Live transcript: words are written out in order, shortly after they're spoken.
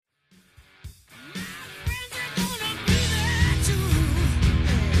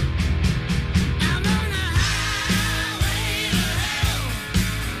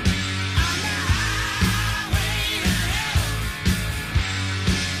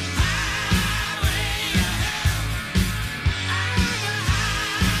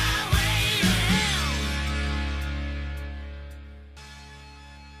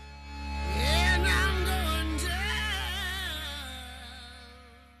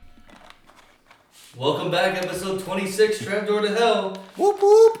Welcome back, episode 26, Trapdoor to Hell. Whoop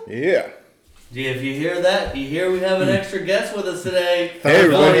whoop. Yeah. If you hear that, you hear we have an extra guest with us today. Hey,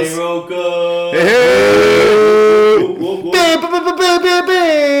 Johnny everybody. Roca. Hey! Whoop, whoop, whoop.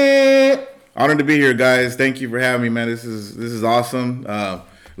 Honored to be here, guys. Thank you for having me, man. This is awesome.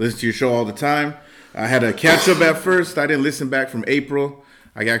 Listen to your show all the time. I had a catch up at first. I didn't listen back from April.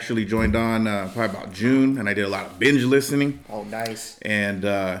 I actually joined on probably about June, and I did a lot of binge listening. Oh, nice. And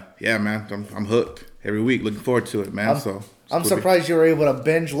yeah, man, I'm hooked every week. Looking forward to it, man. I'm surprised you were able to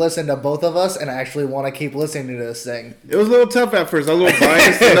binge listen to both of us and actually want to keep listening to this thing. It was a little tough at first. I was a little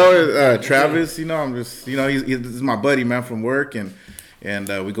biased, Travis, I'm just, he's my buddy, man, from work, and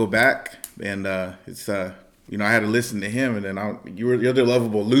we go back, and it's I had to listen to him, and then you're the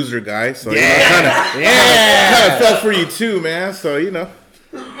lovable loser guy, so I kind of felt for you too, man. So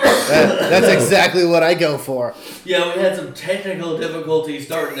That's exactly what I go for. Yeah, we had some technical difficulties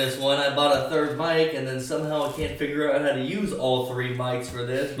starting this one. I bought a third mic, and then somehow I can't figure out how to use all three mics for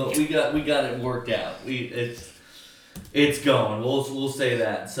this. But we got it worked out. It's going. We'll say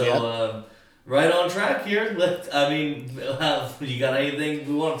that. So right on track here. You got anything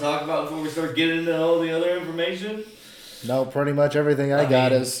we want to talk about before we start getting into all the other information? No, pretty much everything I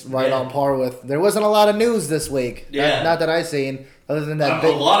got is right on par with. There wasn't a lot of news this week. Yeah. Not that I've seen. Other than that A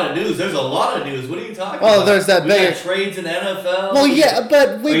lot of news. There's a lot of news. What are you talking about? Oh, there's that we big... got trades in the NFL. Well, yeah,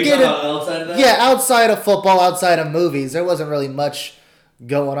 but we get it... outside of that? Yeah, outside of football, outside of movies, there wasn't really much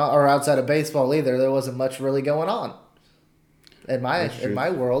going on. Or outside of baseball either, there wasn't much really going on. In my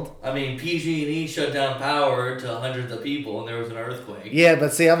world. I mean, PG&E shut down power to hundreds of people, and there was an earthquake. Yeah,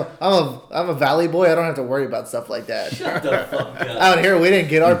 but see, I'm a valley boy. I don't have to worry about stuff like that. Shut the fuck up. Out here, we didn't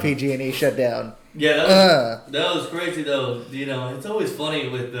get our PG&E shut down. Yeah, that was crazy though. It's always funny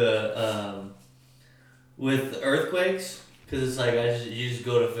with the with earthquakes because it's like you just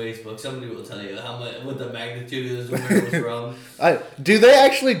go to Facebook. Somebody will tell you what the magnitude is, where it was from. Do they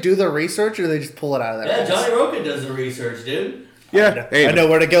actually do the research, or do they just pull it out of their Yeah, ass? Johnny Roca does the research, dude. Yeah, I know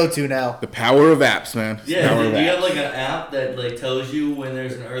where to go to now. the power of apps, man. It's the Yeah, power do of you apps. have like an app that like tells you when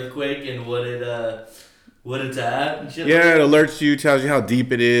there's an earthquake and what it's at and shit? Yeah, it alerts you, tells you how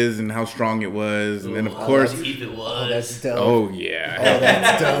deep it is and how strong it was, and then of course, how deep it was. Oh, that's dope. oh yeah. Oh,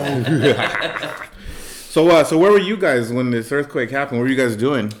 that's dope. So where were you guys when this earthquake happened? What were you guys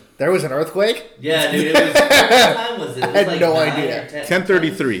doing? There was an earthquake? Yeah, dude. It was. What time was it? It was I had like no 9 idea. or 10,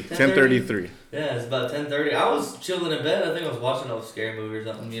 10:33. 10:30? 10:33. Yeah, it's about 10:30. I was chilling in bed. I think I was watching a scary movie or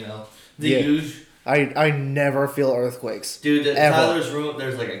something. The Yeah. huge. I never feel earthquakes. Dude, in Ever. Tyler's room,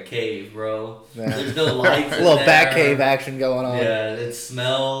 there's like a cave, bro. Yeah. There's no lights. A little in bat there. cave action going on. Yeah, it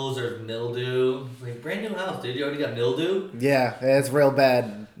smells. There's mildew. Like brand new house, dude. You already got mildew. Yeah, it's real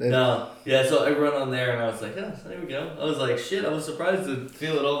bad. No. Yeah, so I run on there and I was like, oh, there we go. I was like, shit, I was surprised to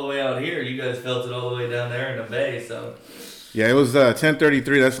feel it all the way out here. You guys felt it all the way down there in the bay, so. Yeah, it was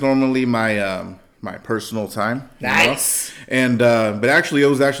 10:33. That's normally my my personal time. Nice. And but actually, it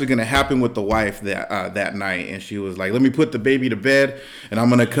was actually going to happen with the wife that night, and she was like, "Let me put the baby to bed, and I'm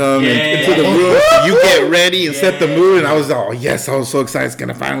gonna come into the room. So you get ready and set the mood." And I was, oh yes, I was so excited. It's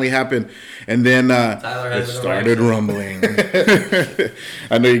gonna finally happen. And then it started rumbling.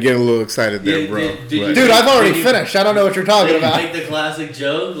 I know you're getting a little excited there, bro. Dude, I've already finished. I don't know what you're talking Did you about. make the classic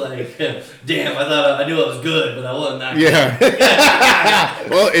joke? Like, damn, I knew I was good, but I wasn't that good. Yeah.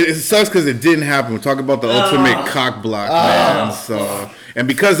 Well, it sucks because it didn't happen. We're talking about the ultimate cock block, man. So, and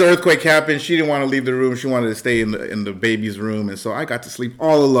because the earthquake happened, she didn't want to leave the room. She wanted to stay in the baby's room, and so I got to sleep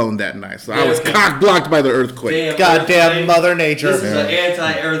all alone that night. So I was cock blocked by the earthquake. Damn, Goddamn earthquake. Mother Nature. This is an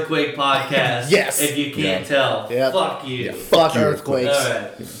anti-earthquake podcast. Yes. If you can't tell. Yep. Fuck you. Yeah. Fuck you,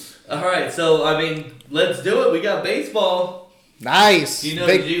 earthquakes. All right. So, let's do it. We got baseball. Nice.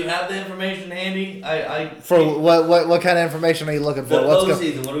 Did you have the information handy? For what kind of information are you looking for? The Let's go.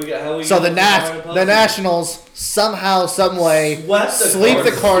 postseason. What do we got? How we So going the Nationals somehow, some way Swept the sweep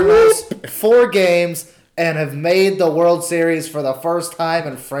the Cardinals 4 games and have made the World Series for the first time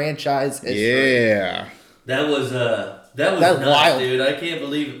in franchise history. Yeah. That was That's nuts, wild. dude. I can't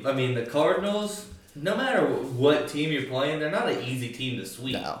believe. The Cardinals. No matter what team you're playing, they're not an easy team to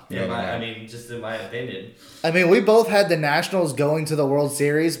sweep. No. Just in my opinion. I mean, we both had the Nationals going to the World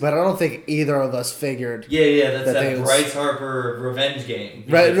Series, but I don't think either of us figured. Yeah, that's That that they was- Bryce Harper revenge game.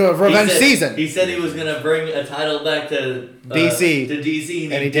 Revenge season. He said he was gonna bring a title back to DC. To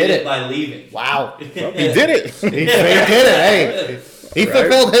DC, And he did it. by leaving. Wow. He did it. He did it. Hey, he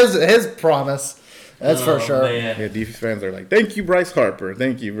fulfilled his promise. That's for sure. Man. Yeah, defense fans are like, "Thank you, Bryce Harper.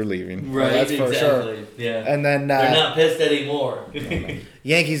 Thank you for leaving." Right, That's for exactly. sure. Yeah. And then they're not pissed anymore.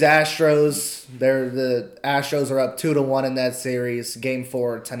 Yankees Astros. The Astros are up 2-1 in that series. Game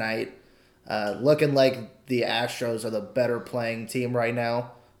 4 tonight. looking like the Astros are the better playing team right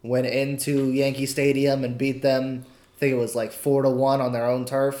now. Went into Yankee Stadium and beat them. I think it was like 4-1 on their own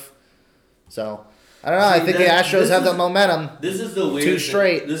turf. So I don't know. I think the Astros have the momentum. This is the weird. Two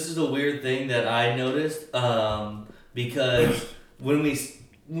straight. This is the weird thing that I noticed because when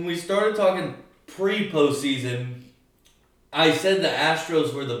we started talking pre-postseason, I said the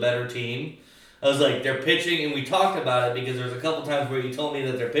Astros were the better team. I was like, they're pitching, and we talked about it because there was a couple times where you told me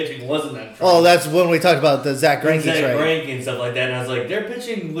that their pitching wasn't that strong. Oh, that's when we talked about the Zach Greinke trade. Zach Greinke and stuff like that, and I was like, their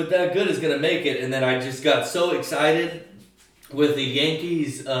pitching with that good is going to make it. And then I just got so excited with the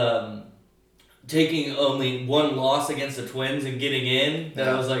Yankees taking only one loss against the Twins and getting in that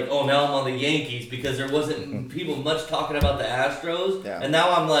I was like, oh, now I'm on the Yankees because there wasn't people much talking about the Astros. Yeah. And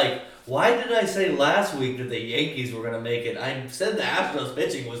now I'm like, why did I say last week that the Yankees were going to make it? I said the Astros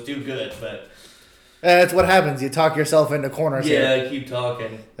pitching was too good, but... That's what happens. You talk yourself into corners yeah, here. I keep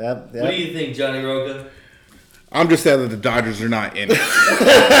talking. Yep. What do you think, Johnny Roca? I'm just sad that the Dodgers are not in it.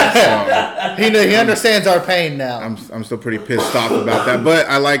 So, He understands our pain now. I'm still pretty pissed off about that. But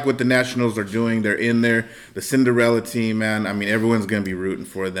I like what the Nationals are doing. They're in there. The Cinderella team, man. I mean, everyone's going to be rooting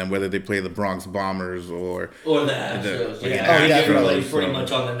for them, whether they play the Bronx Bombers or the Astros. Yeah, I think Astros, everybody's pretty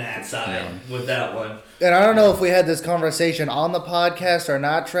much on the Nat side with that one. And I don't know if we had this conversation on the podcast or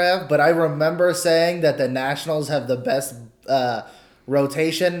not, Trev, but I remember saying that the Nationals have the best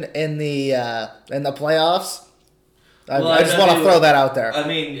rotation in the playoffs. I just want to throw that out there. I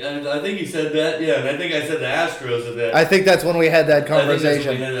mean, I think you said that, yeah, and I think I said the Astros at that. I think that's when we had that conversation.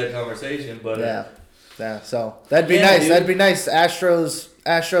 I think that's when we had that conversation, but... Yeah, so that'd be nice. Dude. That'd be nice. Astros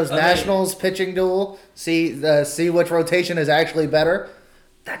Nationals pitching duel. See which rotation is actually better.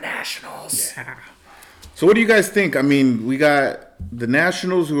 The Nationals. Yeah. So what do you guys think? I mean, we got the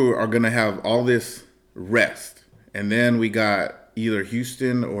Nationals who are going to have all this rest. And then we got either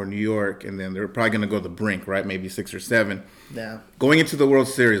Houston or New York, and then they're probably going to go to the brink, right? Maybe 6 or 7. Yeah. Going into the World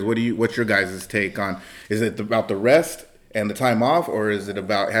Series, what's your guys' take on? Is it about the rest and the time off, or is it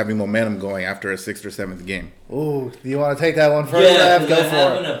about having momentum going after a 6th or 7th game? Ooh, do you want to take that one first? Yeah, Go I for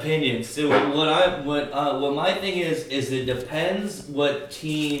have it. an opinion. So what my thing is it depends what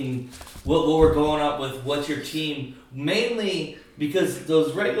team, what we're going up with. What's your team? Mainly because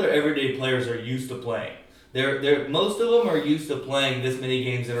those regular everyday players are used to playing. They're most of them are used to playing this many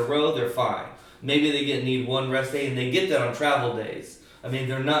games in a row. They're fine. Maybe they need one rest day, and they get that on travel days. I mean,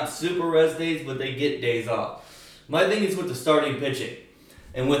 they're not super rest days, but they get days off. My thing is with the starting pitching.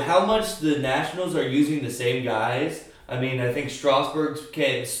 And with how much the Nationals are using the same guys, I mean, I think Strasburg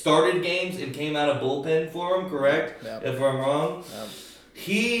started games and came out of bullpen for him, correct? Yep. If I'm wrong. Yep.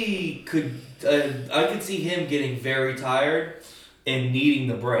 He could, I could see him getting very tired and needing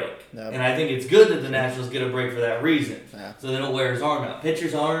the break. Yep. And I think it's good that the Nationals get a break for that reason. Yeah. So they don't wear his arm out.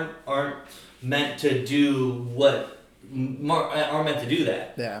 Pitchers aren't meant to do aren't meant to do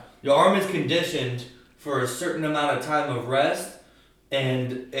that. Yeah. Your arm is conditioned for a certain amount of time of rest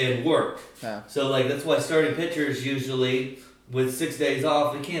and work. Yeah. So that's why starting pitchers usually with 6 days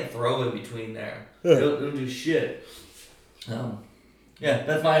off, they can't throw in between there. Yeah. They don't do shit. Yeah,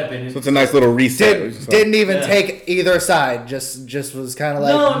 that's my opinion. So it's a nice little reset. Didn't even take either side. Just was kind of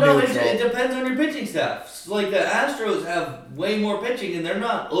like No, neutral. it depends on your pitching staff. Like the Astros have way more pitching, and they're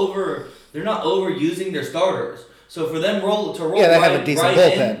not overusing their starters. So for them to roll they have a decent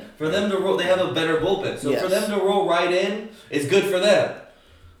bullpen. in, for them to roll, they have a better bullpen. So Yes. for them to roll right in is good for them.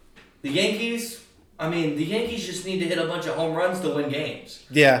 The Yankees just need to hit a bunch of home runs to win games.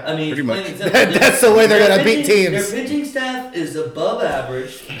 Yeah. I mean, Pretty much. plain and simple. That's the way they're Their gonna beat pitching- teams. Their pitching staff is above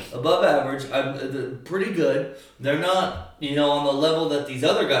average. Pretty good. They're not, on the level that these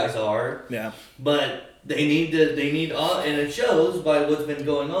other guys are. Yeah. But they need, and it shows by what's been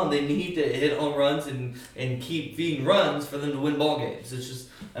going on. They need to hit home runs and keep feeding runs for them to win ball games. It's just,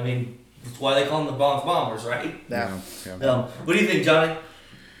 that's why they call them the Bronx Bombers, right? Yeah. What do you think, Johnny?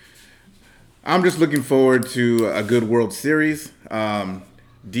 I'm just looking forward to a good World Series.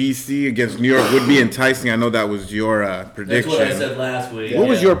 DC against New York would be enticing. I know that was your prediction. That's what I said last week. What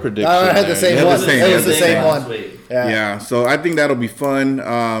was your prediction? I had the man? same You had one. the same- It you was had the same last one. week. Yeah, so I think that'll be fun.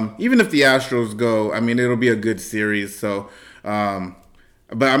 Even if the Astros go, it'll be a good series. So, but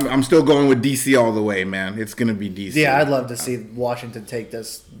I'm still going with DC all the way, man. It's gonna be DC. Yeah, I'd love to see Washington take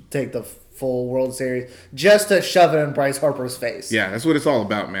the full World Series just to shove it in Bryce Harper's face. Yeah, that's what it's all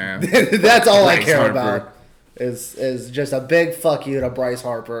about, man. That's all I Bryce care Harper. about. Is just a big fuck you to Bryce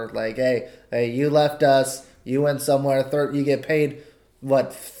Harper. Like, hey, you left us. You went somewhere. You get paid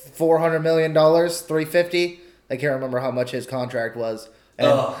what, $400 million, $350. I can't remember how much his contract was,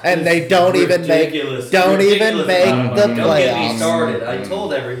 And they don't even make the Ridiculous playoffs. Don't get me started. I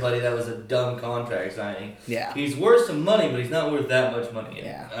told everybody that was a dumb contract signing. Yeah. He's worth some money, but he's not worth that much money.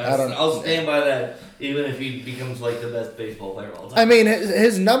 Yeah. I'll stand by that, even if he becomes like the best baseball player of all time. I mean,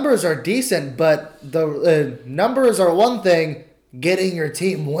 his numbers are decent, but the numbers are one thing. Getting your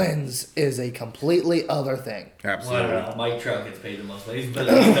team wins is a completely other thing. Absolutely. Well, I don't know. Mike Trout gets paid the most money. He's the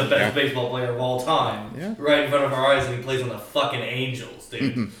best baseball player of all time. Yeah. Right in front of our eyes, and he plays on the fucking Angels,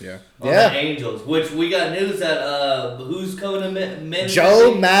 dude. Yeah. On the Angels, which we got news that who's coming to Madden?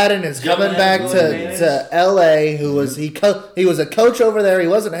 Joe Madden is coming back to L.A. Who was he was a coach over there. He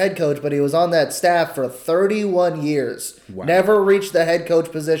wasn't a head coach, but he was on that staff for 31 years. Wow. Never reached the head coach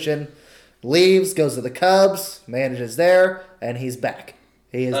position. Leaves, goes to the Cubs, manages there, and he's back.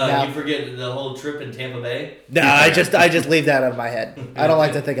 He is now. You forget the whole trip in Tampa Bay? No, I just leave that out of my head. I don't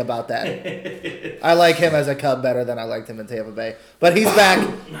like to think about that. I like him as a Cub better than I liked him in Tampa Bay. But he's back.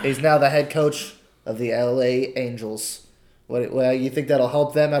 He's now the head coach of the LA Angels. What you think that'll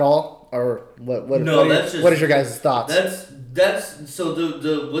help them at all, or what? No, what is your guys' thoughts? That's so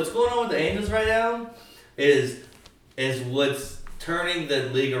the what's going on with the Angels right now is what's turning the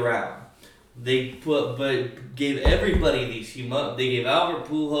league around. They gave everybody these they gave Albert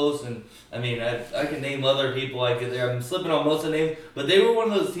Pujols, and I mean I can name other people I'm slipping on most of the names, but they were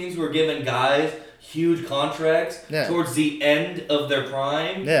one of those teams who were giving guys huge contracts towards the end of their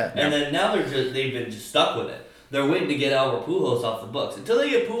prime, and then now they've been just stuck with it. They're waiting to get Albert Pujols off the books. Until they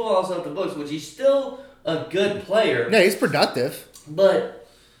get Pujols off the books, which he's still a good player. Yeah, he's productive, but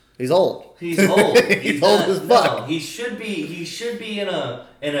he's old. He's old. He's old as fuck. No, he should be in a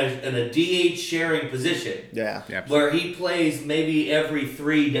DH sharing position. Yeah. Where he plays maybe every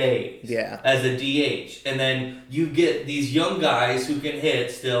 3 days. Yeah. As a DH, and then you get these young guys who can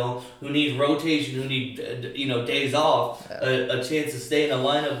hit still, who need rotation, who need days off, a chance to stay in a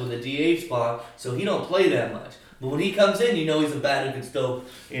lineup with a DH spot, so he don't play that much. But when he comes in, he's a bat who can still,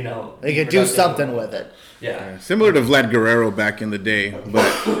 he can do something with it. Yeah. Similar to Vlad Guerrero back in the day,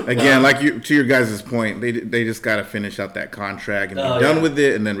 but again, to your guys' point, they just got to finish out that contract and be done with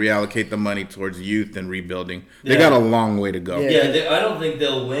it, and then reallocate the money towards youth and rebuilding. They got a long way to go. Yeah, I don't think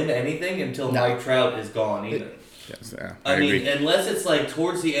they'll win anything until Mike Trout is gone either. Yes, I mean, unless it's like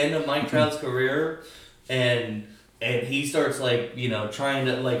towards the end of Mike Trout's career, and he starts trying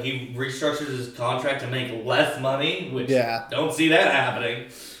to he restructures his contract to make less money, which don't see that happening.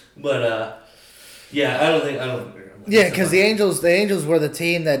 But I don't think they're gonna win. Yeah, because the Angels were the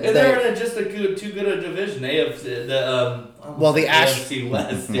team that they're in just too good a division. AFC the AFC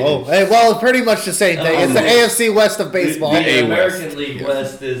West. Well, pretty much the same thing. It's the AFC West of baseball. The American League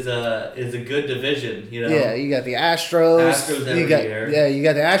West is a good division. Yeah, you got the Astros. Every year. Yeah, you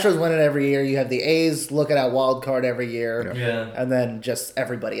got the Astros winning every year. You have the A's looking at wild card every year. Yeah. And then just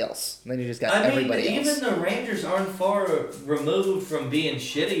everybody else. And then you just got everybody else. Even the Rangers aren't far removed from being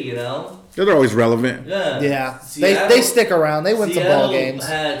shitty. They're always relevant. Yeah. They stick around. They win some ball games.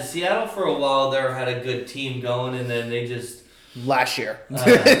 Seattle for a while there had a good team going, and then they just last year.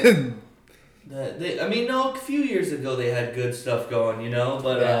 A few years ago they had good stuff going,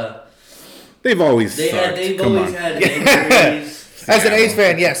 but they've always sucked. They've always had injuries. As an A's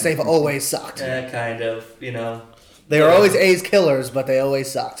fan, yes, they've always sucked. Kind of, They were always A's killers, but they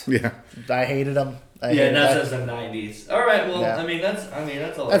always sucked. Yeah. I hated them. That's since the 90s. All right, well,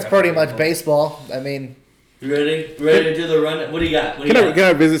 that's all. That's pretty much baseball. You ready? Ready to do the run? What do you got? Can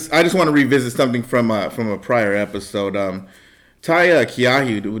I visit? I just want to revisit something from a prior episode. Ty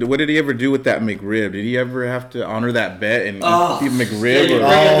Kiahi, what did he ever do with that McRib? Did he ever have to honor that bet and eat McRib? Bring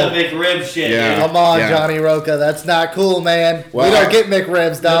up the McRib shit. Yeah. Come on, Johnny Roca. That's not cool, man. Well, we don't get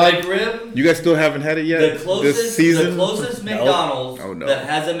McRibs, dog. The McRib? You guys still haven't had it yet this season? The closest McDonald's that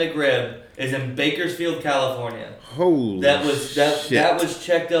has a McRib is in Bakersfield, California. Holy That was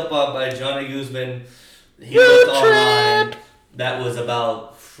checked up on by Johnny Guzman. He looked online. That was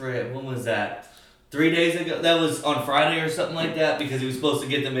about when was that? 3 days ago. That was on Friday or something like that, because he was supposed to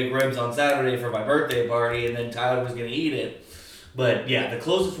get the McRibs on Saturday for my birthday party, and then Tyler was gonna eat it. But yeah, the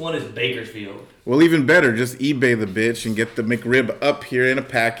closest one is Bakersfield. Well, even better, just eBay the bitch and get the McRib up here in a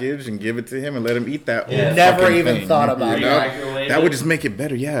package and give it to him and let him eat that. Never even thought about that. That would just make it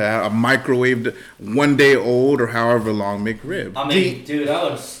better. Yeah, a microwaved 1 day old or however long McRib. I mean, dude, I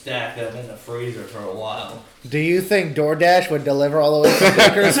would stack them in the freezer for a while. Do you think DoorDash would deliver all the way from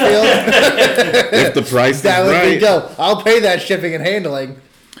Bakersfield? If the price is right. That would be dope. I'll pay that shipping and handling.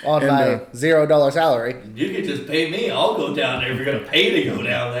 on And, my $0 salary. You could just pay me. I'll go down there if you're gonna pay to go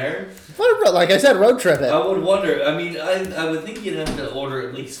down there. But like I said, road trip it. I would wonder. I mean, I would think you'd have to order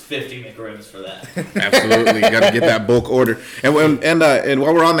at least 50 McRibs for that. Absolutely, you got to get that bulk order. And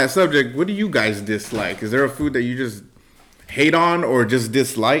while we're on that subject, what do you guys dislike? Is there a food that you just hate on or just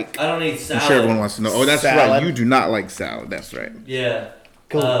dislike? I don't eat I'm salad. sure everyone wants to know. Oh, that's Salad. right. You do not like salad. That's right. Yeah.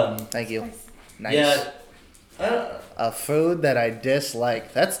 Cool. Thank you. Nice. Yeah. I don't, A food that I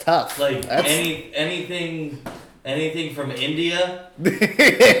dislike. That's tough. like That's... anything from India.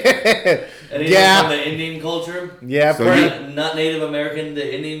 yeah. Anything from the Indian culture. Yeah. So Not Native American,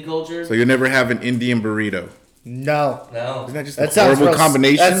 the Indian culture. So you'll never have an Indian burrito. No. No. Isn't that just That a sounds horrible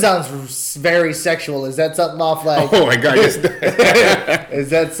combination? That sounds very sexual. Is that something off like? Oh my god! Yes. Is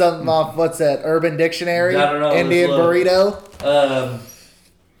that something off? What's that? Urban Dictionary? I don't know, Indian let's look.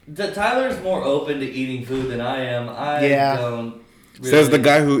 burrito. Tyler's more open to eating food than I am. I Yeah. don't. Really. Says the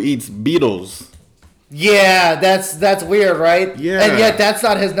guy who eats beetles. Yeah, that's weird, right? Yeah. And yet that's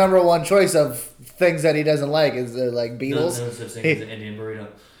not his number one choice of things that he doesn't like. Is like No, beetles? no such thing as an Indian burrito.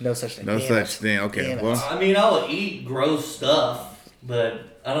 No such thing. No Damn such it. thing. Okay. Damn it. Well, I mean, I'll eat gross stuff, but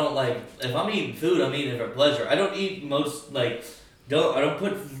I don't like. If I'm eating food, I'm eating it for pleasure. I don't eat most I don't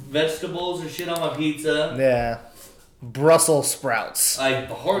put vegetables or shit on my pizza. Yeah. Brussels sprouts. I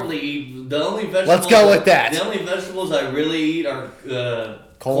hardly eat. The only vegetables. Let's go with that. The only vegetables I really eat are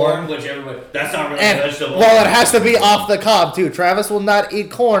Corn. which everybody. That's not really And, a vegetable. well, it has to be off the cob too. Travis will not eat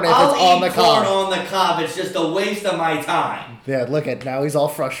corn if I'll it's on eat the corn cob. on the cob. It's just a waste of my time. Yeah, look at now he's all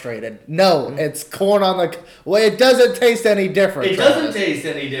frustrated. No, it's corn on the. Well, it doesn't taste any different. It Travis. doesn't taste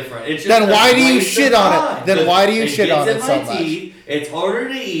any different. It's just Then a why do you waste shit of on it? time. Then why do you shit gets on in it so my much? teeth. It's harder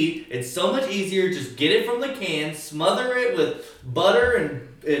to eat. It's so much easier. Just get it from the can, smother it with butter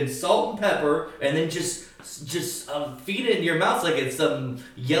and salt and pepper, and then just feed it in your mouth like it's some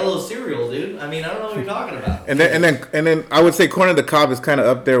yellow cereal, dude. I mean, I don't know what you're talking about. and then I would say corn on the cob is kind of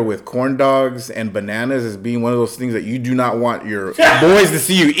up there with corn dogs and bananas as being one of those things that you do not want your boys to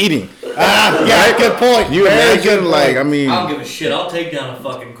see you eating. Yeah, good point. You Very good imagine, like, point. I mean, I don't give a shit. I'll take down a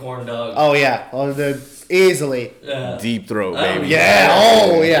fucking corn dog. Oh yeah, easily. deep throat, I don't baby. even Yeah,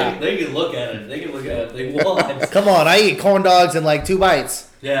 care. oh, yeah. They can look at it. They can look at it if they want. Come on, I eat corn dogs in like 2 bites.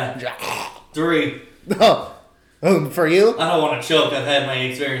 Yeah. 3. Oh, for you? I don't want to choke. I've had my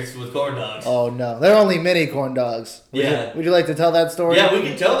experience with corn dogs. Oh no, they're only mini corn dogs. Would you like to tell that story? Yeah, we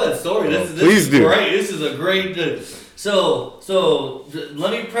can tell that story. This Please is do. great. This is a great. So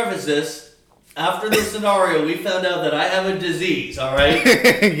let me preface this. After the scenario, we found out that I have a disease. All right. Yeah,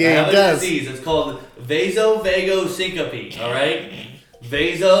 I have it does. a disease. It's called vasovagal syncope. All right.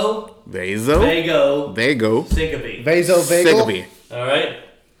 Vago Vago. syncope. Vasovagal. Syncope. All right.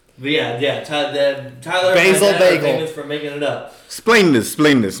 But yeah. Tyler Basal and I are bagel. famous for making it up. Explain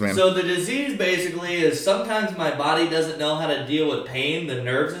this, man. So the disease basically is sometimes my body doesn't know how to deal with pain, the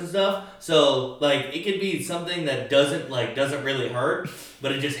nerves and stuff. So like it could be something that doesn't really hurt,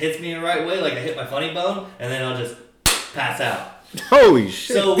 but it just hits me the right way. Like I hit my funny bone, and then I'll just pass out. Holy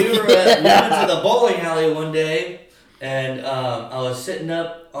shit. So we went to the bowling alley one day, and I was sitting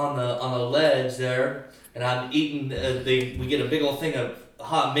up on the ledge there, and I'm eating. We get a big old thing of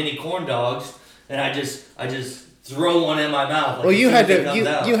hot mini corn dogs, and I just throw one in my mouth. Like Well, you as had soon as to it comes you,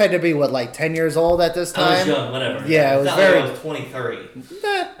 out. you had to be what, like 10 years old at this I was time? young, whatever. Yeah, it was It's not very- Like I was 23.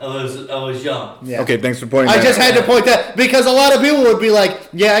 Eh, I was young. yeah. Okay, thanks for pointing I that just out. had to point that because a lot of people would be like,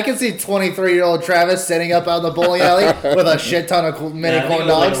 "Yeah, I can see 23-year-old Travis sitting up out in the bowling alley with a shit ton of mini Yeah, I think corn it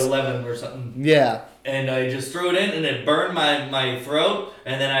was dogs." like 11 or something. Yeah. And I just threw it in, and it burned my throat,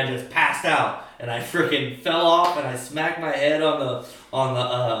 and then I just passed out, and I freaking fell off, and I smacked my head on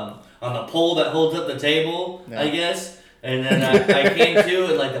the pole that holds up the table, Yeah. I guess. And then I came to,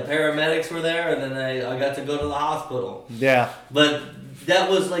 and like the paramedics were there, and then I got to go to the hospital. Yeah. But that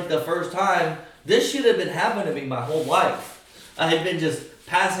was like the first time. This should have been happening to me my whole life. I had been just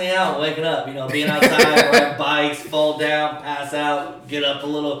passing out, waking up, being outside, ride bikes, fall down, pass out, get up a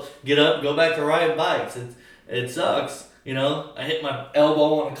little, get up, go back to riding bikes. It sucks, I hit my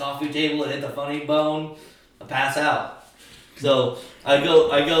elbow on a coffee table, it hit the funny bone, I pass out. So I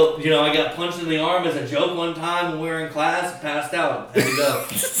go, I got punched in the arm as a joke one time when we were in class, passed out, had to go.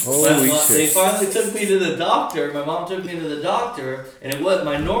 Holy They shit. finally took me to the doctor. My mom took me to the doctor, and it was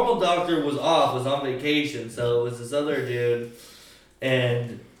my normal doctor was on vacation, so it was this other dude,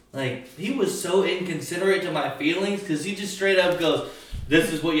 and like he was so inconsiderate to my feelings because he just straight up goes,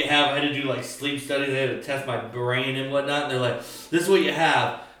 "This is what you have." I had to do like sleep studies. They had to test my brain and whatnot. And they're like, "This is what you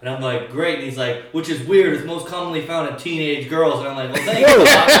have." And I'm like, "Great." And he's like, "Which is weird. It's most commonly found in teenage girls." And I'm like, "Well, thank you."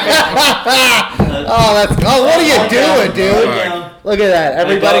 Oh, what are you doing, dude? Down. Look at that.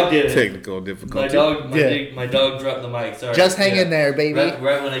 My dog Everybody, did it. Technical My difficulty. dog, Yeah. my dog dropped the mic. Sorry. just hang in there, baby.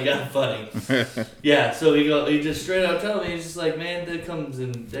 Right when it got funny. Yeah, so he just straight out told me, he's just like, man, that comes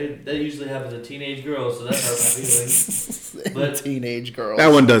and that usually happens to teenage girls, so that hurt my feelings. But Teenage girl.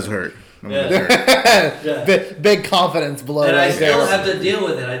 That one does hurt. That one does hurt. Yeah. Big confidence blow. And I right still there. have to deal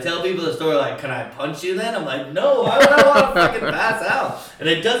with it. I tell people the story like, can I punch you then? I'm like, no, why would I want to fucking pass out? And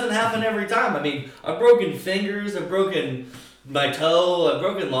it doesn't happen every time. I mean, I've broken fingers, I've broken my toe, I've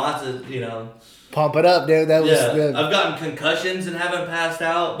broken lots of, Pump it up, dude. That was yeah. good. I've gotten concussions and haven't passed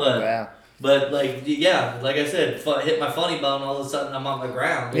out, but Yeah. like I said, hit my funny bone, all of a sudden I'm on the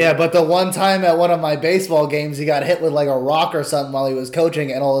ground. Yeah, but the one time at one of my baseball games, he got hit with like a rock or something while he was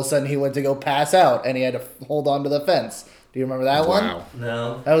coaching, and all of a sudden he went to go pass out, and he had to hold on to the fence. Do you remember that one? Wow.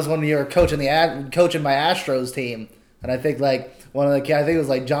 No. That was when you were coaching coaching my Astros team, and I think like I think it was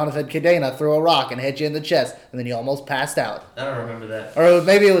like Jonathan Cadena threw a rock and hit you in the chest, and then you almost passed out. I don't remember that. Or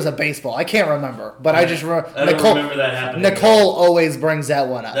maybe it was a baseball. I can't remember, but I just remember. I don't remember that happening. Nicole always brings that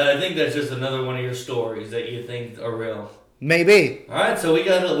one up. I think that's just another one of your stories that you think are real. Maybe. All right, so we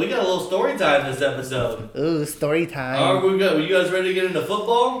got a little story time this episode. Ooh, story time. All right, you guys ready to get into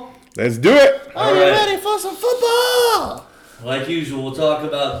football? Let's do it. Are you Alright. ready for some football? Like usual, we'll talk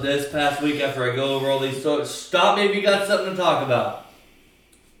about this past week after I go over all these stories. Stop me if you got something to talk about.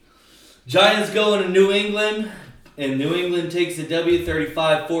 Giants go into New England, and New England takes a W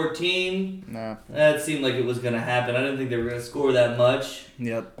 35-14. No. That seemed like it was going to happen. I didn't think they were going to score that much.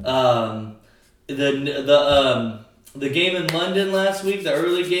 Yep. The game in London last week, the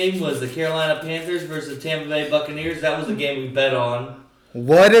early game, was the Carolina Panthers versus Tampa Bay Buccaneers. That was a game we bet on.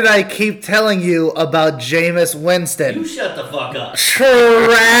 What did I keep telling you about Jameis Winston? You shut the fuck up.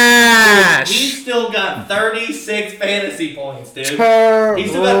 Trash. He still got 36 fantasy points, dude. Trash. He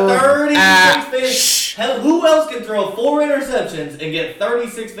still got 36 fantasy. Hell, who else can throw 4 interceptions and get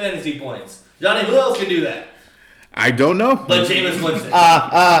 36 fantasy points? Johnny, who else can do that? I don't know. But Jameis Winston.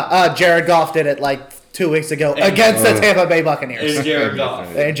 Jared Goff did it like 2 weeks ago against the Tampa Bay Buccaneers. And Jared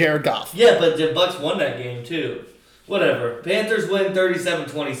Goff. And Jared Goff. Yeah, but the Bucs won that game too. Whatever. Panthers win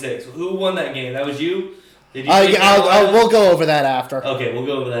 37-26. Who won that game? That was you? Did you take Carolina? We'll go over that after. Okay, we'll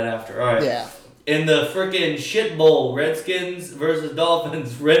go over that after. All right. Yeah. In the frickin' shit bowl, Redskins versus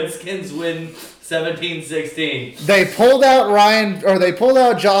Dolphins. Redskins win 17-16. They pulled out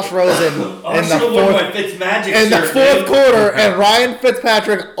Josh Rosen in the fourth quarter, and Ryan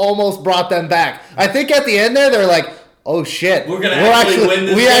Fitzpatrick almost brought them back. I think at the end there, they're like, oh shit, We're actually win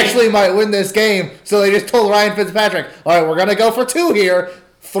this we game. actually might win this game. So they just told Ryan Fitzpatrick, all right, we're going to go for 2 here.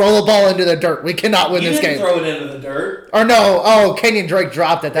 Throw the ball into the dirt. We cannot win You this didn't game. throw it into the dirt. Or Kenyon Drake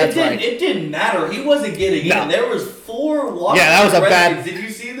dropped it. That's right. It didn't matter. He wasn't getting No. in. There was 4 Washington Yeah, that was a bad- Redskins. Did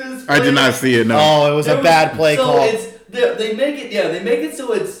you see this? I did not see it. No. Oh, it was a bad play so call. They make it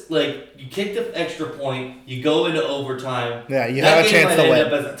so it's like you kick the extra point, you go into overtime. Yeah, you that have a game chance might to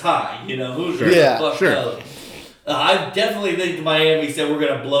end win. up as a tie. You know who's Yeah, fuck sure. knows. I definitely think Miami said we're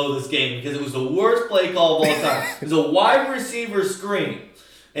gonna blow this game because it was the worst play call of all time. It was a wide receiver screen.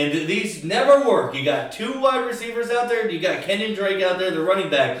 And these never work. You got 2 wide receivers out there. You got Kenyon Drake out there, the running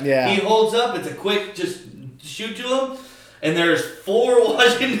back. Yeah. He holds up. It's a quick, just shoot to him. And there's 4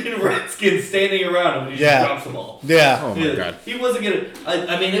 Washington Redskins standing around him. And he Yeah. just drops them all. Yeah. Oh my god. He wasn't gonna.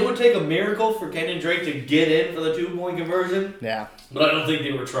 I mean, it would take a miracle for Kenyon Drake to get in for the 2-point conversion. Yeah. But I don't think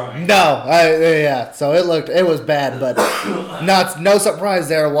they were trying. No, yeah. So it was bad, but no surprise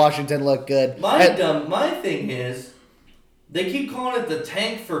there. Washington looked good. My thing is, they keep calling it the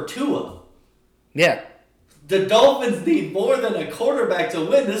tank for Tua. Yeah, The Dolphins need more than a quarterback to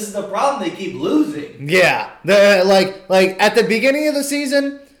win. This is the problem. They keep losing. yeah. Like at the beginning of the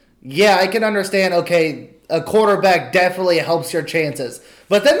season, yeah, I can understand. Okay, a quarterback definitely helps your chances,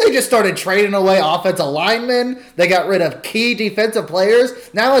 but then they just started trading away offensive linemen. They got rid of key defensive players.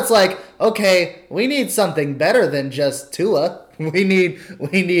 Now it's like, okay, we need something better than just Tua. We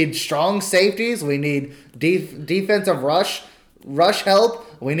need strong safeties. We need defensive rush help.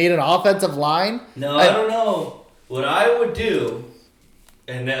 We need an offensive line. No, I don't know. What I would do,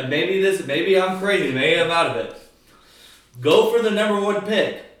 and maybe I'm crazy, maybe I'm out of it. Go for the number 1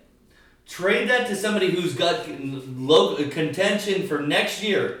 pick. Trade that to somebody who's got contention for next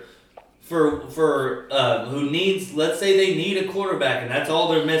year. Who needs, let's say they need a quarterback and that's all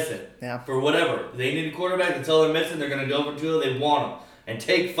they're missing. Yeah. For whatever. They need a quarterback, that's all they're missing. They're going to go for Tua. They want him. And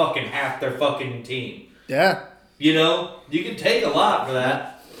take fucking half their fucking team. Yeah. You know? You can take a lot for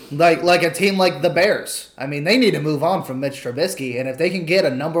that. Like a team like the Bears. I mean, they need to move on from Mitch Trubisky, and if they can get a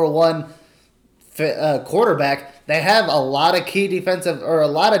number 1 quarterback, they have a lot of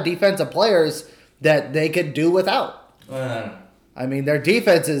defensive players that they could do without. I mean, their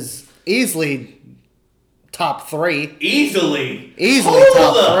defense is easily top 3. Easily Easily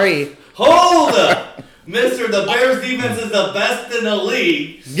top 3. Hold up! Mister, the Bears defense is the best in the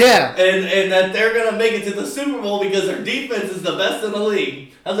league. Yeah. And that they're going to make it to the Super Bowl because their defense is the best in the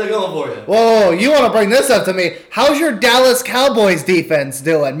league. How's that going for you? Whoa, you want to bring this up to me. How's your Dallas Cowboys defense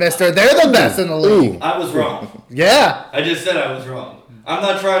doing, mister? They're the best in the league. I was wrong. Yeah. I just said I was wrong. I'm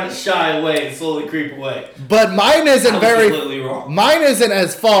not trying to shy away and slowly creep away. But mine isn't completely wrong. Mine isn't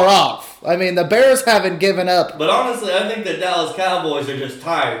as far off. I mean, the Bears haven't given up. But honestly, I think the Dallas Cowboys are just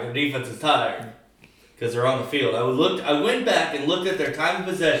tired. Their defense is tired because they're on the field. I went back and looked at their time of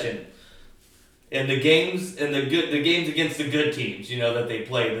possession in the games games against the good teams, that they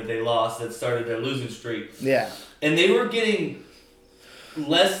played, that they lost, that started their losing streak. Yeah. And they were getting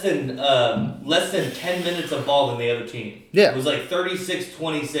less than 10 minutes of ball than the other team. Yeah. It was like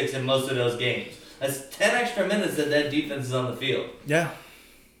 36-26 in most of those games. That's 10 extra minutes that defense is on the field. Yeah.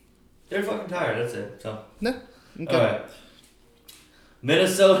 They're fucking tired, that's it. So. No. Okay. All right.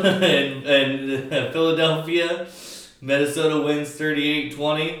 Minnesota and Philadelphia. Minnesota wins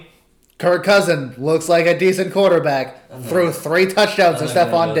 38-20. Kirk Cousins looks like a decent quarterback. Threw 3 touchdowns to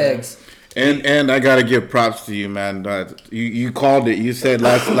Stephon Diggs. And I gotta give props to you, man. You called it. You said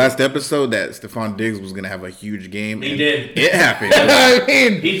last episode that Stephon Diggs was gonna have a huge game. He did. It happened. I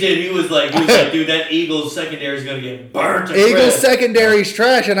mean, he did. He was like, dude, that Eagles secondary is gonna get burnt. Eagles secondary's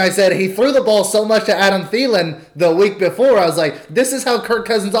trash, and I said he threw the ball so much to Adam Thielen the week before. I was like, this is how Kirk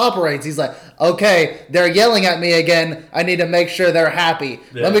Cousins operates. He's like, okay, they're yelling at me again. I need to make sure they're happy.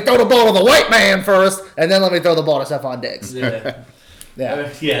 Yeah. Let me throw the ball to the white man first, and then let me throw the ball to Stephon Diggs. Yeah.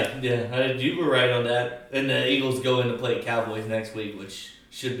 Yeah. You were right on that. And the Eagles go in to play Cowboys next week, which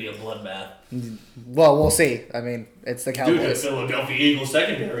should be a bloodbath. Well, we'll see. I mean, it's the Cowboys. Dude, the Philadelphia Eagles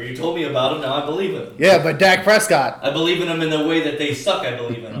secondary. You told me about them. Now I believe in them. Yeah, but Dak Prescott. I believe in them in the way that they suck. I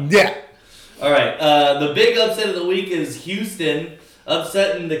believe in them. Yeah. All right. The big upset of the week is Houston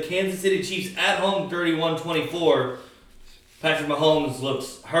upsetting the Kansas City Chiefs at home 31-24. Patrick Mahomes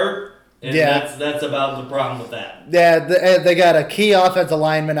looks hurt. And that's about the problem with that. Yeah, they got a key offensive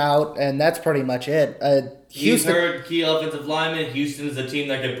lineman out, and that's pretty much it. Houston heard key offensive lineman. Houston is a team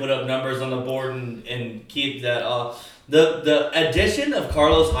that can put up numbers on the board and keep that off. The addition of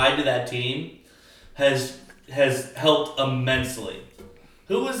Carlos Hyde to that team has helped immensely.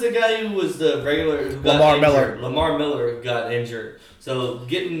 Who was the guy who was the regular? Who got Lamar injured? Miller. Lamar Miller got injured. So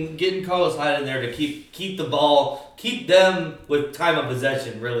getting Carlos Hyde in there to keep the ball, keep them with time of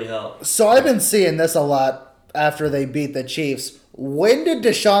possession really helps. So I've been seeing this a lot after they beat the Chiefs. When did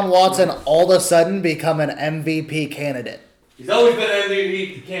Deshaun Watson all of a sudden become an MVP candidate? He's always been an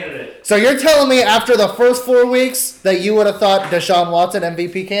MVP candidate. So you're telling me after the first 4 weeks that you would have thought Deshaun Watson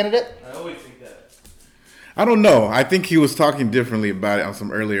MVP candidate? I always think that. I don't know. I think he was talking differently about it on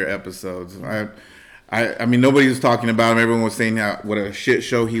some earlier episodes. I mean, nobody was talking about him. Everyone was saying what a shit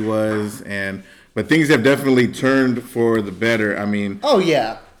show he was, but things have definitely turned for the better. I mean, oh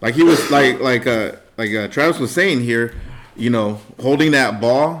yeah, like he was like Travis was saying here, holding that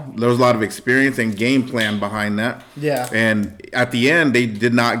ball. There was a lot of experience and game plan behind that. Yeah. And at the end, they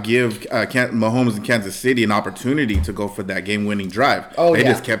did not give Mahomes and Kansas City an opportunity to go for that game-winning drive. Oh they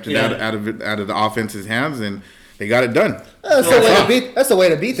just kept it out of the offense's hands and. They got it done. That's the way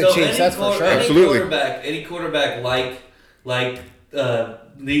to beat the Chiefs. That's for sure. Absolutely. Any quarterback like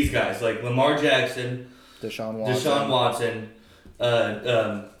these guys, like Lamar Jackson, Deshaun Watson,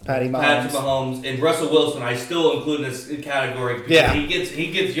 Patrick Mahomes, and Russell Wilson, I still include in this category because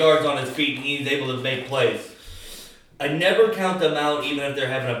he gets yards on his feet and he's able to make plays. I never count them out even if they're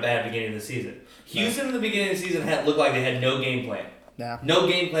having a bad beginning of the season. Houston in the beginning of the season looked like they had no game plan. Yeah. No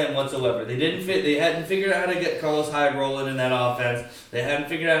game plan whatsoever. They hadn't figured out how to get Carlos Hyde rolling in that offense. They hadn't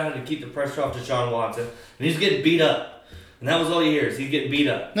figured out how to keep the pressure off Deshaun Watson. And he's getting beat up. And that was all you hear is he's getting beat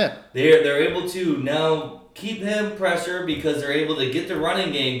up. Yeah. They're able to now keep him pressure because they're able to get the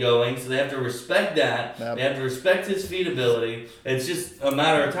running game going. So they have to respect that. Yep. They have to respect his feedability. It's just a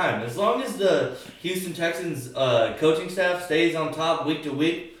matter of time. As long as the Houston Texans coaching staff stays on top week to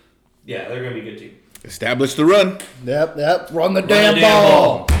week, yeah, they're going to be a good team. Establish the run. Yep. Run the damn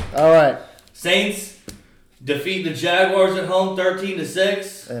ball. All right. Saints defeat the Jaguars at home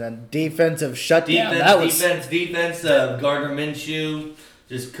 13-6. And a defensive shutdown. Defense. Gardner Minshew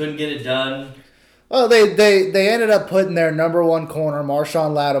just couldn't get it done. Well, they ended up putting their number one corner,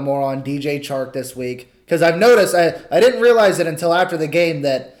 Marshawn Lattimore, on DJ Chark this week. Because I've noticed, I didn't realize it until after the game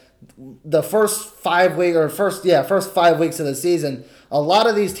that the first 5 weeks of the season, a lot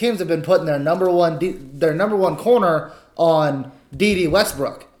of these teams have been putting their number one corner on D.D.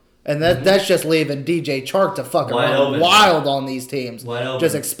 Westbrook. And that's just leaving DJ Chark to fucking Wide run open. wild on these teams. Wide open.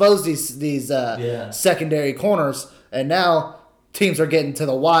 Just expose these secondary corners. And now teams are getting to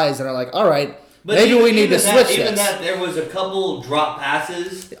the Ys and are like, all right, But maybe we need to switch Even this. that, there was a couple drop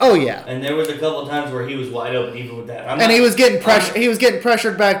passes, Oh yeah. and there was a couple times where he was wide open, even with that. And he was getting pressure. He was getting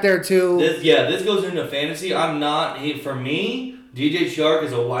pressured back there too. This goes into fantasy. For me, DJ Shark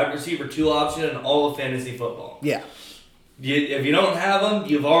is a wide receiver 2 option in all of fantasy football. Yeah. If you don't have him,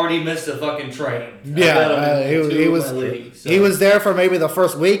 you've already missed a fucking train. Yeah, he was there for maybe the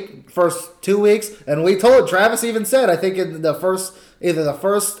first 2 weeks, and we told Travis even said, I think in either the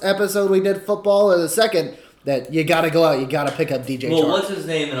first episode we did football or the second, that you got to go out, you got to pick up DJ. Well, Chark. what's his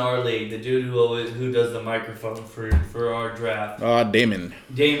name in our league? The dude who does the microphone for our draft. Damon.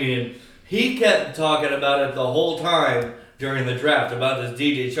 Damien. He kept talking about it the whole time during the draft about this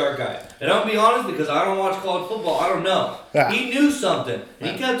DJ Chark guy. And I'll be honest, because I don't watch college football, I don't know. Yeah. He knew something,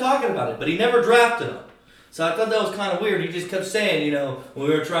 and he kept talking about it, but he never drafted him. So I thought that was kind of weird. He just kept saying, when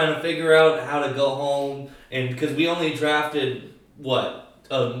we were trying to figure out how to go home, and because we only drafted,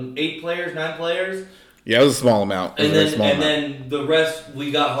 8 players, 9 players? Yeah, it was a small amount. Then the rest we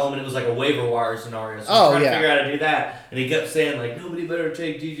got home and it was like a waiver wire scenario. So I'm trying to figure out how to do that. And he kept saying like, nobody better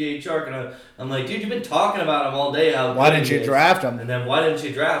take DJ Chark. And I'm like, dude, you've been talking about him all day. Why didn't you draft him? And then why didn't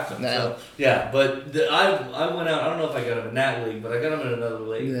you draft him? No. So, yeah, but I went out. I don't know if I got him in that league, but I got him in another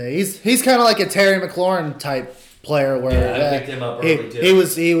league. Yeah, he's kind of like a Terry McLaurin type player where I picked him up early too. He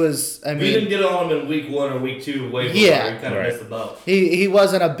was. I mean, we didn't get on him in week 1 or week 2 waiver Yeah. wire. He kind of missed the boat. He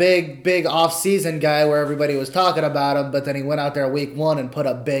wasn't a big off season guy where everybody was talking about him, but then he went out there week 1 and put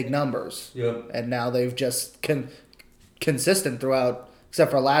up big numbers. Yep. And now they've just consistent throughout,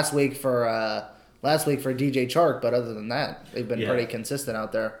 except for last week for DJ Chark. But other than that, they've been pretty consistent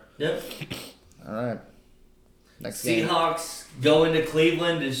out there. Yep. All right. Next game. Seahawks go into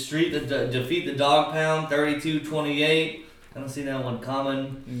Cleveland to defeat the Dog Pound 32-28. I don't see that one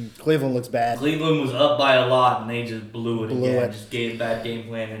coming. Cleveland looks bad. Cleveland was up by a lot, and they just blew it again. Just gave bad game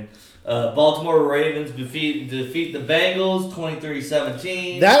plan. And Baltimore Ravens defeat the Bengals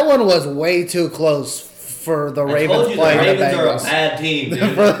 23-17. That one was way too close for the Ravens playing the Bengals. The Ravens are a bad team. Dude.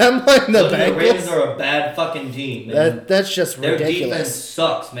 For them playing the Bengals. The Ravens are a bad fucking team, man. That's just ridiculous. Their defense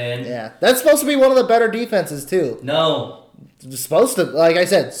sucks, man. Yeah, that's supposed to be one of the better defenses too. No. Supposed to, like I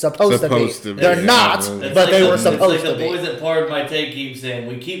said, supposed to be. They're not, but they were supposed to be. It's like the boys that Pardon My Take keep saying.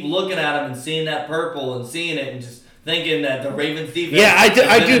 We keep looking at them and seeing that purple and seeing it and just thinking that the Ravens defense is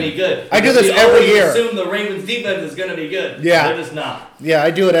going to be good. I do this every year. Assume the Ravens defense is going to be good. Yeah. They're just not. Yeah, I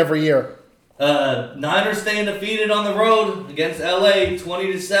do it every year. Niners staying defeated on the road against LA.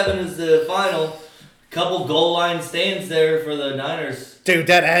 20-7 is the final. Couple goal line stands there for the Niners. Dude,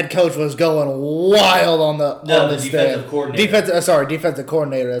 that head coach was going wild on the defensive coordinator. Defensive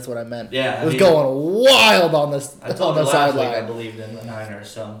coordinator. That's what I meant. Yeah, was going wild on this I told on the you last week I sideline. believed in the Niners.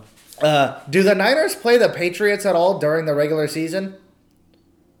 So, do the Niners play the Patriots at all during the regular season?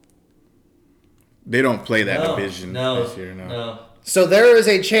 They don't play that division this year. No. So there is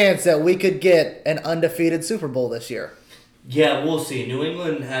a chance that we could get an undefeated Super Bowl this year. Yeah, we'll see. New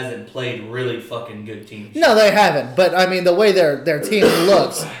England hasn't played really fucking good teams. No, they haven't. But I mean, the way their team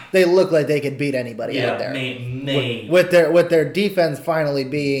looks, they look like they could beat anybody out there. With their defense finally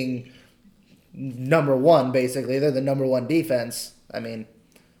being number 1, basically, they're the number 1 defense. I mean,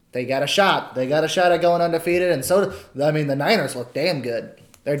 they got a shot. They got a shot at going undefeated, and the Niners look damn good.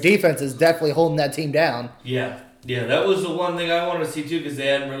 Their defense is definitely holding that team down. Yeah, that was the one thing I wanted to see too, because they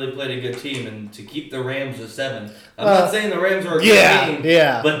hadn't really played a good team, and to keep the Rams to 7. I'm not saying the Rams are a good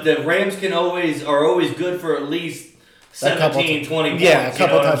team, but the Rams are always good for at least 17, 20 points. Yeah, a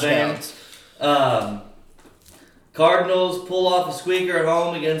couple touchdowns. Cardinals pull off a squeaker at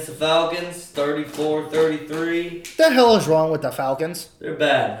home against the Falcons, 34-33. What the hell is wrong with the Falcons? They're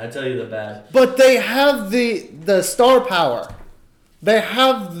bad. I tell you, they're bad. But they have the star power. They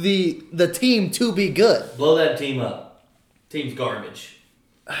have the team to be good. Blow that team up. Team's garbage.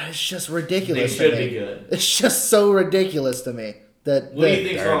 It's just ridiculous. They should be good. It's just so ridiculous to me that. What do you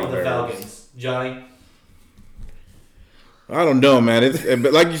think's wrong with the Falcons, Johnny? I don't know, man.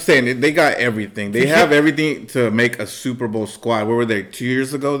 But like you're saying, they got everything. They have everything to make a Super Bowl squad. Where were they 2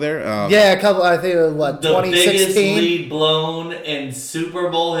 years ago? There, yeah, a couple. I think it was 2016. The biggest lead blown in Super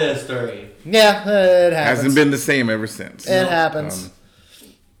Bowl history. Yeah, it happens. Hasn't been the same ever since. It happens.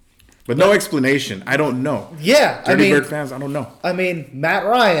 But no explanation. I don't know. Yeah, Bird fans, I don't know. I mean, Matt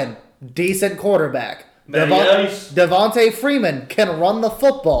Ryan, decent quarterback. Devontae Freeman can run the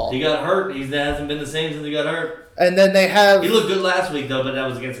football. He got hurt. He hasn't been the same since he got hurt. And then they He have looked good last week though, but that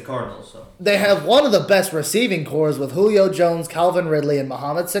was against the Cardinals. So they have one of the best receiving cores with Julio Jones, Calvin Ridley, and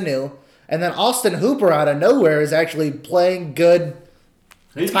Mohamed Sanu. And then Austin Hooper out of nowhere is actually playing good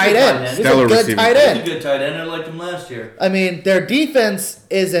he's a tight good end. He's a Stellar good receiving tight core. He's a end. good tight end. I liked him last year. I mean, their defense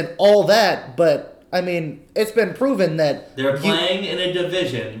isn't all that, but I mean, it's been proven that They're playing in a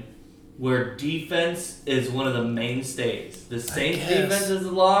division where defense is one of the mainstays. The Saints guess. defense is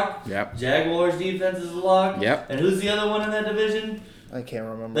a lock. Yep. Jaguars defense is a lock. Yep. And who's the other one in that division? I can't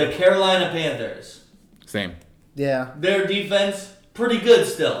remember. The Carolina Panthers. Same. Yeah. Their defense, pretty good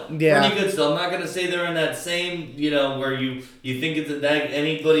still. Yeah. Pretty good still. I'm not going to say they're in that same, where you think it's that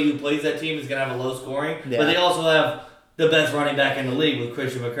anybody who plays that team is going to have a low scoring. Yeah. But they also have the best running back in the league with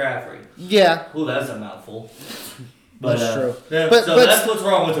Christian McCaffrey. Yeah. Ooh, that's a mouthful. That's true. Yeah, But- so but- that's what's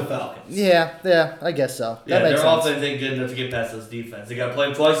wrong with the Falcons. Yeah, I guess so. Yeah, That makes their sense. offense ain't good enough to get past this defense. They got to play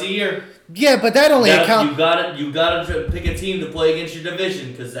them twice a year. Yeah, but that only accounts. You got to pick a team to play against your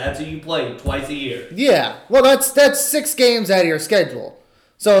division because that's who you play twice a year. Yeah, well, that's 6 games out of your schedule.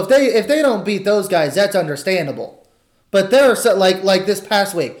 So if they don't beat those guys, that's understandable. But they're like this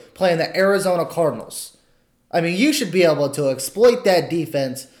past week playing the Arizona Cardinals. I mean, you should be able to exploit that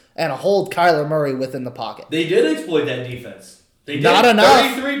defense and hold Kyler Murray within the pocket. They did exploit that defense. They did. Not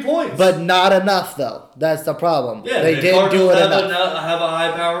enough. 33 points. But not enough, though. That's the problem. yeah, they the didn't do Cardinals it have enough. have a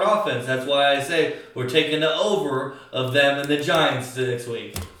high-powered offense. That's why I say we're taking the over of them and the Giants next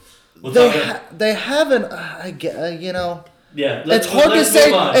week. They haven't. I get. Yeah, It's hard to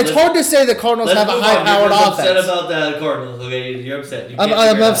say. It's hard to say the Cardinals have a high-powered You're offense. upset about the Cardinals. Okay, you're upset. You can't I'm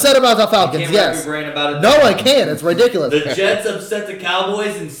figure it out. upset about the Falcons. You can't wrap Yes. your brain about it. No, I can't. It's ridiculous. The Jets upset the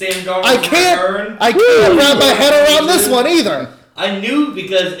Cowboys and Sam Darnold's I can't. return. I can't wrap my head around this one either. I knew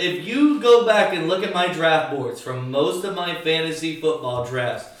because if you go back and look at my draft boards from most of my fantasy football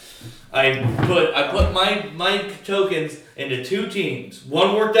drafts, I put my tokens into 2 teams.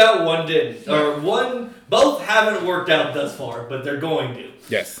 One worked out, one didn't. Both haven't worked out thus far, but they're going to.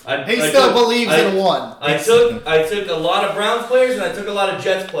 Yes. He still believes in one. I took a lot of Browns players and I took a lot of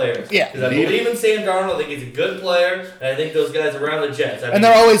Jets players. Yeah. Because I believe in Sam Darnold. I think he's a good player, and I think those guys around the Jets. And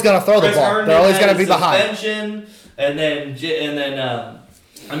they're always going to throw the Chris ball. Herndon They're always had going to a be behind. suspension, and then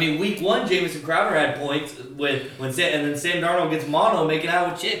week 1, Jamison Crowder had points and then Sam Darnold gets mono making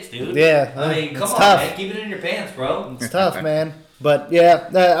out with chicks, dude. Yeah, I mean, come it's on, tough. man, keep it in your pants, bro. It's tough, man. But yeah,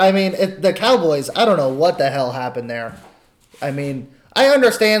 the Cowboys. I don't know what the hell happened there. I mean, I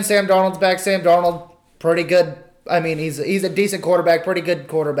understand Sam Darnold's back. Sam Darnold, pretty good. I mean, he's a decent quarterback, pretty good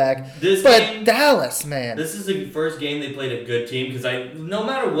quarterback. Dallas, man. This is the first game they played a good team because no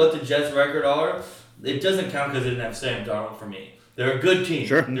matter what the Jets' record are, it doesn't count because they didn't have Sam Darnold for me. They're a good team.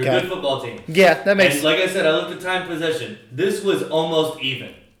 Sure. They're Okay. a good football team. Yeah, that makes. And like I said, I looked at time possession. This was almost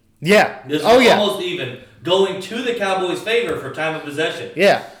even. Yeah. This Oh was yeah. almost even. Going to the Cowboys' favor for time of possession.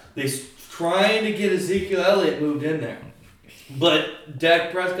 Yeah. They're trying to get Ezekiel Elliott moved in there. But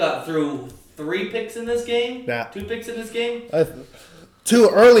Dak Prescott threw 3 picks in this game. Yeah. 2 picks in this game. 2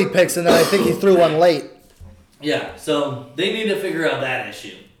 early picks, and then I think he threw one late. Yeah, so they need to figure out that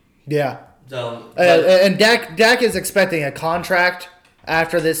issue. Yeah. So, And Dak is expecting a contract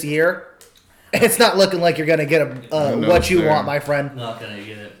after this year. It's not looking like you're gonna get No, what you sir. want, my friend. not going to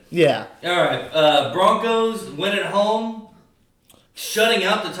get it. Yeah. All right, Broncos win at home, shutting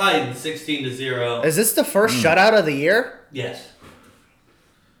out the Titans 16-0. Is this the first shutout of the year? Yes.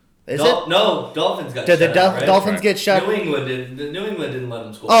 Is it? No, Dolphins got Did the shut out, right? Dolphins Right. get shut? New England didn't let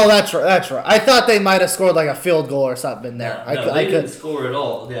them score. Oh, that's right. That's right. I thought they might have scored like a field goal or something in there. No, they didn't score at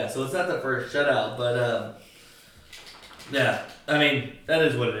all. Yeah, so it's not the first shutout, but yeah, I mean that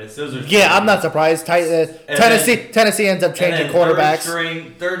is what it is. Those are Yeah, I'm not surprised. Tennessee ends up changing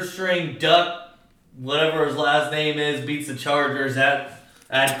quarterbacks. Third string Duck, whatever his last name is, beats the Chargers at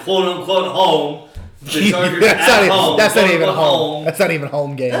quote unquote home. The Chargers at home. That's not even quote, unquote, home. That's not even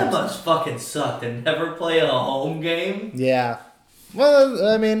home game. That must fucking suck to never play a home game. Yeah. Well,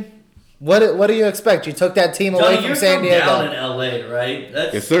 I mean, what do you expect? You took that team away Johnny, from you're San from down Diego. in LA, right?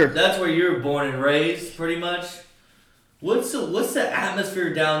 Yes, sir. That's where you were born and raised, pretty much. What's the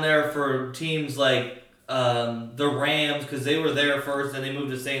atmosphere down there for teams like the Rams, because they were there first, and they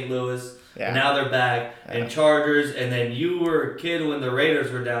moved to St. Louis, Yeah. and now they're back, and Chargers, and then you were a kid when the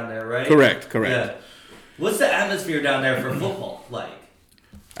Raiders were down there, right? Correct. Yeah. What's the atmosphere down there for football like?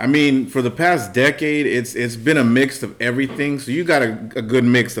 I mean, for the past decade, it's been a mix of everything. So you got a good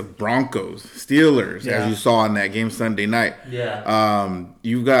mix of Broncos, Steelers, Yeah. as you saw in that game Sunday night. Yeah.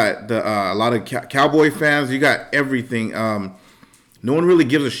 You got a lot of Cowboy fans. You got everything. No one really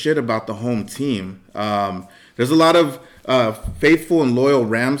gives a shit about the home team. There's a lot of faithful and loyal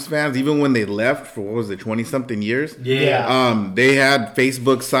Rams fans, even when they left for, 20-something years? Yeah. They had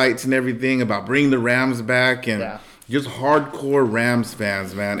Facebook sites and everything about bringing the Rams back, and just hardcore Rams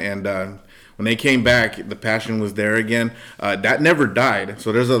fans, man. And when they came back, the passion was there again. That never died.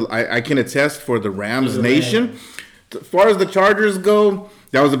 So I can attest for the Rams Nation. As far as the Chargers go,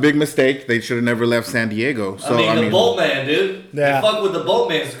 that was a big mistake. They should have never left San Diego. So the Bolt Man, dude. Yeah. You fuck with the Bolt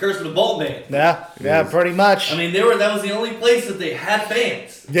Man. It's the curse of the Bolt Man. Yeah, pretty much. I mean, that was the only place that they had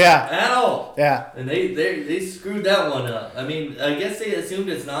fans. Yeah. At all. Yeah. And they screwed that one up. I mean, I guess they assumed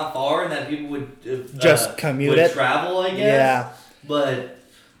it's not far and that people would just commute would travel, I guess. Yeah. But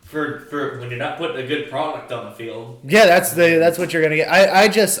for when you're not putting a good product on the field. Yeah, that's what you're gonna get. I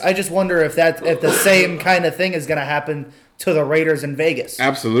just wonder if the same kind of thing is gonna happen to the Raiders in Vegas.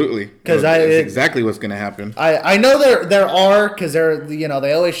 Absolutely, because that's exactly what's gonna happen. I know there are, because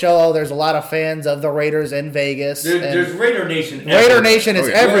they always show there's a lot of fans of the Raiders in Vegas. There's Raider Nation. Raider Nation is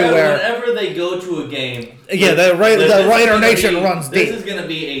everywhere. Whenever they go to a game. Yeah, the Raider Nation runs deep. This is gonna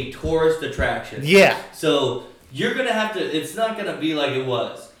be a tourist attraction. Yeah. So you're gonna have to. It's not gonna be like it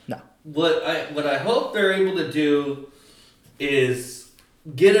was. No. What I hope they're able to do is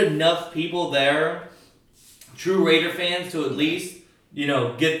get enough people there, true Raider fans, to at least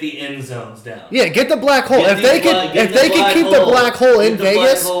get the end zones down. Yeah, get the black hole. If they can keep the black hole in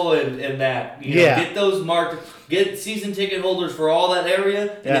Vegas, black hole and that get those marked. Get season ticket holders for all that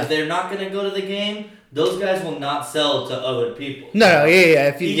area, and if they're not going to go to the game, those guys will not sell to other people. No,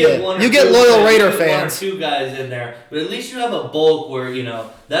 yeah. If you get loyal Raider fans, 1 or 2 guys in there, but at least you have a bulk where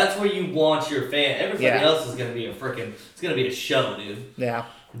that's where you want your fan. Everybody else is going to be it's going to be a show, dude. Yeah,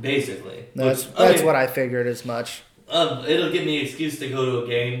 basically. That's what I figured as much. It'll give me an excuse to go to a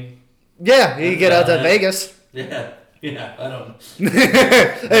game. Yeah, you get out to Vegas. Yeah, I don't know.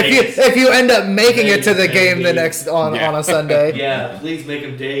 if you end up making it to the game the next on a Sunday. Yeah, please make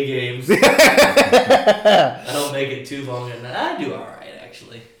them day games. I don't make it too long at night. I do all right,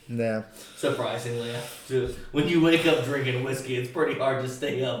 actually. Yeah. Surprisingly, when you wake up drinking whiskey, it's pretty hard to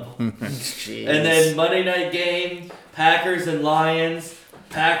stay up. Jeez. And then Monday night game, Packers and Lions.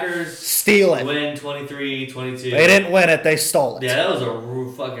 Packers steal it. Win 23-22. They didn't win it. They stole it. Yeah, that was a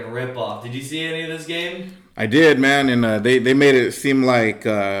fucking ripoff. Did you see any of this game? I did, man, and they made it seem like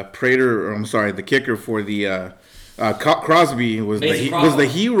the kicker for the Crosby was the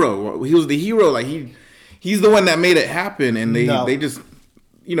hero. He was the hero. Like he's the one that made it happen, and they just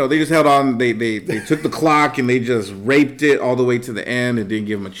held on. They took the clock and they just raped it all the way to the end and didn't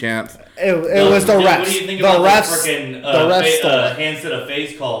give him a chance. It was the refs. What do you think about the freaking hands to the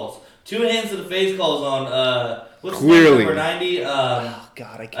face calls? 2 hands to the face calls on what's clearly number 90? Oh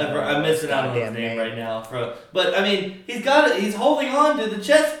God, I'm missing out on his name right now. But I mean, he's holding on to the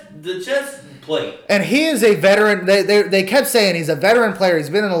chest plate. And he is a veteran. They kept saying he's a veteran player. He's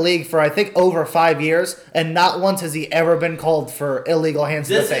been in the league for I think over 5 years, and not once has he ever been called for illegal hands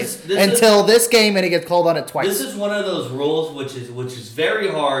to the face until this game, and he gets called on it twice. This is one of those rules which is very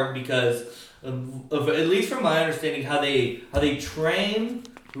hard because of at least from my understanding how they train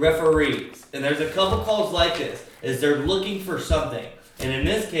referees. And there's a couple calls like this is they're looking for something. And in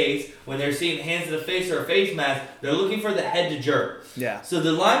this case, when they're seeing hands to the face or a face mask, they're looking for the head to jerk. Yeah. So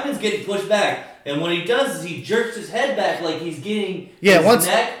the lineman's getting pushed back, and what he does is he jerks his head back like he's getting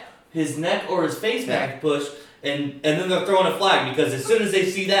his neck or his face mask pushed, and then they're throwing a flag because as soon as they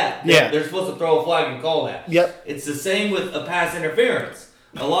see that, they're supposed to throw a flag and call that. Yep. It's the same with a pass interference.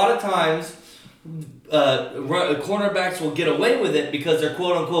 A lot of times, cornerbacks will get away with it because they're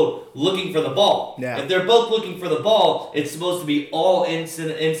quote unquote looking for the ball. Yeah. If they're both looking for the ball, it's supposed to be all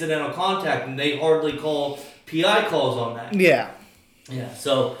incidental contact, and they hardly call PI calls on that. Yeah. Yeah.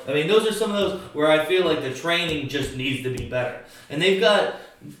 So I mean, those are some of those where I feel like the training just needs to be better, and they've got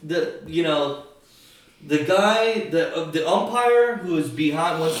the guy, the umpire who is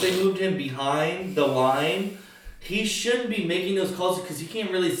behind. Once they moved him behind the line, he shouldn't be making those calls because he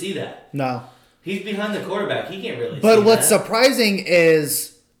can't really see that. No. He's behind the quarterback. He can't really see But what's that. surprising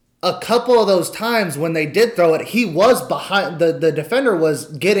is a couple of those times when they did throw it, he was behind. The defender was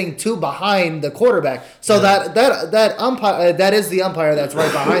getting too behind the quarterback. So that umpire, that is the umpire that's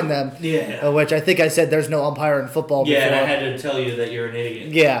right behind them. Yeah. Which I think I said there's no umpire in football before. Yeah, and I had to tell you that you're an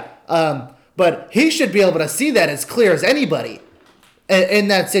idiot. Yeah. But he should be able to see that as clear as anybody in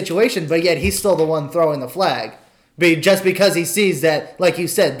that situation. But yet he's still the one throwing the flag. Just because he sees that, like you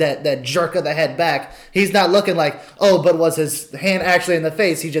said, that jerk of the head back, he's not looking like, oh, but was his hand actually in the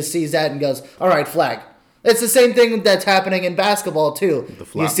face? He just sees that and goes, all right, flag. It's the same thing that's happening in basketball too. The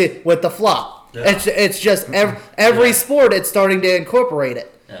flop. You see with the flop. Yeah. It's just every sport it's starting to incorporate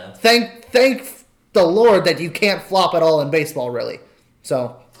it. Yeah. the Lord that you can't flop at all in baseball, really.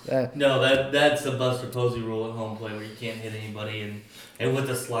 So. No, that's the Buster Posey rule at home plate where you can't hit anybody and with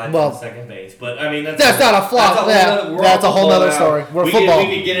the slide Well, to second base. But I mean, that's not a flop. That's a whole other story. We're football.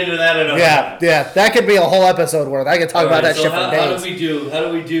 We could get into that another time. Yeah, that could be a whole episode worth. I could talk about that shit for days. How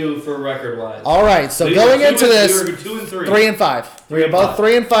do we do for record wise? All right, so going into this, we were 2 and 3. 3 and 5. We were both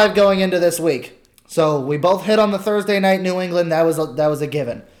 3 and 5 going into this week. So we both hit on the Thursday night New England. That was a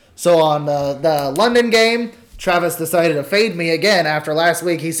given. So on the London game, Travis decided to fade me again after last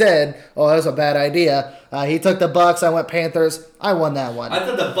week. He said, "Oh, that was a bad idea." He took the Bucks. I went Panthers. I won that one. I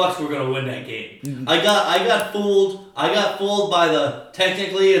thought the Bucks were going to win that game. I got fooled. I got fooled by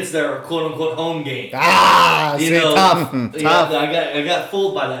technically it's their quote unquote home game. Tough. Tough. I got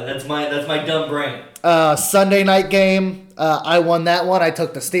fooled by that. That's my dumb brain. Sunday night game. I won that one. I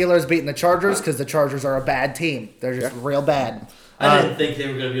took the Steelers beating the Chargers because the Chargers are a bad team. They're just real bad. I didn't think they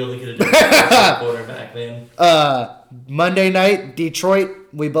were going to be able to get a different quarterback, man. Monday night, Detroit.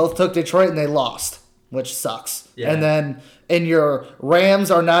 We both took Detroit, and they lost, which sucks. Yeah. And then in your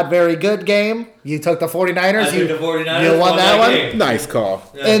Rams are not very good game, you took the 49ers. I took the 49ers. You won that one? Game. Nice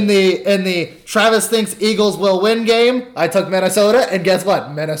call. Yeah. In the Travis thinks Eagles will win game, I took Minnesota, and guess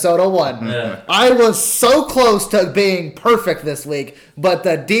what? Minnesota won. Yeah. I was so close to being perfect this week, but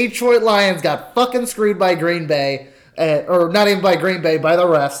the Detroit Lions got fucking screwed by Green Bay. Or not even by Green Bay, by the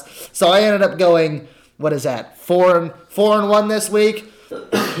refs. So I ended up going, what is that? 4-1 this week.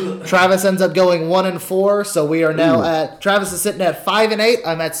 Travis ends up going 1-4. So we are now at Travis is sitting at 5-8.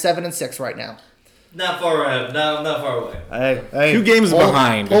 I'm at 7-6 right now. Not far ahead. Not far away. Hey, 2 games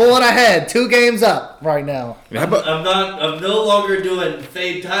behind. Pulling ahead. 2 games up right now. I'm no longer doing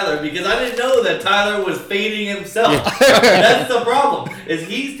fade Tyler because I didn't know that Tyler was fading himself. That's the problem. Is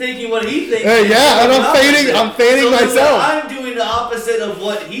he's taking what he thinks. And I'm fading so myself. I'm doing the opposite of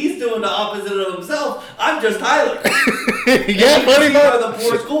what he's doing. The opposite of himself. I'm just Tyler. Yeah, pretty much. The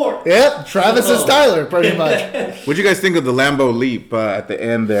poor score. Yep, Travis is Tyler, pretty much. What'd you guys think of the Lambeau leap at the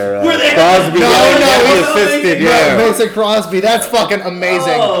end there? Crosby. He assisted, Mason Crosby. That's fucking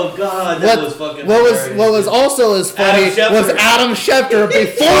amazing. Oh god, that was fucking. What was also as funny was Adam Schefter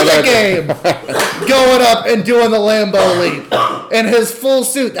before the game going up and doing the Lambeau leap in his full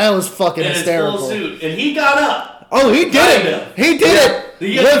suit. That was fucking hysterical. His full suit, and he got up. Oh, he did it. He did it.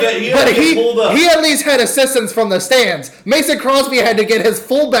 He at least had assistance from the stands. Mason Crosby had to get his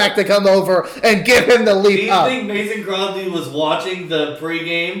fullback to come over and give him the leap up. Do you think Mason Crosby was watching the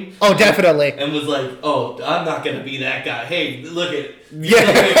pregame? Oh, definitely. And was like, "Oh, I'm not going to be that guy. Hey, look at yeah.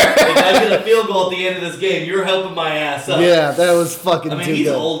 If I get a field goal at the end of this game, you're helping my ass up." Yeah, that was fucking. He's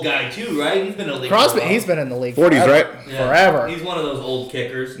an old guy too, right? He's been in the league. Crosby, he's been in the league. 40s, right? Yeah. Forever. He's one of those old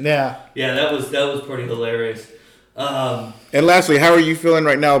kickers. Yeah. Yeah, that was pretty hilarious. And lastly, how are you feeling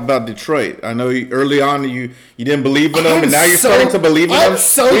right now about Detroit? I know early on you didn't believe in them, and now you're starting to believe in them. I'm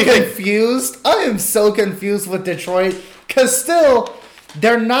so confused. I am so confused with Detroit because still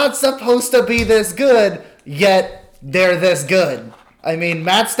they're not supposed to be this good, yet they're this good. I mean,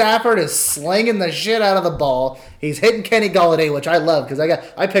 Matt Stafford is slinging the shit out of the ball. He's hitting Kenny Golladay, which I love because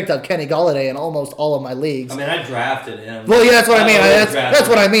I picked up Kenny Golladay in almost all of my leagues. I mean, I drafted him. Well, yeah, that's what I mean. That's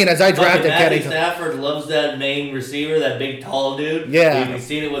what I mean. As I drafted Kenny. Stafford loves that main receiver, that big tall dude. Yeah, we've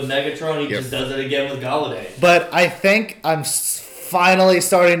seen it with Megatron. He just does it again with Golladay. But I think I'm finally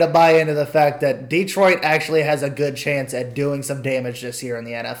starting to buy into the fact that Detroit actually has a good chance at doing some damage this year in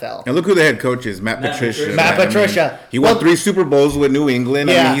the NFL. And look who the head coach is, Matt Patricia. Matt Patricia. He won 3 Super Bowls with New England.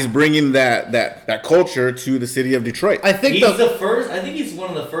 Yeah. I mean, he's bringing that culture to the city of Detroit. I think he's the first. I think he's one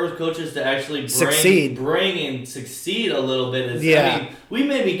of the first coaches to actually succeed a little bit. Yeah. I mean, we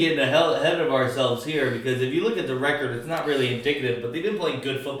may be getting ahead of ourselves here because if you look at the record, it's not really indicative, but they've been playing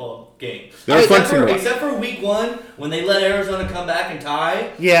good football games. Except for week 1 when they let Arizona come back and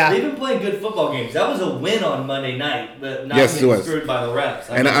tie. Yeah. They've been playing good football games. That was a win on Monday night, but not getting screwed by the refs.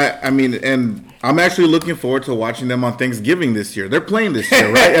 And I'm actually looking forward to watching them on Thanksgiving this year. They're playing this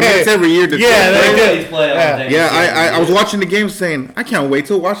year, right? I mean, it's every year. They play on Thanksgiving. I was watching the game saying, I can't wait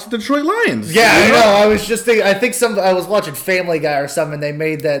to watch the Detroit Lions. Yeah, I know. I was just thinking. I was watching Family Guy or something. And they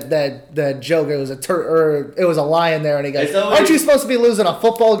made that joke. It was it was a lion there, and he goes, "Aren't you supposed to be losing a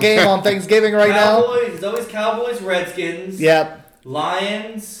football game on Thanksgiving right now?" It's always Cowboys, Redskins. Yep.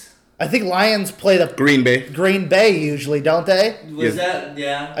 Lions. I think Lions play the Green Bay usually, don't they? That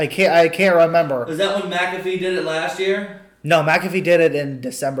yeah? I can't remember. Was that when McAfee did it last year? No, McAfee did it in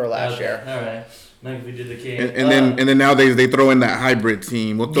December last year. All right. McAfee did the game. And then now they throw in that hybrid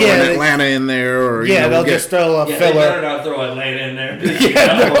team. We'll throw Atlanta in there, or they'll just throw a filler. They better not throw Atlanta in there.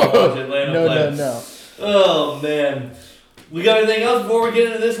 No. Oh man, we got anything else before we get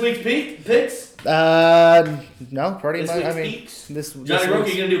into this week's picks? No, pretty much. I mean, Johnny Rook,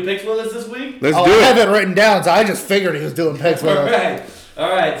 you gonna do picks with us this week? Let's do I it. have it written down, so I just figured he was doing picks with us. All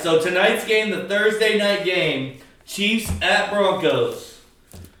right. So tonight's game, the Thursday night game, Chiefs at Broncos.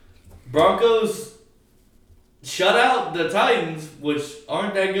 Broncos shut out the Titans, which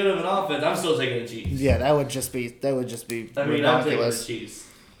aren't that good of an offense. I'm still taking the Chiefs. Yeah, that would just be. I mean, I'm taking the Chiefs.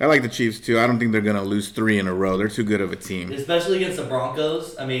 I like the Chiefs too. I don't think they're gonna lose 3 in a row. They're too good of a team. Especially against the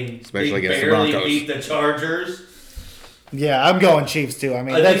Broncos. I mean, Especially they against the barely Broncos. beat the Chargers. Yeah, I'm going Chiefs too. I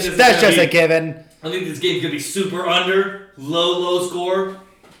mean, I think that's just a given. I think this game's gonna be super under, low score.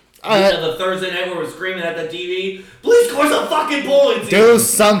 The Thursday night where we're screaming at the TV, please score some fucking points. Do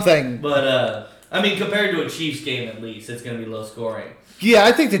something. But I mean, compared to a Chiefs game, at least it's gonna be low scoring. Yeah,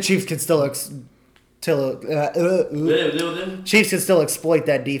 I think the Chiefs can still Chiefs can still exploit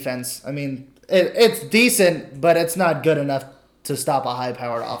that defense. I mean, it's decent, but it's not good enough to stop a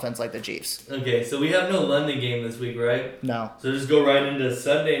high-powered offense like the Chiefs. Okay, so we have no London game this week, right? No. So just go right into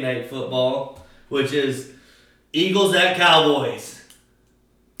Sunday night football, which is Eagles at Cowboys.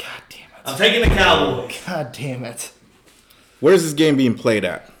 God damn it. I'm taking the Cowboys. God damn it. Where's this game being played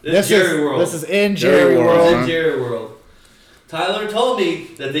at? This is Jerry World. This is in Jerry World. World. It's in Jerry World. Tyler told me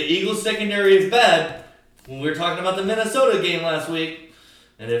that the Eagles secondary is bad when we were talking about the Minnesota game last week.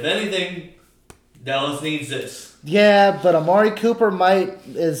 And if anything, Dallas needs this. Yeah, but Amari Cooper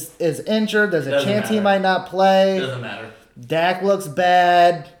is injured. There's a Doesn't chance he matter. might not play. Doesn't matter. Dak looks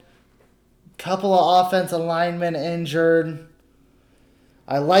bad. Couple of offensive linemen injured.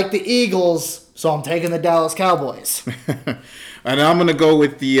 I like the Eagles, so I'm taking the Dallas Cowboys. And I'm gonna go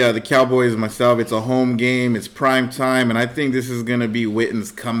with the Cowboys myself. It's a home game. It's prime time, and I think this is gonna be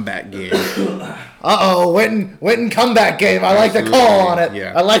Witten's comeback game. Witten comeback game. I like the call on it.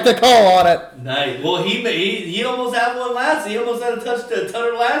 Yeah. I like the call on it. Nice. Well, he almost had one last. He almost had a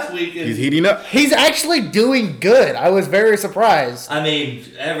touchdown last week. He's heating up. He's actually doing good. I was very surprised. I mean,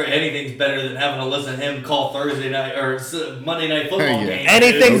 anything's better than having to listen to him call Thursday night or Monday night football Yeah. games.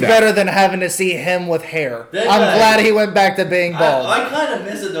 Anything's No doubt. better than having to see him with hair. That I'm guy- glad he went back to being bald. I kind of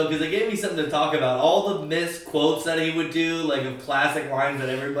miss it though because it gave me something to talk about. All the missed quotes that he would do, like of classic lines that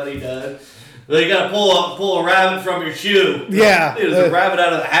everybody does. Well, you gotta pull a rabbit from your shoe. Yeah. It was a rabbit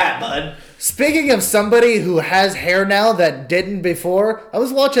out of the hat, bud. Speaking of somebody who has hair now that didn't before, I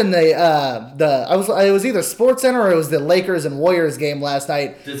was watching it was either SportsCenter or it was the Lakers and Warriors game last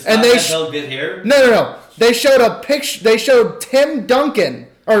night. Did and Scott get hair? No. They showed a picture. They showed Tim Duncan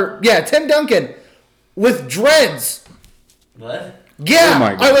with dreads. What? Yeah, Oh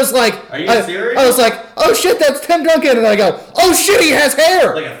my God. I was like, Are you serious? I was like, oh shit, that's Tim Duncan, and I go, oh shit, he has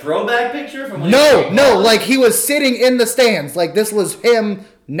hair. Like a throwback picture from when he was playing No, ball? like he was sitting in the stands, like this was him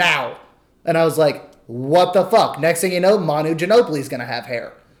now, and I was like, what the fuck? Next thing you know, Manu Ginobili's gonna have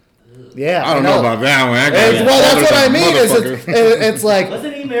hair. Yeah, I don't know about that one. That guy is Well, that's what I bothered mean. as a Is motherfucker. it's like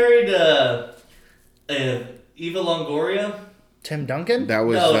Wasn't he married Eva Longoria? Tim Duncan, That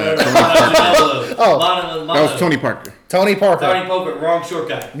was No. Oh. that was Tony Parker. Tony Parker. Tony Poker, wrong short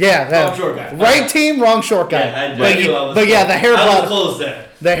guy. Yeah, Wrong short guy. right team, wrong short guy. Yeah, I but knew I was but yeah, close. the hair I was brought close there.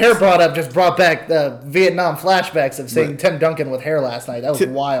 the hair brought up just brought back the Vietnam flashbacks of seeing Tim Duncan with hair last night. That was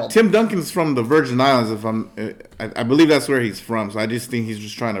wild. Tim Duncan's from the Virgin Islands. I believe that's where he's from. So I just think he's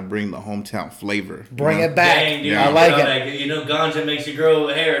just trying to bring the hometown flavor. Bring you know? it back. Dang, dude, Yeah. I like it. it. You know, ganja makes you grow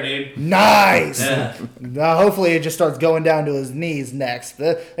hair, dude. Nice. Yeah. Now, hopefully, it just starts going down to his knees next.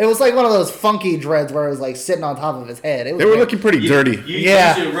 It was like one of those funky dreads where it was like sitting on top of his head. It was They were looking pretty dirty. You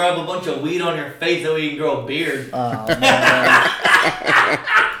should rub a bunch of weed on your face so you can grow a beard. Oh, man.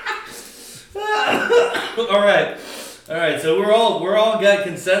 All right. So we're all got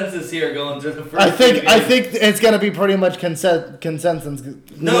consensus here going through the first. I think two games. it's gonna be pretty much consensus.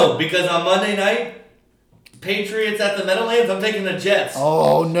 No, because on Monday night, Patriots at the Meadowlands. I'm taking the Jets.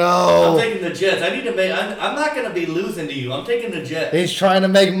 Oh I'm no. taking the Jets. I need to make. I'm not gonna be losing to you. I'm taking the Jets. He's trying to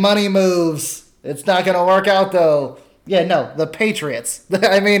make money moves. It's not gonna work out though. Yeah, no, the Patriots.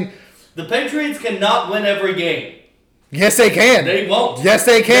 I mean, The Patriots cannot win every game. yes they can. They won't. Yes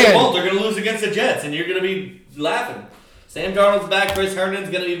they can. They won't. They're gonna lose against the Jets, and you're gonna be laughing. Sam Darnold's back. Chris Herndon's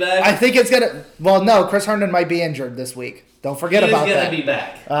gonna be back. I think it's gonna. Well, no, Chris Herndon might be injured this week. Don't forget about He's that. gonna be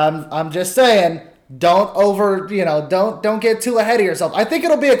back. I'm just saying, don't don't get too ahead of yourself. I think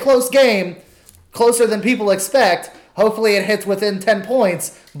it'll be a close game, closer than people expect. Hopefully it hits within 10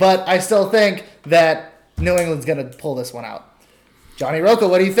 points, but I still think that New England's going to pull this one out. Johnny Rocco,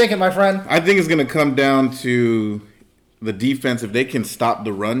 what are you thinking, my friend? I think it's going to come down to the defense. If they can stop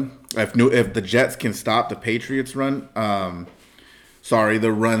the run, if the Jets can stop the Patriots' run,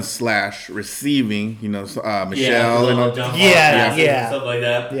 the run / receiving. Michelle and all. Stuff like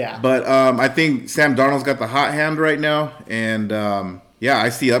that. Yeah. But I think Sam Darnold's got the hot hand right now, and I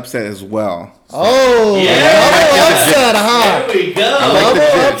see upset as well. Oh, upset, huh? There we go.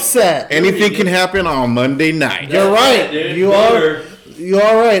 Double upset. Anything can happen on Monday night. You're right. Dude. You are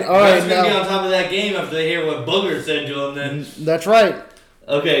right. All right, Guys gonna be on top of that game after they hear what Booger said to them. Then that's right.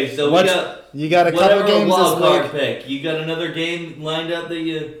 okay, so you got a couple games wild this card week. pick. You got another game lined up that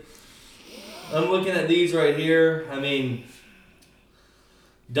you. I'm looking at these right here. I mean,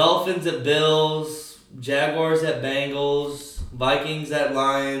 Dolphins at Bills, Jaguars at Bengals, Vikings at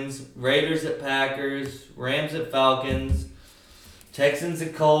Lions, Raiders at Packers, Rams at Falcons, Texans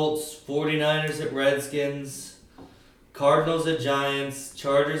at Colts, 49ers at Redskins, Cardinals at Giants,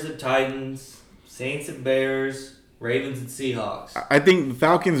 Chargers at Titans, Saints at Bears, Ravens at Seahawks. I think the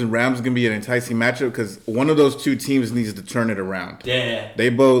Falcons and Rams are going to be an enticing matchup because one of those two teams needs to turn it around. Yeah. They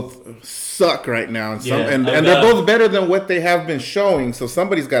both suck right now, and Yeah, they're both better than what they have been showing, so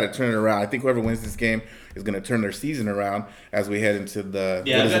somebody's got to turn it around. I think whoever wins this game is going to turn their season around as we head into the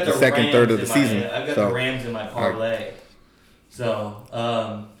second third of the season. I've got the Rams in my parlay.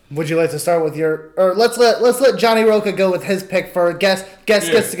 So, would you like to start with or let's let Johnny Roca go with his pick first. Guest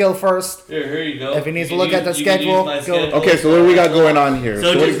gets to go first. Here you go. If he needs to look at the schedule, go. Okay, so what do we got going on here?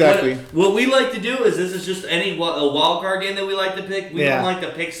 So what exactly? What we like to do is this is just a wild card game that we like to pick. We don't like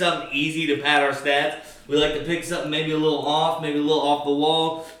to pick something easy to pad our stats. We like to pick something maybe a little off, maybe a little off the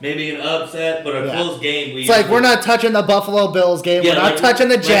wall, maybe an upset, but a close game. It's like we're not touching the Buffalo Bills game. We're not touching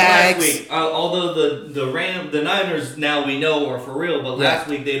the Jags. Last week, although the Niners now we know are for real, but last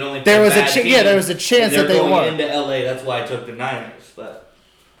week they'd only there was a chance that they were won. Into LA, that's why I took the Niners. But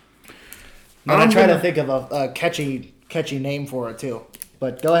I try to think of a catchy name for it too.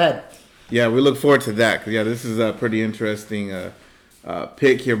 But go ahead. Yeah, we look forward to that. 'Cause, this is a pretty interesting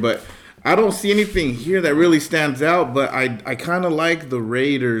pick here, but. I don't see anything here that really stands out, but I kind of like the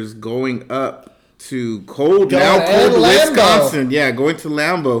Raiders going up to cold Wisconsin. Yeah, going to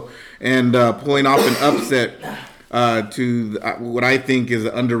Lambeau and pulling off an upset to what I think is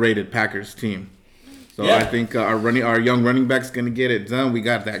an underrated Packers team. So I think our young running back's going to get it done. We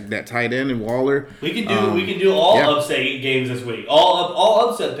got that tight end in Waller. We can do all upset games this week. All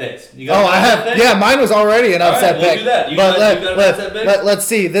upset picks. You got I have. pick? Yeah, mine was already an upset pick. We'll do that. You got an upset pick? Let's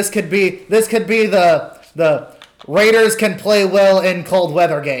see. This could be the Raiders can play well in cold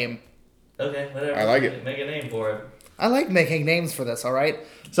weather game. Okay, whatever. I like it. Make a name for it. I like making names for this. All right.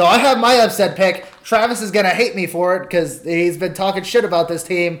 So I have my upset pick. Travis is gonna hate me for it because he's been talking shit about this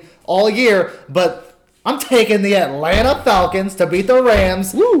team all year, but. I'm taking the Atlanta Falcons to beat the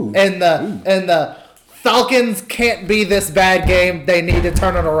Rams, and the Falcons can't be this bad game. They need to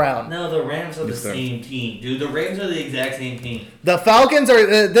turn it around. No, the Rams are the same team, dude. The Rams are the exact same team. The Falcons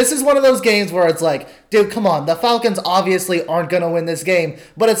are. This is one of those games where it's like, dude, come on. The Falcons obviously aren't gonna win this game,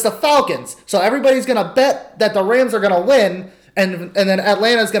 but it's the Falcons, so everybody's gonna bet that the Rams are gonna win, and then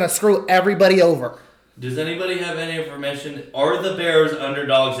Atlanta's gonna screw everybody over. Does anybody have any information? Are the Bears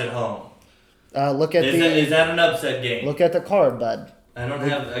underdogs at home? Look at is that an upset game? Look at the card, bud. I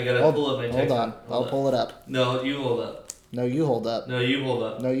gotta pull up my text. Hold on. I'll pull it up. No, you hold up. No, you hold up. No, you hold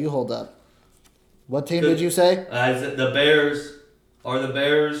up. No, you hold up. What team did you say? Is it the Bears? Are the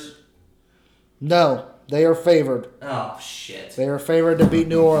Bears? No, they are favored. Oh, shit. They are favored to beat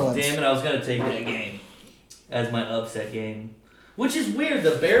New Orleans. Damn it, I was going to take that game as my upset game. Which is weird.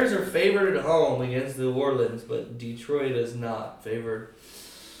 The Bears are favored at home against New Orleans, but Detroit is not favored.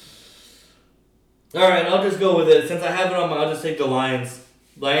 All right, I'll just go with it. Since I have it on I'll just take the Lions.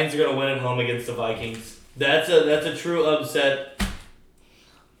 Lions are going to win at home against the Vikings. That's a true upset.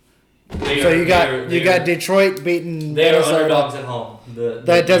 So you got Detroit beating They are Minnesota. underdogs at home.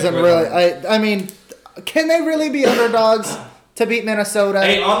 That doesn't really. I mean, can they really be underdogs to beat Minnesota?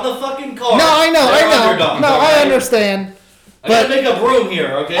 Hey, on the fucking card. No, I know. Underdogs, no, okay? I understand. I gotta make up room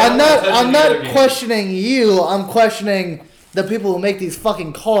here, okay? I'm not questioning you. I'm questioning the people who make these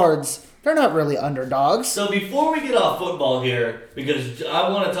fucking cards. They're not really underdogs. So before we get off football here, because I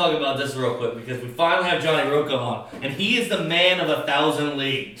want to talk about this real quick, because we finally have Johnny Roca on, and he is the man of 1,000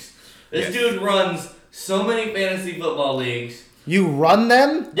 leagues. This dude runs so many fantasy football leagues. You run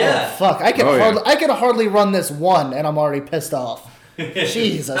them? Yeah. Oh, fuck. I can hardly run this one, and I'm already pissed off.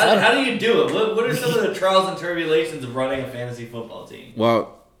 Jesus. How do you do it? What are some of the trials and tribulations of running a fantasy football team?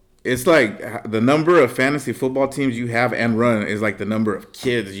 Well, it's like the number of fantasy football teams you have and run is like the number of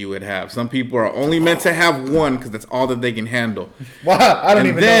kids you would have. Some people are only meant to have one because that's all that they can handle. Wow, I don't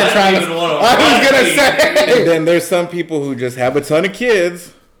even know. I was going to say. And then there's some people who just have a ton of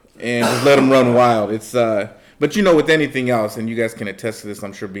kids and just let them run wild. It's But with anything else, and you guys can attest to this,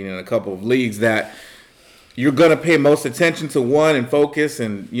 I'm sure being in a couple of leagues, that you're gonna pay most attention to one and focus,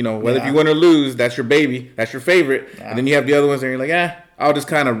 and whether if you win or lose, that's your baby, that's your favorite, and then you have the other ones, and you're like, I'll just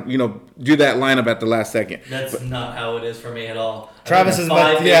kind of do that lineup at the last second. That's not how it is for me at all. Travis is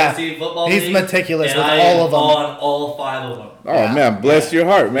he's meticulous with all of them. On all 5 of them. Oh man, bless your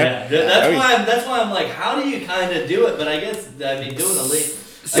heart, man. Yeah. That's why I'm like, how do you kind of do it? But I guess doing a league.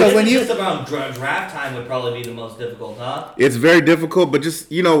 So when just around draft time would probably be the most difficult, huh? It's very difficult, but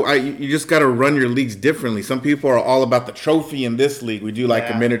just you just got to run your leagues differently. Some people are all about the trophy in this league. We do like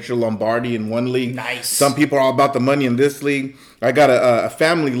a miniature Lombardi in one league. Nice. Some people are all about the money in this league. I got a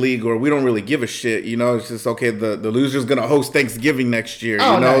family league where we don't really give a shit. It's just okay. The loser's gonna host Thanksgiving next year.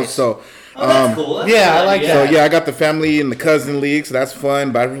 Nice. So. That's cool. That's I like that. So I got the family and the cousin league, so that's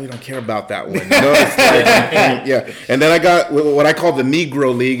fun. But I really don't care about that one. It's like, And then I got what I call the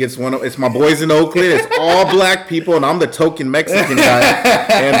Negro League. It's my boys in Oakland. It's all black people, and I'm the token Mexican guy.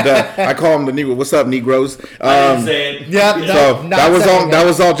 And I call them the Negro. What's up, Negroes? I didn't say it. Yep. So that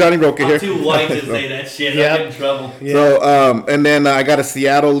was all Johnny Roca here. I'm too white to say that shit. I get in trouble. Yeah. So and then I got a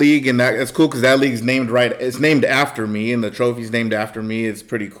Seattle league, and that's cool because that league's named right. It's named after me, and the trophy's named after me. It's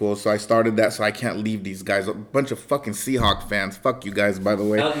pretty cool. So I started that, so I can't leave these guys. A bunch of fucking Seahawk fans. Fuck you guys, by the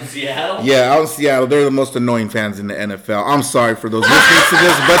way. Out in Seattle? Yeah, out in Seattle. They're the most annoying fans in the NFL. I'm sorry for those listening to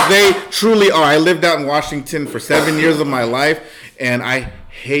this, but they truly are. I lived out in Washington for 7 years of my life, and I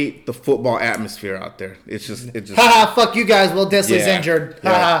hate the football atmosphere out there. It just. Haha, fuck you guys. Will Disley's injured.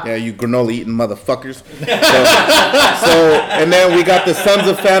 Yeah, you granola eating motherfuckers. So, and then we got the Sons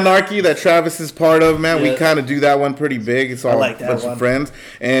of Fanarchy that Travis is part of, man. We kind of do that one pretty big. It's all a bunch of friends.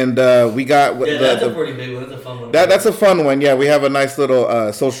 And we got... that's a pretty big one. That's a fun one. That's a fun one, yeah. We have a nice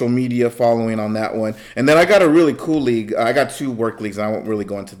little social media following on that one. And then I got a really cool league. I got 2 work leagues, and I won't really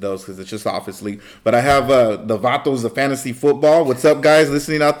go into those because it's just office league. But I have the Vatos of Fantasy Football. What's up, guys,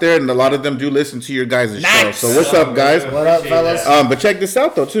 listening out there? And a lot of them do listen to your guys' show. So what's up, guys? What up, fellas? But check this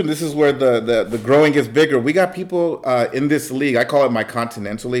out, though, too. This is where the growing gets bigger. We got people in this league. I call it my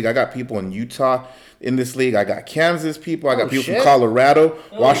Continental League. I got people in Utah in this league. I got Kansas people. I got people from Colorado,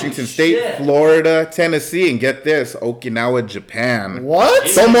 Washington State, Florida, Tennessee, and get this, Okinawa, Japan.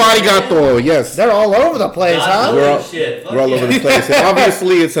 What? Tomo arigato. Yes. They're all over the place, huh? We're all over the place. And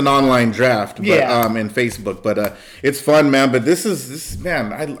obviously, it's an online draft, but in Facebook. But it's fun, man. But this is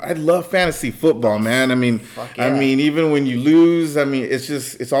man. I love fantasy football, man. I mean, even when you lose,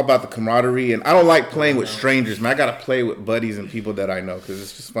 it's all about the camaraderie. And I don't like playing with strangers, man. I gotta play with buddies and people that I know because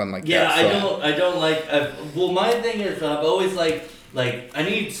it's just fun like that. Yeah, I don't like. My thing is I've always like I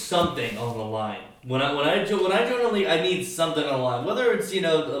need something on the line. When I join a league, I need something on the line. Whether it's a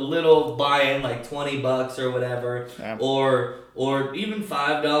little buy-in like $20 or whatever, or even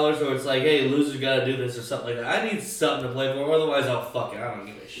 $5, or it's like, hey, loser's gotta do this or something like that. I need something to play for. Otherwise, fuck it. I don't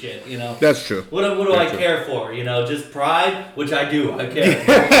give a shit. That's true. What do I care for? Just pride, which I do. I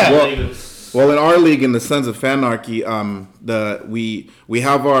care. Well, in our league, in the Sons of Fanarchy,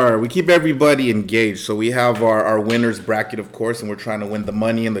 we keep everybody engaged. So we have our winners bracket, of course, and we're trying to win the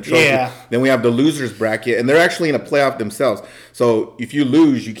money and the trophy. Yeah. Then we have the losers bracket, and they're actually in a playoff themselves. So if you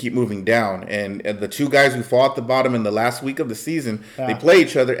lose, you keep moving down. And the 2 guys who fall at the bottom in the last week of the season, they play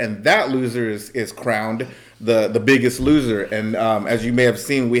each other, and that loser is crowned the biggest loser. And as you may have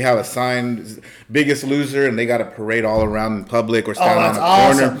seen, we have a sign, biggest loser, and they got a parade all around in public or stand on a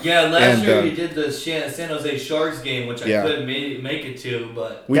corner. Yeah, last year we did the San Jose Sharks game, which I couldn't make it to,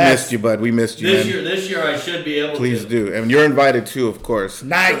 but we missed you, bud. We missed you. This year I should be able to. Please do, and you're invited too, of course.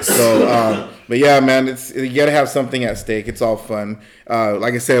 Nice. So, but yeah, man, you gotta have something at stake. It's all fun.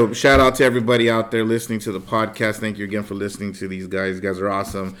 Like I said, shout out to everybody out there listening to the podcast. Thank you again for listening to these guys. You guys are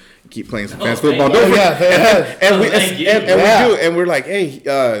awesome. Keep playing some fantasy football. And we're like, hey,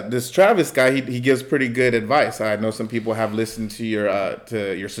 this Travis guy, he gives pretty good advice. I know some people have listened to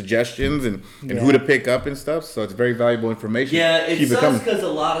your suggestions and who to pick up and stuff. So it's very valuable information. Yeah, it sucks because a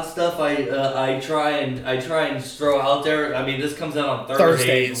lot of stuff I try and throw out there. I mean, this comes out on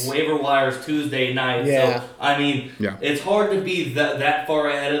Thursdays. Waiver wires Tuesday night. Yeah. So I mean, it's hard to be that far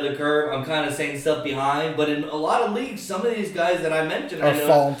ahead of the curve. I'm kind of saying stuff behind, but in a lot of leagues, some of these guys that I mentioned, I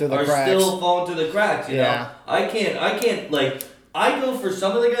know are still falling through the cracks. You know, I can't like. I go for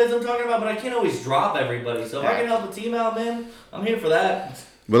some of the guys I'm talking about, but I can't always drop everybody. So if I can help a team out, man, I'm here for that.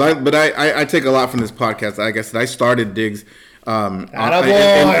 But I take a lot from this podcast. Like I said, I started Diggs And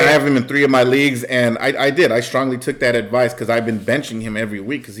I have him in 3 of my leagues, and I strongly took that advice because I've been benching him every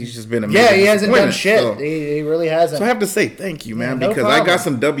week because he's just been amazing. Yeah, he hasn't done shit. So, he really hasn't. So I have to say thank you, man, no because problem. I got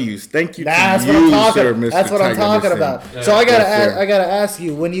some W's. Thank you That's to what I'm you, talking. sir, Mr. That's what I'm Tiger talking Missing. about. Yeah. So I Yes, gotta ask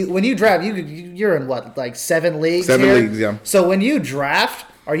you when you draft, you're in what, like 7 leagues? 7 here? leagues, yeah. So when you draft,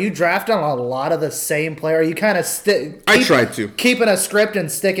 are you drafting a lot of the same player? Are you kind of I try to. keeping a script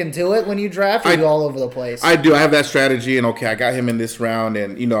and sticking to it when you draft? Or are you all over the place? I do. I have that strategy, and okay, I got him in this round,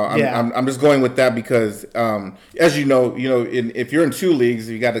 and I'm just going with that because, as you know, if you're in 2 leagues,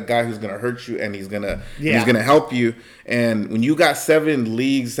 you got a guy who's gonna hurt you, and he's gonna help you. And when you got 7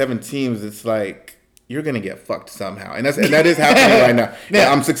 leagues, 7 teams, it's like you're gonna get fucked somehow, and that is happening right now.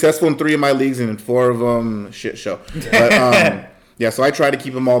 Yeah, I'm successful in 3 of my leagues, and in 4 of them, shit show. But yeah, so I try to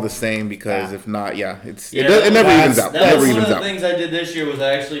keep them all the same because if not, it never evens out. That was one of the out. things I did this year was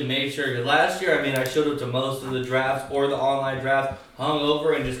I actually made sure, because last year, I mean, I showed up to most of the drafts or the online draft, hung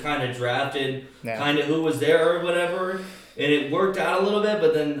over and just kind of drafted kind of who was there or whatever, and it worked out a little bit,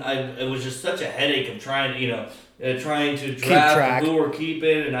 but then it was just such a headache of trying to draft who we're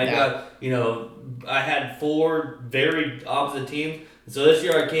keeping, and I got, I had 4 very opposite teams. So this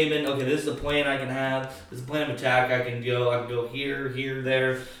year I came in, okay, this is a plan I can have. This is a plan of attack. I can go here,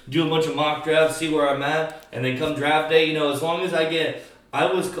 there, do a bunch of mock drafts, see where I'm at, and then come draft day, as long as I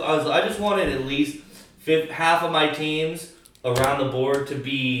just wanted at least half of my teams around the board to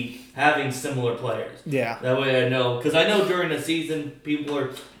be having similar players. Yeah. That way I know, because I know during the season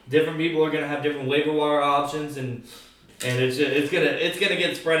different people are gonna have different waiver wire options and it's gonna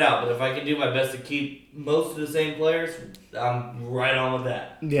get spread out. But if I can do my best to keep most of the same players, I'm right on with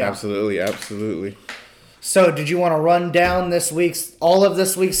that. Yeah, absolutely. So, did you want to run down all of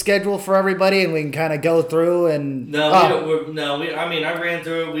this week's schedule for everybody, and we can kind of go through and? I ran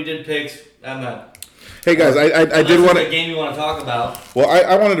through it. We did picks. I'm not. Hey guys, I did want to. Game you want to talk about? Well,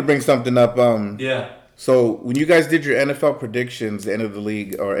 I wanted to bring something up. Yeah. So when you guys did your NFL predictions, the end of the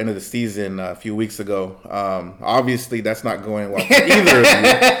league or end of the season a few weeks ago, obviously that's not going well for either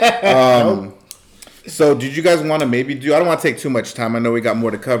of you. So did you guys want to maybe I don't want to take too much time. I know we got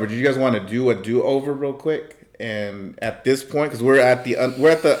more to cover. Did you guys want to do a do-over real quick? And at this point, because we're at the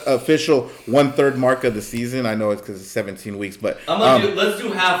official 1/3 mark of the season. I know it's because it's 17 weeks, but let's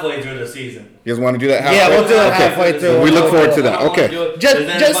do halfway through the season. You guys want to do that halfway? Yeah, we'll do it halfway through. We look forward to that. Okay.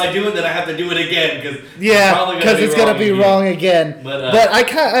 If I do it, then I have to do it again because it's gonna be wrong again. But I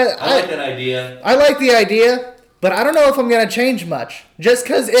like that idea. I like the idea, but I don't know if I'm gonna change much. Just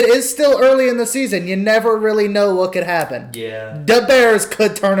because it is still early in the season, you never really know what could happen. Yeah. The Bears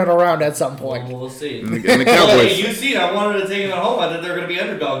could turn it around at some point. We'll see. And the Cowboys. You see, I wanted to take them at home. I thought they're going to be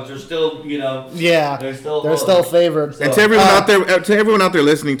underdogs. They're still, Yeah. They're still favored. So. And to everyone out there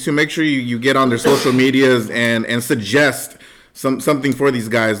listening too, make sure you get on their social medias and suggest something for these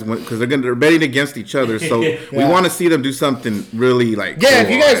guys because they're betting against each other. So we want to see them do something really if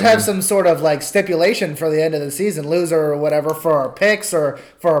you guys have some sort of stipulation for the end of the season, loser or whatever for our picks or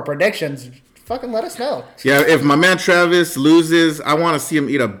for our predictions, fucking let us know. Yeah, if my man Travis loses, I want to see him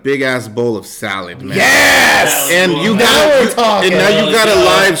eat a big ass bowl of salad, man. Yes, and you gotta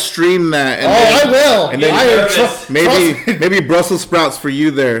live stream that. And I will. And then maybe Brussels sprouts for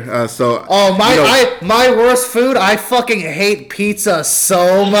you there. My worst food. I fucking hate pizza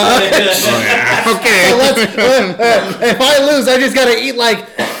so much. Okay. So if I lose, I just gotta eat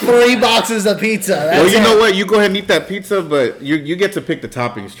 3 boxes of pizza. That's you know what? You go ahead and eat that pizza, but you get to pick the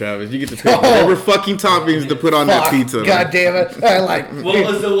toppings, Travis. You get to pick whatever fucking toppings to put on that pizza. God damn it! What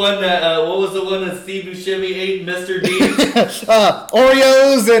was the one that Steve Buscemi ate, Mr. D?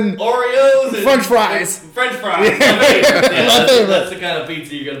 Oreos and French fries. French fries. That's the kind of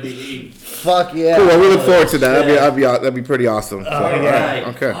pizza you're gonna be eating. Fuck yeah! Cool. Well, we look forward to that. That'd be pretty awesome. All right.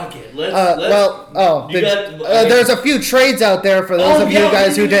 Okay. Fuck it. There's a few trades out there for those of you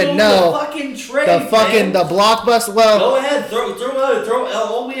guys who didn't know. The fucking trade. The blockbuster. Well, go ahead.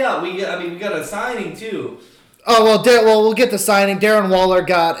 Throw me out. We got a signing too. Oh well, we'll get the signing. Darren Waller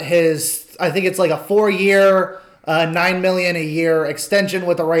got his. I think it's a 4-year, $9 million a year extension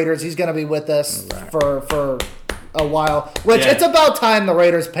with the Raiders. He's going to be with us for a while. Which it's about time the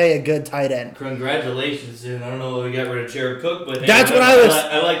Raiders pay a good tight end. Congratulations, dude. I don't know if we got rid of Jared Cook, but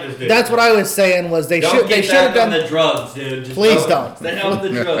I like this dude. That's what I was saying was they should have done the drugs, dude. Please don't. Stay on the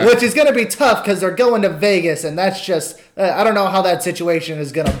drugs. Which is going to be tough because they're going to Vegas, and that's just I don't know how that situation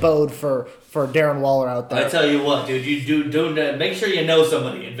is going to bode for Darren Waller out there. I tell you what, dude, you do make sure you know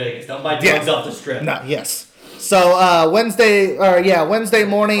somebody in Vegas. Don't buy drugs off the strip. No, yes. So Wednesday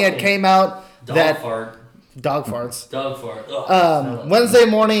morning it came out Dog fart. Dog farts. Dog fart. Ugh, Wednesday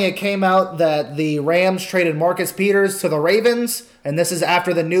morning, it came out that the Rams traded Marcus Peters to the Ravens, and this is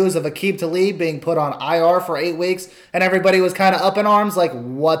after the news of Aqib Talib being put on IR for 8 weeks, and everybody was kind of up in arms, like,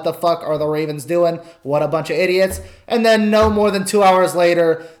 what the fuck are the Ravens doing? What a bunch of idiots. And then no more than 2 hours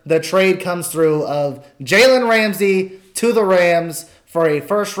later, the trade comes through of Jalen Ramsey to the Rams for a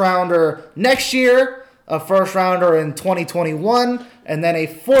first-rounder next year, a first-rounder in 2021, and then a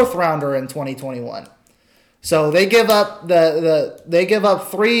fourth-rounder in 2021. So they give up they give up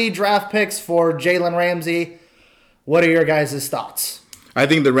 3 draft picks for Jalen Ramsey. What are your guys' thoughts? I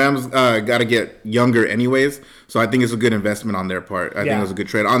think the Rams got to get younger anyways, so I think it's a good investment on their part. I think it was a good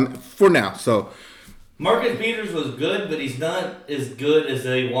trade for now. So Marcus Peters was good, but he's not as good as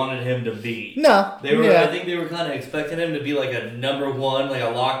they wanted him to be. No, They were. I think they were kind of expecting him to be like a number 1, like a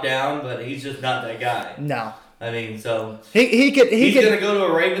lockdown, but he's just not that guy. No. I mean, so He's gonna go to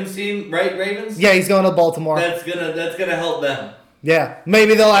a Ravens team, right? Ravens. Yeah, he's going to Baltimore. That's gonna help them. Yeah,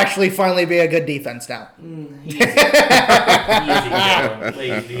 maybe they'll actually finally be a good defense now. Easy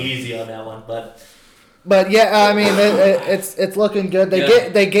on that one, But yeah, I mean, it's looking good.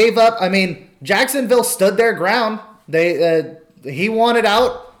 They gave up. I mean, Jacksonville stood their ground. He wanted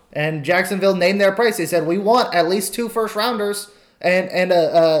out, and Jacksonville named their price. They said we want at least 2 first rounders and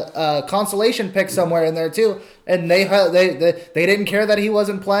a consolation pick somewhere in there too. And they didn't care that he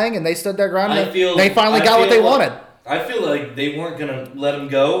wasn't playing, and they stood their ground. They finally got what they wanted. I feel like they weren't gonna let him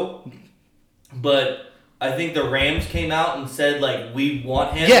go, but I think the Rams came out and said like, we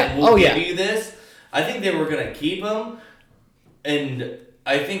want him. Yeah. And we'll give you this. I think they were gonna keep him, and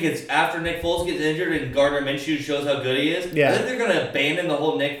I think it's after Nick Foles gets injured and Gardner Minshew shows how good he is. Yeah. I think they're going to abandon the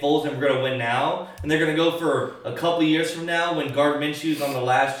whole Nick Foles and we're going to win now. And they're going to go for a couple years from now when Gardner Minshew's on the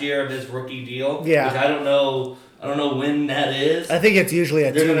last year of his rookie deal. Yeah. Which I don't know when that is. I think it's usually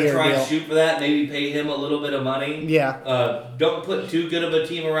a 2-year deal. They're going to try and shoot for that, maybe pay him a little bit of money. Yeah. Don't put too good of a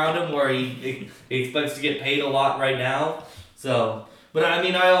team around him where he expects to get paid a lot right now. So... But I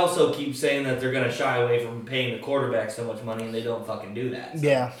mean, I also keep saying that they're going to shy away from paying the quarterback so much money, and they don't fucking do that. So.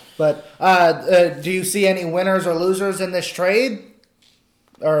 Yeah, but do you see any winners or losers in this trade?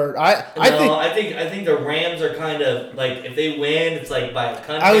 Or I think the Rams are kind of like, if they win, it's like by a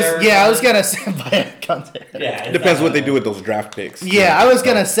country. I was gonna say by a country. Yeah, it depends what they do with those draft picks. Yeah, I was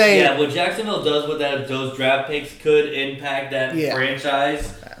gonna say. Yeah, what Jacksonville does with those draft picks could impact that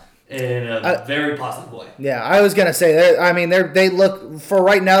franchise. In a very positive way. Yeah, I was gonna say. They look for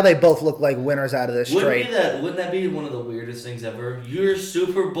right now. They both look like winners out of this trade. Wouldn't that be one of the weirdest things ever? You're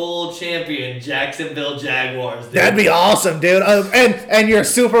Super Bowl champion, Jacksonville Jaguars. Dude. That'd be awesome, dude. And your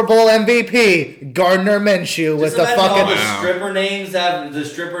Super Bowl MVP, Gardner Minshew, with the fucking all the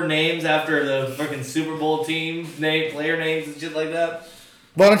stripper names after the fucking Super Bowl team player names and shit like that.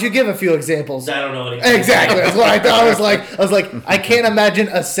 Why don't you give a few examples? I don't know anything. Exactly. That's what I thought. I was like, I can't imagine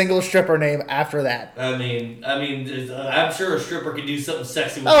a single stripper name after that. I'm sure a stripper could do something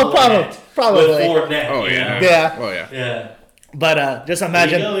sexy with probably. With Fournette. Oh, yeah. Yeah. Oh, yeah. Yeah. But just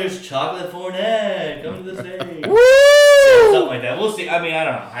imagine. There's chocolate Fournette. Come to the stage. Woo! Something like that. We'll see. I mean, I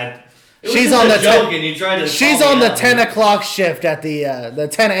don't know. She's on the she's on the 10 o'clock shift at the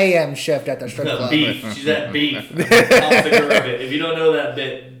 10 a.m. shift at the strip club. Beef. She's at Beef. Tom Segura bit. If you don't know that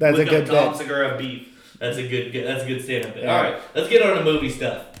bit, that's a good Tom bit. Segura Beef. That's a good stand-up bit. Yeah. All right, let's get on to movie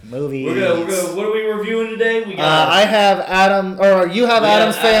stuff. Movies. We're gonna. What are we reviewing today? We got. I have Adam, or you have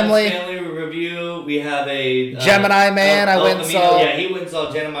Adam's Family. Adam's Family review. We have a Gemini Man. I went and saw. Yeah, he went and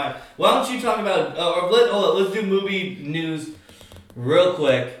saw Gemini. Why don't you talk about? Let's do movie news real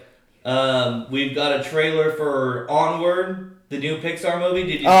quick. We've got a trailer for Onward, the new Pixar movie.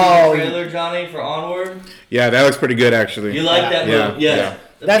 Did you see the trailer, Johnny, for Onward? Yeah, that looks pretty good, actually. You like that movie? Yeah.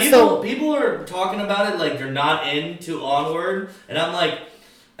 People are talking about it like they're not into Onward, and I'm like,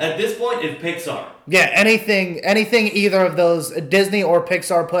 at this point, it's Pixar. Yeah, anything either of those Disney or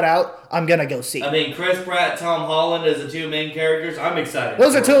Pixar put out, I'm gonna go see. I mean, Chris Pratt, Tom Holland as the 2 main characters. I'm excited.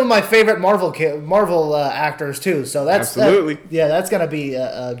 Those are 2 of my favorite Marvel actors too. So that's absolutely that's gonna be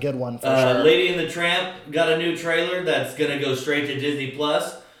a good one for sure. Lady and the Tramp got a new trailer that's gonna go straight to Disney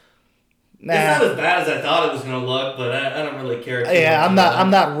Plus. Nah. It's not as bad as I thought it was gonna look, but I don't really care. Yeah,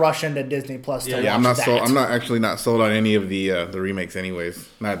 I'm not rushing to Disney Plus to watch I'm not that. sold. I'm not sold on any of the remakes, anyways.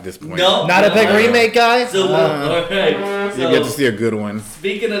 Not at this point. Not a big remake guy. So, you get to see a good one.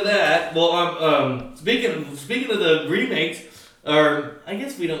 Speaking of that, speaking of the remakes, or I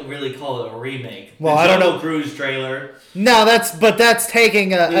guess we don't really call it a remake. Well, the I don't know. Jungle Cruise trailer. No, that's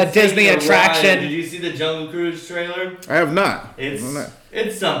taking a Disney attraction. Ride. Did you see the Jungle Cruise trailer? I have not.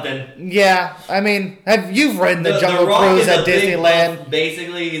 It's something. Yeah, I mean, you've ridden the Jungle Rock Cruise is at Disneyland?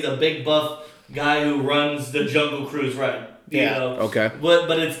 Basically, he's a big buff guy who runs the Jungle Cruise ride. You know? Okay.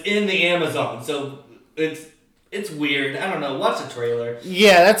 But it's in the Amazon, so it's weird. I don't know. Watch the trailer.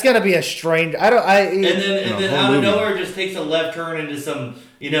 Yeah, that's gonna be a strange. And then out of nowhere, it just takes a left turn into some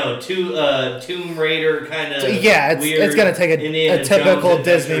Tomb Raider kind of. Yeah, it's gonna take a typical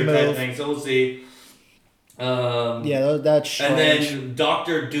Disney move. Thing, so we'll see. That's strange. And then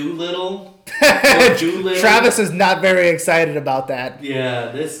Dr. Dolittle. Travis is not very excited about that.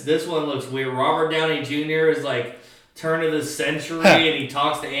 Yeah, this one looks weird. Robert Downey Jr. is like turn of the century and he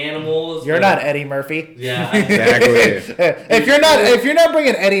talks to animals. You're not Eddie Murphy. Yeah, exactly. if you're not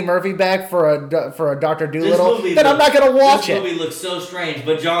bringing Eddie Murphy back for a Dr. Dolittle, then I'm not gonna watch it. This movie looks so strange,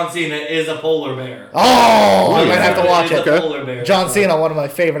 but John Cena is a polar bear. Oh, I might have to watch it. Polar bear, John Cena, one of my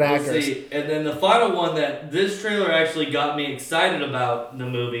favorite actors. See. And then the final one that this trailer actually got me excited about the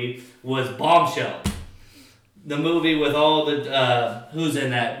movie was Bombshell. The movie with all the who's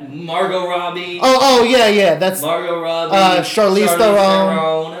in that? Margot Robbie. Oh yeah, that's Margot Robbie. Charlize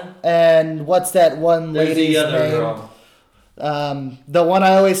Theron. And what's that one lady's the other name? Girl. The one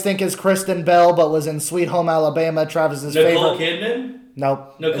I always think is Kristen Bell, but was in Sweet Home Alabama. Travis's Nicole favorite. Kidman.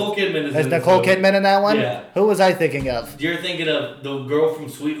 Nope. Nicole Kidman is in Nicole Kidman in that one? Yeah. Who was I thinking of? You're thinking of the girl from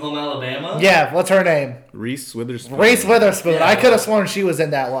Sweet Home Alabama? Yeah, what's her name? Reese Witherspoon. Reese Witherspoon. Yeah. I could have sworn she was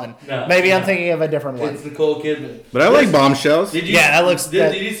in that one. No, Maybe I'm thinking of a different one. It's Nicole Kidman. But I like Bombshells. Did you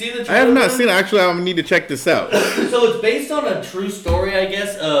see the trailer? I have not seen it. Actually, I need to check this out. So it's based on a true story, I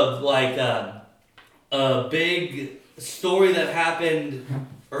guess, of like a big story that happened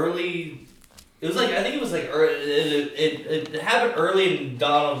early. It was like I think it was like it happened early in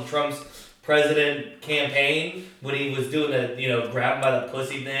Donald Trump's president campaign when he was doing a grab him by the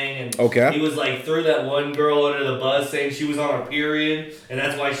pussy thing, and he was like threw that one girl under the bus saying she was on her period and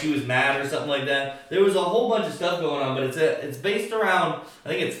that's why she was mad or something like that. There was a whole bunch of stuff going on, but it's based around I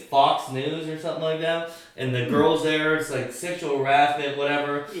think it's Fox News or something like that, and the girls there it's like sexual harassment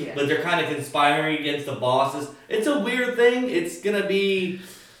whatever, but they're kind of conspiring against the bosses. It's a weird thing. It's gonna be.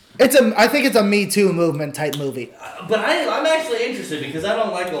 I think it's a Me Too movement type movie. But I'm actually interested because I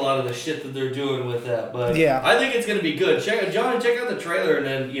don't like a lot of the shit that they're doing with that. But I think it's gonna be good. Check out the trailer and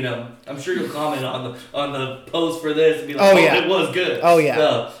then I'm sure you'll comment on the post for this and be like, it was good. Oh yeah.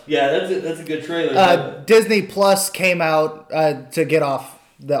 So, that's a good trailer. Disney Plus came out to get off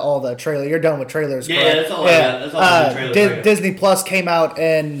all the trailer. You're done with trailers, correct? Yeah, that's all I got. That's all the trailers. Disney Plus came out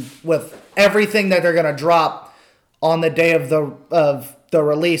and with everything that they're gonna drop on the day of the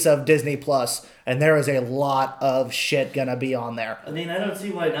release of Disney Plus, and there is a lot of shit gonna be on there. I mean, I don't see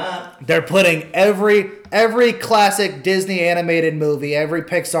why not. They're putting every classic Disney animated movie, every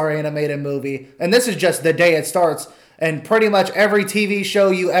Pixar animated movie, and this is just the day it starts, and pretty much every TV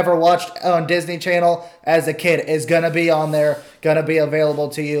show you ever watched on Disney Channel as a kid is gonna be on there, gonna be available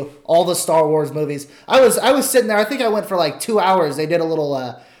to you. All the Star Wars movies. I was sitting there, I think I went for like 2 hours. They did a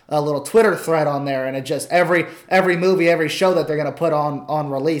little Twitter thread on there, and it just every movie, every show that they're gonna put on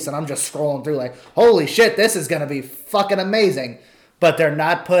release, and I'm just scrolling through like, holy shit, this is gonna be fucking amazing. But they're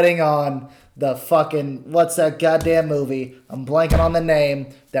not putting on the fucking what's that goddamn movie? I'm blanking on the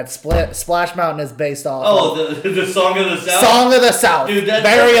name that Splash Mountain is based off. Oh, the Song of the South. Song of the South. Dude, that's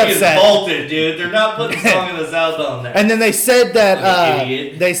very upset. Vaulted, dude. They're not putting Song of the South on there. And then they said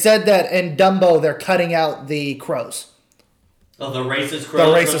that in Dumbo they're cutting out the crows. Oh, the racist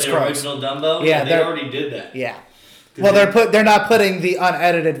crows from the crows. original Dumbo? Yeah, they already did that. Yeah. Well, they're not putting the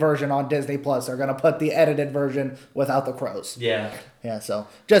unedited version on Disney Plus. They're gonna put the edited version without the crows. Yeah. Yeah. So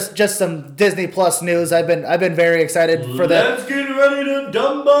just some Disney Plus news. I've been very excited for that. Let's get ready to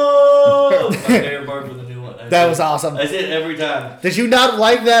Dumbo. My favorite part for the new one. That was awesome. I say it every time. Did you not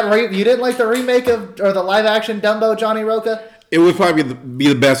like that? You didn't like the remake or the live action Dumbo, Johnny Roca? It would probably be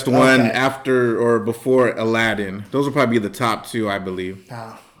the best one after or before Aladdin. Those would probably be the top two, I believe.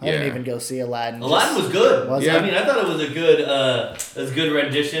 Oh, I didn't even go see Aladdin. Aladdin was good. Was it? I mean, I thought it was a good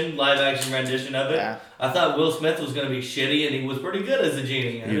rendition, live action rendition of it. Yeah. I thought Will Smith was going to be shitty, and he was pretty good as a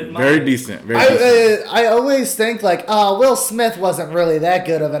genie. Very decent. I always think like, Will Smith wasn't really that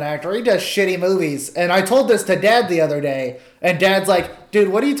good of an actor. He does shitty movies. And I told this to Dad the other day, and Dad's like, dude,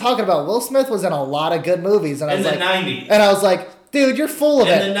 what are you talking about? Will Smith was in a lot of good movies. And I was in the 90s. And I was like, dude, you're full of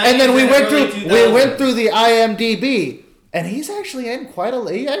it. And then we went through the IMDb, and he actually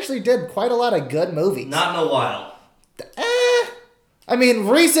did quite a lot of good movies. Not in a while. I mean,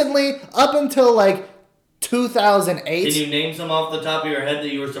 recently, up until like 2008. Can you name some off the top of your head that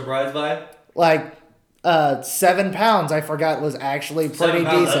you were surprised by? Like 7 Pounds, I forgot, was actually pretty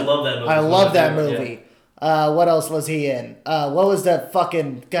decent. I love that movie. Movie. What else was he in? What was that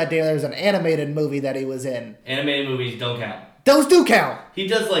fucking goddamn? There's an animated movie that he was in. Animated movies don't count. Those do count. He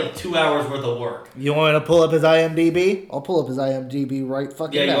does like 2 hours worth of work. You want me to pull up his IMDb? I'll pull up his IMDb right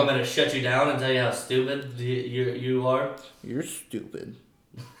fucking Yeah, now. you want me to shut you down and tell you how stupid you are? You're stupid.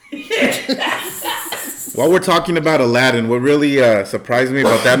 While we're talking about Aladdin, what really surprised me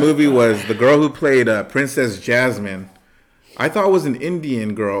about that movie was the girl who played Princess Jasmine. I thought it was an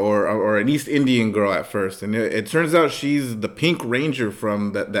Indian girl or an East Indian girl at first, and it turns out she's the Pink Ranger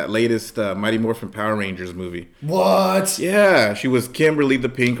from that latest Mighty Morphin Power Rangers movie. What? Yeah, she was Kimberly the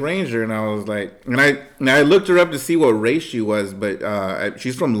Pink Ranger, and I was like, and I looked her up to see what race she was, but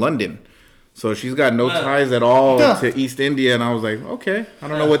she's from London. So she's got no ties at all to East India, and I was like, okay, I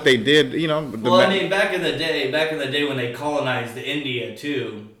don't know what they did, you know. Well, I mean, back in the day when they colonized India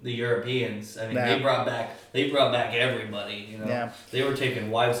too, the Europeans, I mean, they brought back everybody, you know. Yeah. They were taking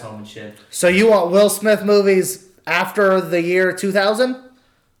wives home and shit. So you want Will Smith movies after the year 2000?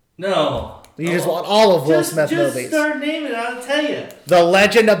 No. You just want all of Will Smith movies. Just start naming it, I'll tell you. The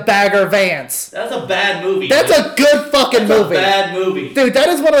Legend of Bagger Vance. That's a bad movie. That's a good fucking movie. Bad movie. Dude, that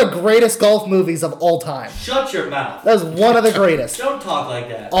is one of the greatest golf movies of all time. Shut your mouth. That was one of the greatest. Don't talk like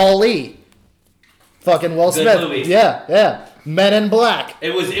that. Ali. Fucking Will Good Smith. movie. Yeah. Men in Black.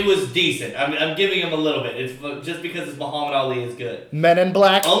 It was decent. I'm giving him a little bit. It's just because it's Muhammad Ali is good. Men in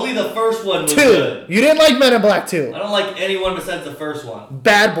Black. Only the first one was 2. good. You didn't like Men in Black 2. I don't like anyone besides the first one.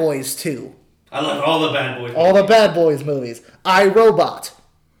 Bad Boys 2. I love all the Bad Boys. All the Bad Boys movies. I, Robot.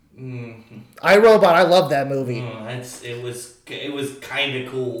 I, Robot. I love that movie. It was kind of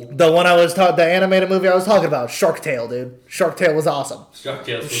cool. The one the animated movie I was talking about, Shark Tale, dude. Shark Tale was awesome. Shark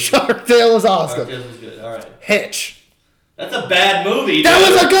Tales was Shark Tale was awesome. Shark Tales was good. All right. Hitch. That's a bad movie. That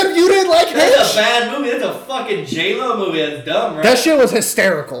dude. was a good. You didn't like That's Hitch? a bad movie. That's a fucking J-Lo movie. That's dumb, right? That shit was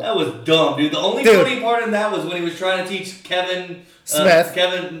hysterical. That was dumb, dude. The only Dude. funny part in that was when he was trying to teach Kevin Smith.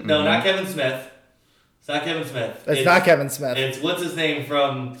 Not Kevin Smith. It's not Kevin Smith. It's not Kevin Smith. It's what's his name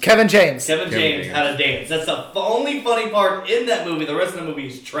from Kevin James. Kevin James how to dance. That's the only funny part in that movie. The rest of the movie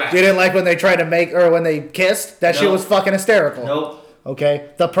is trash. You didn't like when they tried to when they kissed? That shit Nope. was fucking hysterical. Nope. Okay.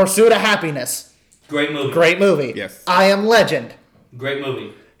 The Pursuit of Happiness. Great movie. Great movie. Yes. I Am Legend. Great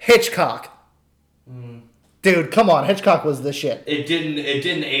movie. Hitchcock. Dude, come on. Hitchcock was the shit. It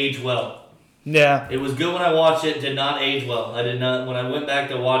didn't age well. Yeah. It was good when I watched it. Did not age well. I did not. When I went back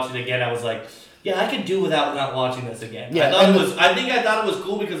to watch it again, I was like, yeah, I could do without not watching this again. Yeah, I think I thought it was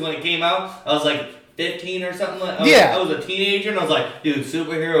cool because when it came out, I was like 15 or something like. Yeah. I was a teenager and I was like, dude,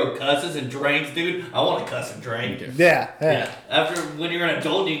 superhero cusses and drinks, dude. I want to cuss and drink. Yeah. After when you're an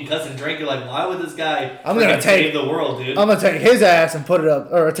adult and you can cuss and drink, you're like, why would this guy I'm gonna freaking take- save the world, dude? I'm gonna take his ass and put it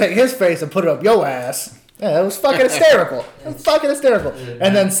up, or take his face and put it up your ass. Yeah, that was fucking hysterical. It was fucking hysterical.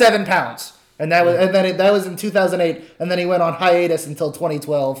 And then 7 Pounds, and that was in 2008, and then he went on hiatus until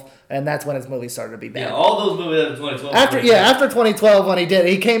 2012, and that's when his movies started to be bad. Yeah, all those movies after 2012. After 2012 when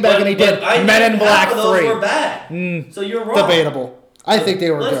he came back and he did Men in Black 3. Those were bad. So you're wrong. Debatable. I think they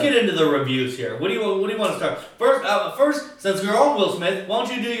were Let's good. get into the reviews here. What do you want to start? First, since we're on Will Smith, why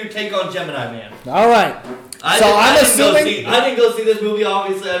don't you do your take on Gemini Man? All right. I didn't go see this movie.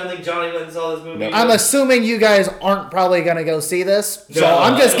 Obviously, I don't think Johnny went and saw this movie. I'm assuming you guys aren't probably gonna go see this, so No,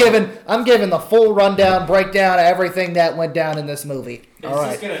 I'm just I don't. giving the full rundown, breakdown of everything that went down in this movie. It's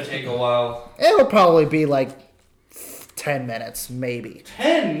just gonna take a while. It'll probably be like 10 minutes, maybe.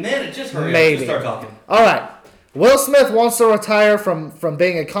 10 minutes. Just hurry Maybe. up. Just start talking. All right. Will Smith wants to retire from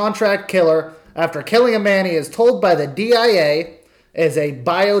being a contract killer after killing a man he is told by the DIA is a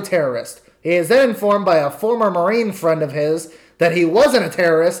bioterrorist. He is then informed by a former Marine friend of his that he wasn't a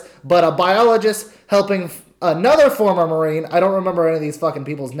terrorist, but a biologist helping another former Marine, I don't remember any of these fucking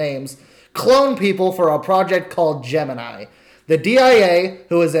people's names, clone people for a project called Gemini. The DIA,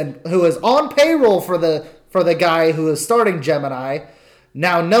 who is on payroll for the guy who is starting Gemini,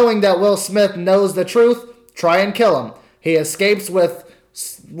 now knowing that Will Smith knows the truth, try and kill him. He escapes with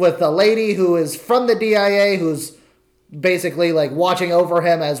a lady who is from the DIA, who's basically like watching over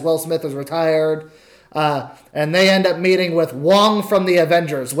him as Will Smith is retired. And they end up meeting with Wong from the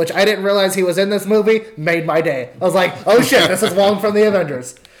Avengers, which I didn't realize he was in this movie. Made my day. I was like, oh shit, this is Wong from the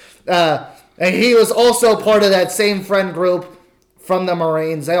Avengers. And he was also part of that same friend group from the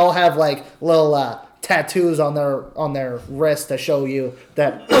Marines. They all have like little tattoos on their wrist to show you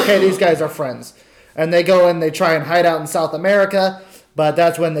that, okay, these guys are friends. And they go and they try and hide out in South America, but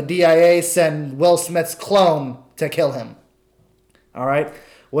that's when the DIA send Will Smith's clone to kill him. All right.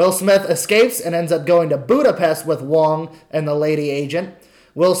 Will Smith escapes and ends up going to Budapest with Wong and the lady agent.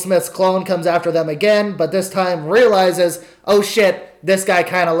 Will Smith's clone comes after them again, but this time realizes, oh shit, this guy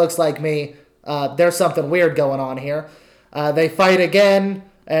kind of looks like me. There's something weird going on here. They fight again,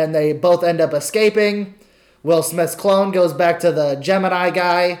 and they both end up escaping. Will Smith's clone goes back to the Gemini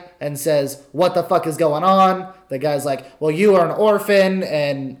guy and says, "What the fuck is going on?" The guy's like, "Well, you are an orphan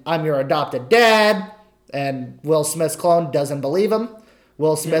and I'm your adopted dad." And Will Smith's clone doesn't believe him.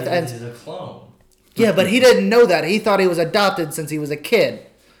 Will Smith ends. He's a clone. Yeah, but he didn't know that. He thought he was adopted since he was a kid.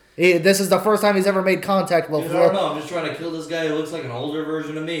 This is the first time he's ever made contact with. Dude, I don't know. I'm just trying to kill this guy who looks like an older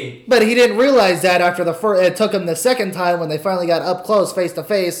version of me. But he didn't realize that after the first. It took him the second time when they finally got up close, face to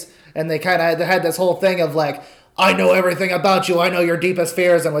face, and they kind of had this whole thing of like, "I know everything about you. I know your deepest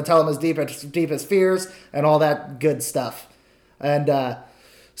fears," and would tell him his deepest fears and all that good stuff. And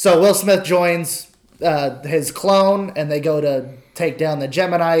so Will Smith joins his clone, and they go to take down the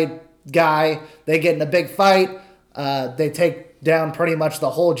Gemini guy. They get in a big fight. They take down pretty much the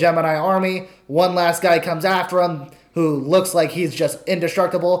whole Gemini army. One last guy comes after him who looks like he's just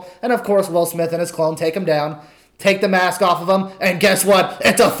indestructible. And of course, Will Smith and his clone take him down, take the mask off of him, and guess what?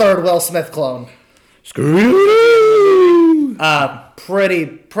 It's a third Will Smith clone. Screw.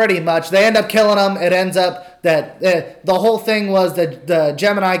 Pretty much. They end up killing him. It ends up that the whole thing was the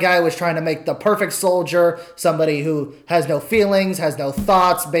Gemini guy was trying to make the perfect soldier, somebody who has no feelings, has no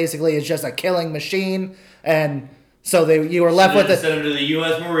thoughts, basically is just a killing machine. And so you were left with the... Send him to the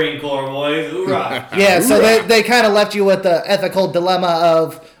U.S. Marine Corps, boys. Hoorah! Yeah, so they kind of left you with the ethical dilemma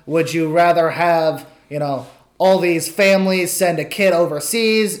of, would you rather have, all these families send a kid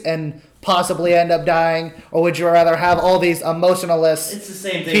overseas and possibly end up dying, or would you rather have all these emotionalist It's the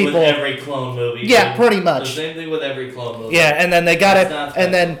same thing people? With every clone movie. Yeah, pretty much. The same thing with every clone movie. Yeah, and then they got it,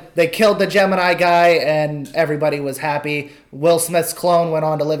 and then they killed the Gemini guy, and everybody was happy. Will Smith's clone went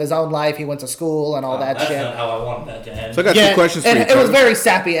on to live his own life. He went to school and all that that's shit. That's not how I wanted that to end. So I got two questions for you. It was a very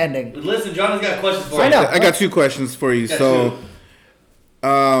sappy ending. Listen, John has got questions for you. I know. I got two questions for you. So,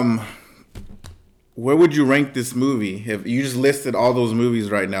 where would you rank this movie? If you just listed all those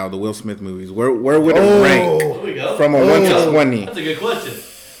movies right now, the Will Smith movies, where would it rank There we go. from a 1 to 20? That's a good question.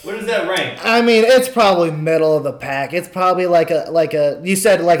 Where does that rank? I mean, it's probably middle of the pack. It's probably like a you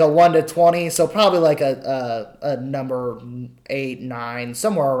said like a 1 to 20, so probably like a number 8, 9,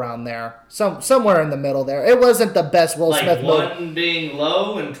 somewhere around there. Somewhere in the middle there. It wasn't the best Will Smith movie. Like 1 being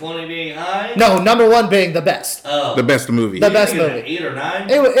low and 20 being high? No, number 1 being the best. Oh. The best movie. The best movie. 8 or 9?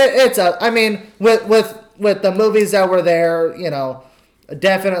 It's I mean, with the movies that were there,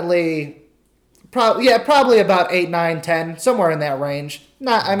 definitely. Probably about 8, 9, 10, somewhere in that range.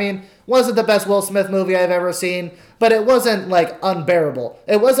 Wasn't the best Will Smith movie I've ever seen, but it wasn't like unbearable.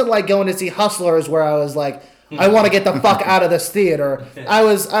 It wasn't like going to see Hustlers where I was like, I want to get the fuck out of this theater.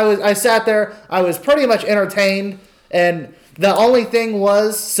 I sat there, I was pretty much entertained, and the only thing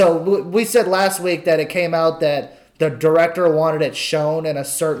was, so we said last week that it came out that the director wanted it shown in a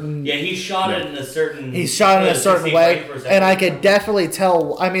certain... Yeah, he shot it in a certain... He shot it in a certain way, and I could definitely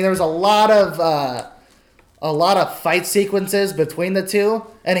tell... I mean, there was a lot of fight sequences between the two,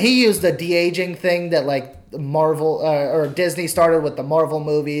 and he used the de-aging thing that, like, Marvel or Disney started with the Marvel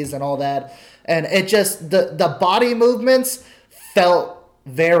movies and all that, and it just... The body movements felt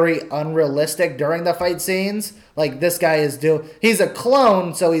very unrealistic during the fight scenes. Like, this guy he's a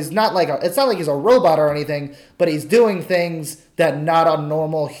clone, so he's not like it's not like he's a robot or anything, but he's doing things that not a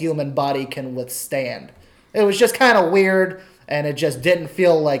normal human body can withstand. It was just kind of weird, and it just didn't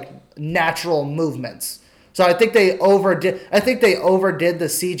feel like natural movements. So I think they overdid the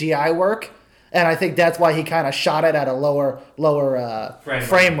CGI work, and I think that's why he kind of shot it at a lower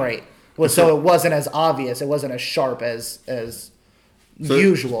frame rate. So it wasn't as obvious, it wasn't as sharp as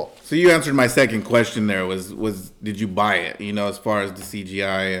usual. So you answered my second question there was did you buy it, as far as the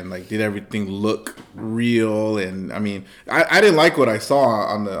CGI, and like did everything look real? And I mean, I didn't like what I saw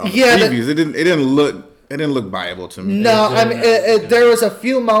on the previews. It didn't look viable to me. No, I mean there was a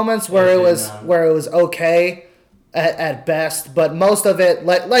few moments where it was okay at best, but most of it,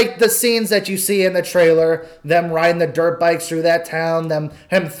 like the scenes that you see in the trailer, them riding the dirt bikes through that town,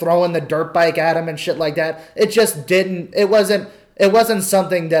 him throwing the dirt bike at him and shit like that, it just didn't. It wasn't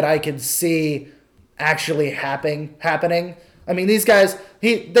something that I could see actually happening. I mean, these guys,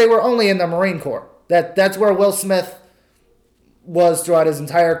 they were only in the Marine Corps. That's where Will Smith was throughout his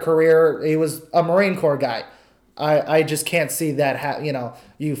entire career. He was a Marine Corps guy. I just can't see that,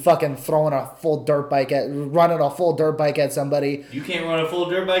 you fucking running a full dirt bike at somebody. You can't run a full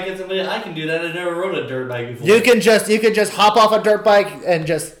dirt bike at somebody? I can do that. I never rode a dirt bike before. You can just hop off a dirt bike and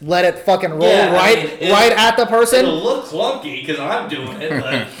just let it fucking roll right at the person. It'll look clunky because I'm doing it,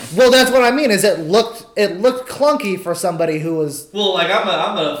 but... Well, that's what I mean, is it looked clunky for somebody who was... Well, like, I'm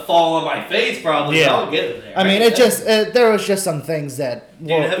gonna fall on my face probably, so I'll get it there. I mean, there was just some things that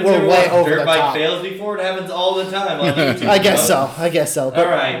were way over the top. Dirt bike fails before? It happens all the time on YouTube. I guess so. But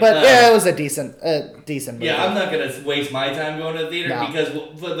right. But yeah, it was a decent movie. Yeah, I'm not gonna waste my time going to the theater because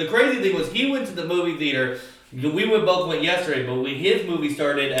but the crazy thing was he went to the movie theater. We both went yesterday, but his movie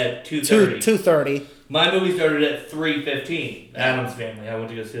started at 2:30. 2:30. My movie started at 3:15. Addams Family. I went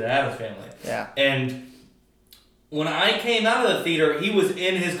to go see the Addams Family. Yeah. And when I came out of the theater, he was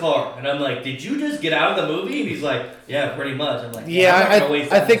in his car, and I'm like, "Did you just get out of the movie?" And he's like, "Yeah, pretty much." I'm like, "Yeah,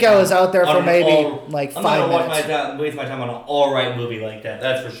 I think I was out there for maybe like 5 minutes." I'm not gonna waste my time on an all right movie like that.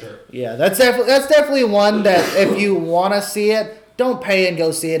 That's for sure. Yeah, that's definitely one that if you want to see it, don't pay and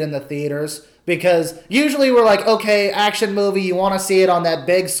go see it in the theaters. Because usually we're like, okay, action movie, you want to see it on that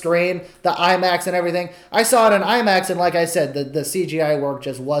big screen, the IMAX and everything. I saw it in IMAX, and like I said, the CGI work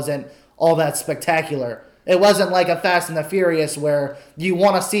just wasn't all that spectacular. It wasn't like a Fast and the Furious where you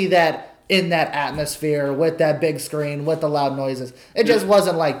want to see that in that atmosphere with that big screen, with the loud noises. It just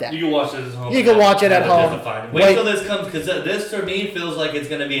wasn't like that. You can watch it at home. You can watch it at home. Wait till this comes, because this to me feels like it's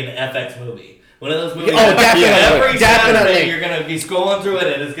going to be an FX movie. One of those movies. Oh, definitely. Every Saturday you're going to be scrolling through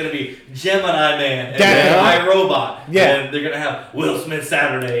it, and it's going to be Gemini Man and iRobot. Yeah. And they're going to have Will Smith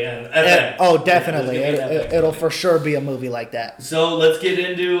Saturday and FX. Definitely. It'll for sure be a movie like that. So let's get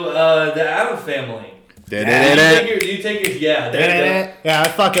into the Addams Family. Do you take it? Yeah. There you go. Yeah, I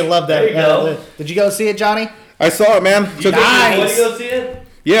fucking love that. There you go. Did you go see it, Johnny? I saw it, man. Did you go see it?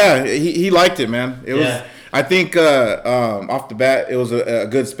 Yeah, he liked it, man. It was. I think off the bat, it was a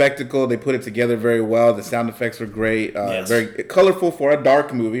good spectacle. They put it together very well. The sound effects were great. Very colorful for a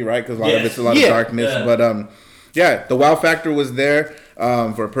dark movie, right? Because a lot of it's a lot of darkness. Yeah. But the wow factor was there.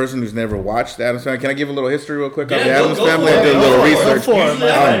 For a person who's never watched the Addams Family, can I give a little history real quick on the Addams Family? I did a little research.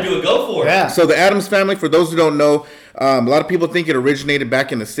 Go for it. Yeah. So the Addams Family, for those who don't know, a lot of people think it originated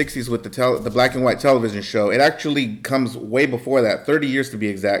back in the 60s with the black and white television show. It actually comes way before that, 30 years to be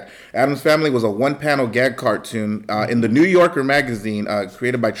exact. Addams Family was a one-panel gag cartoon in the New Yorker magazine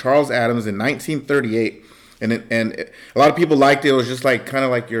created by Charles Addams in 1938. And a lot of people liked it. It was just like kind of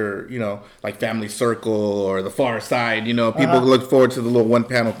like your, like Family Circle or The Far Side. People look forward to the little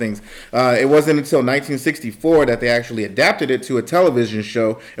one-panel things. It wasn't until 1964 that they actually adapted it to a television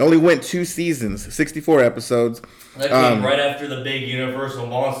show. It only went 2 seasons, 64 episodes. That came right after the big Universal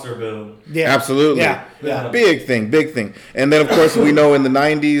monster boom. Yeah, absolutely. Yeah. Big thing. And then, of course, we know in the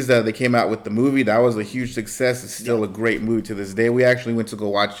 90s they came out with the movie. That was a huge success. It's still a great movie to this day. We actually went to go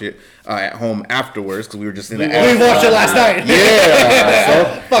watch it at home afterwards because we were just in the We watched it last night.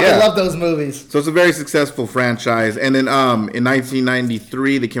 Yeah. Fucking love those movies. So it's a very successful franchise. And then in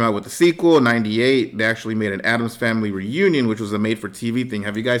 1993, they came out with the sequel. In 98, they actually made an Addams Family reunion, which was a made-for-TV thing.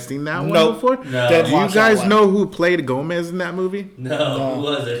 Have you guys seen that one before? No. Do you guys know who played Gomez in that movie? No. Who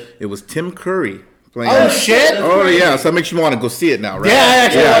was it? It was Tim Curry. Shit! Oh yeah, so that makes you want to go see it now, right? Yeah, I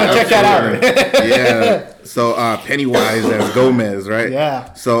actually want to check that out. Yeah. So Pennywise as Gomez, right?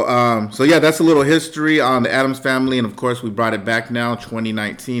 Yeah. So yeah, that's a little history on the Addams Family, and of course we brought it back now,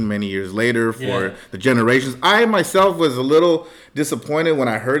 2019, many years later for the generations. I myself was a little disappointed when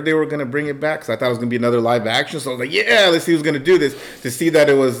I heard they were going to bring it back because I thought it was going to be another live action. So I was like, yeah, let's see who's going to do this. To see that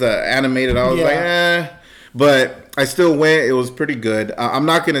it was animated, I was like, But I still went. It was pretty good. I'm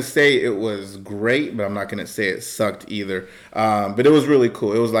not going to say it was great, but I'm not going to say it sucked either. But it was really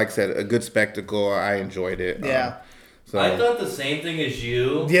cool. It was, like I said, a good spectacle. I enjoyed it. Yeah. So I thought the same thing as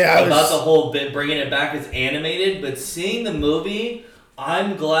you about the whole bit, bringing it back as animated. But seeing the movie,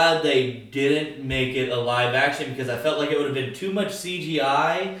 I'm glad they didn't make it a live action because I felt like it would have been too much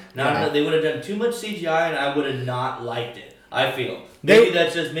CGI. They would have done too much CGI, and I would have not liked it. I feel. Maybe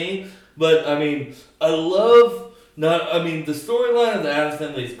that's just me. But, I mean, the storyline of the Addams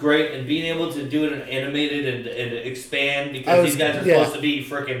Family is great, and being able to do it in animated and expand because these guys are supposed to be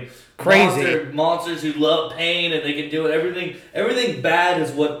freaking crazy monsters who love pain, and they can do it. Everything bad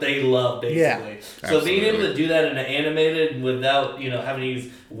is what they love, basically. Yeah, so being able to do that in an animated without having to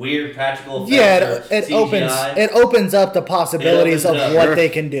use weird practical effects it opens up the possibilities of what they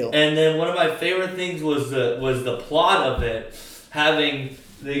can do. And then one of my favorite things was the plot of it having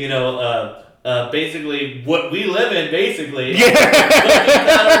basically what we live in, basically. Yeah.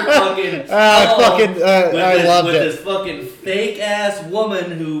 I loved it. This fucking fake ass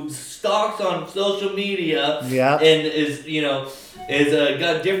woman who stalks on social media. And is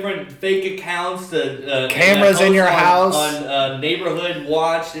got different fake accounts to cameras in your house on neighborhood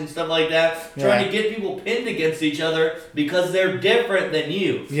watch and stuff like that, trying to get people pinned against each other because they're different than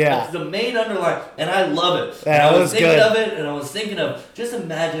you. That's the main underline, and I love it. Yeah, I was thinking of it, and I was thinking of just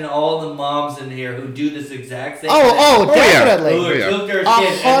imagine all the moms in here who do this exact same thing. Definitely. Who took their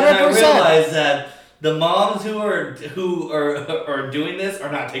kids, and then I realized that the moms who are doing this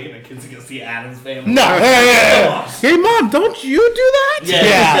are not taking their kids to go see Addams Family. No, yeah. Hey, Mom, don't you do that? Yeah,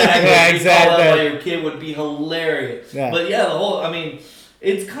 exactly. exactly. Call out by your kid would be hilarious. Yeah. But yeah,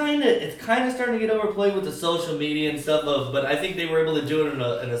 it's kind of starting to get overplayed with the social media and stuff. But I think they were able to do it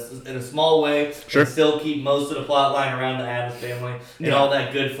in a small way Sure. and still keep most of the plot line around the Addams Family and all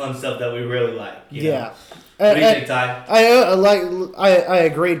that good fun stuff that we really like. You know? What do you think, Ty? I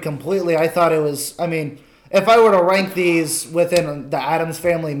agreed completely. I thought it was. I mean, if I were to rank these within the Addams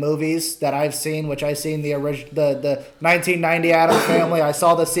Family movies that I've seen, which I've seen the 1990 Addams Family, I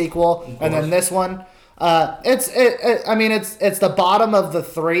saw the sequel, and then this one. It's the bottom of the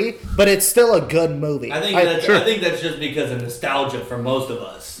three, but it's still a good movie. I think that's just because of nostalgia for most of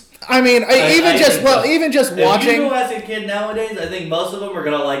us. I mean, even just watching. If you go as a kid nowadays, I think most of them are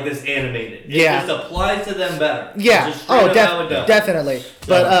gonna like this animated. It just applies to them better. Yeah. Just straight up how it does. Definitely. So.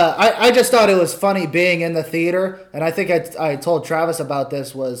 But I just thought it was funny being in the theater, and I think I told Travis about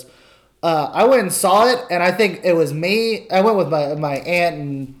this was. I went and saw it, and I think it was me. I went with my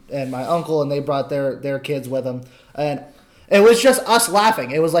aunt and my uncle, and they brought their kids with them, and it was just us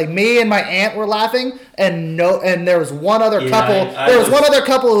laughing. It was like me and my aunt were laughing, and there was one other couple. One other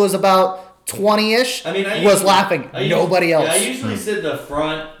couple who was about 20-ish. Was laughing. Nobody else. Yeah, I usually sit in the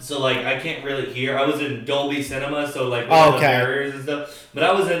front, so like I can't really hear. I was in Dolby Cinema, so like the barriers and stuff. But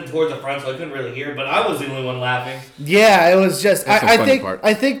I was in towards the front, so I couldn't really hear. But I was the only one laughing. Yeah, it was just. Part.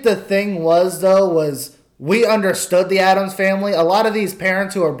 I think the thing was we understood the Addams Family. A lot of these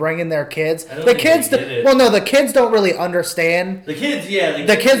parents who are bringing their kids, the kids don't really understand. The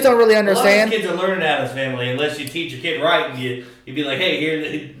kids don't really understand. A lot of kids are learning Addams Family unless you teach your kid right, and you'd be like, hey,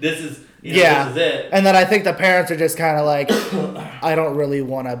 here, this is. This is it. And then I think the parents are just kind of like, I don't really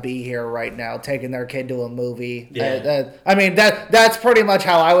want to be here right now, taking their kid to a movie. Yeah. That's pretty much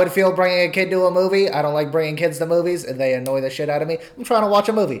how I would feel bringing a kid to a movie. I don't like bringing kids to movies, and they annoy the shit out of me. I'm trying to watch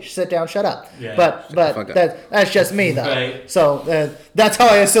a movie. Sit down, shut up. Yeah. But that's just me, though. Right. So that's how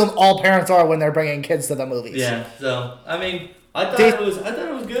I assume all parents are when they're bringing kids to the movies. Yeah. So I thought it was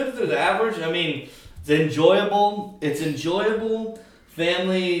good. It was average. It's enjoyable. It's enjoyable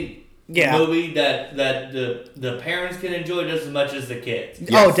family. Movie that the parents can enjoy just as much as the kids.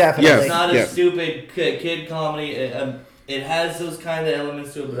 Yes. Oh, definitely. It's not a stupid kid comedy. It has those kind of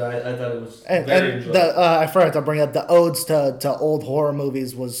elements to it, but I thought it was very enjoyable. I forgot to bring up the odes to old horror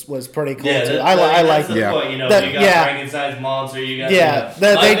movies was pretty cool too. I like the point. You got Frankenstein's monster. You got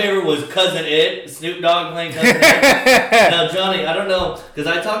my favorite was Cousin It. Snoop Dogg playing Cousin It. Now Johnny, I don't know because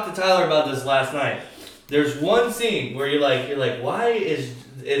I talked to Tyler about this last night. There's one scene where you're like, why is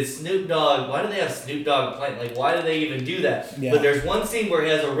Snoop Dogg, why do they have Snoop Dogg playing? Like, why do they even do that? Yeah. But there's one scene where he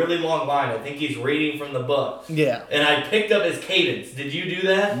has a really long line. I think he's reading from the book. Yeah. And I picked up his cadence. Did you do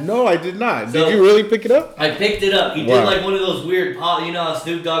that? No, I did not. Did you really pick it up? I picked it up. He did like one of those weird pauses. You know how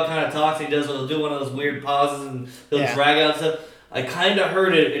Snoop Dogg kind of talks? He'll do one of those weird pauses and he'll drag out stuff. I kind of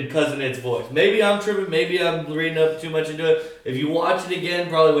heard it in Cousin Ed's voice. Maybe I'm tripping. Maybe I'm reading up too much into it. If you watch it again,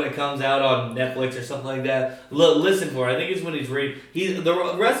 probably when it comes out on Netflix or something like that, listen for it. I think it's when he's reading.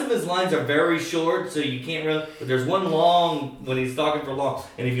 The rest of his lines are very short, so you can't really. But there's one long when he's talking for long,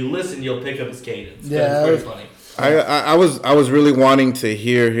 and if you listen, you'll pick up his cadence. Yeah, it's pretty funny. I was really wanting to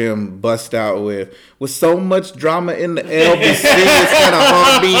hear him bust out with so much drama in the LBC. It's kind of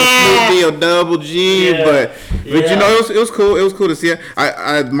hard being Snoopy or Double G, but you know it was cool. It was cool to see it.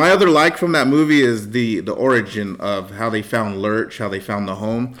 My other like from that movie is the origin of how they found Lurch, how they found the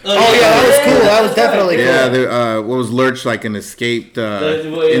home. That was cool. That was definitely cool. Yeah, what was Lurch like? An escaped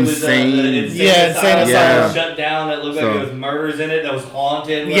insane asylum shut down. That looked like there was murders in it. That was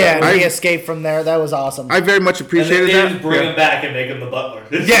haunted. Yeah, he escaped from there. That was awesome. I very much appreciated and that. They just bring him back and make him the butler.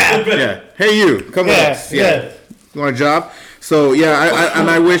 Yeah. Hey, you, come on. Yeah. You want a job? So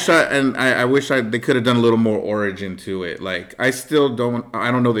I wish they could have done a little more origin to it. Like I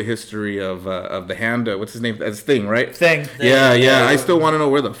don't know the history of the hand. What's his name? That's Thing, right? Thing. Yeah. I still want to know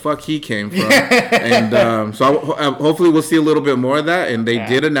where the fuck he came from. And so hopefully we'll see a little bit more of that. And they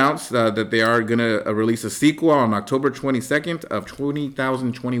did announce that they are gonna release a sequel on October 22nd of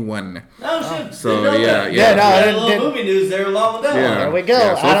 2021. Oh shit! So movie news there along with that. Yeah. There we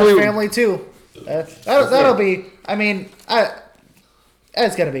go. So Addams Family 2. That'll be. I mean,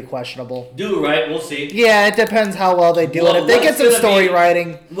 it's gonna be questionable. Do it right. We'll see. Yeah, it depends how well they do it. If they get some story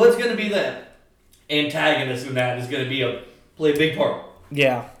writing, what's gonna be the antagonist in that is gonna play a big part.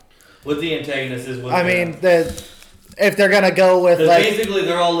 Yeah. What the antagonist is. If they're gonna go with basically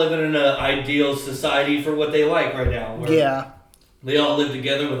they're all living in an ideal society for what they like right now. Yeah. They all live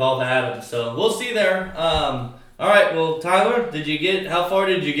together with all the atoms, so we'll see there. All right. Well, Tyler, how far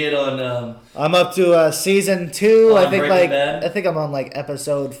did you get on? I'm up to season 2. On I think Breaking Bad? I think I'm on like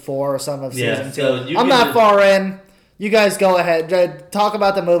episode 4 or something of Yeah, season 2. so you I'm can not just- far in. You guys go ahead. Talk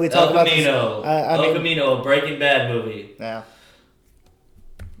about the movie. Talk El about Camino. El Camino, a Breaking Bad movie. Yeah.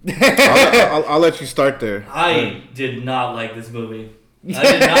 I'll let you start there. I did not like this movie. I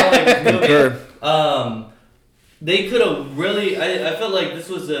did not like this movie. Concur. They could have really. I felt like this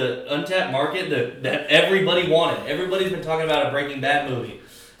was an untapped market that everybody wanted. Everybody's been talking about a Breaking Bad movie.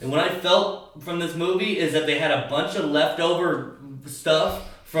 And what I felt from this movie is that they had a bunch of leftover stuff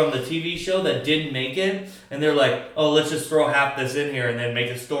from the TV show that didn't make it. And they're like, oh, let's just throw half this in here and then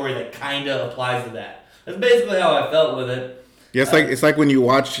make a story that kind of applies to that. That's basically how I felt with it. Yeah, it's like when you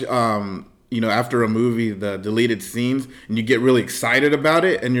watch, after a movie, the deleted scenes, and you get really excited about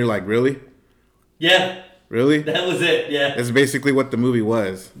it, and you're like, really? Yeah. Really? That was it, yeah. That's basically what the movie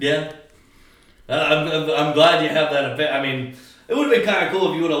was. Yeah. I'm glad you have that effect. I mean, it would have been kind of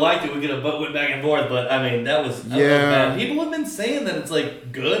cool if you would have liked it. We could have went back and forth, but I mean, that was bad. People have been saying that it's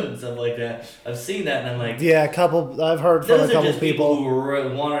like good and stuff like that. I've seen that, and I'm like, Yeah, I've heard from those a are couple just people people.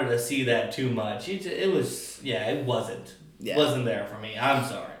 who wanted to see that too much. It wasn't. Yeah. It wasn't there for me. I'm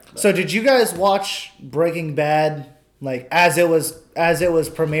sorry. But- So did you guys watch Breaking Bad like as it was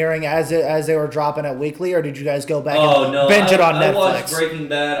premiering, as they were dropping it weekly, or did you guys go back and binge it on Netflix?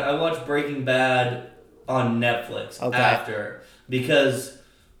 I watched Breaking Bad on Netflix after, because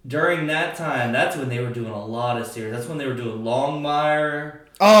during that time, that's when they were doing a lot of series. That's when they were doing Longmire.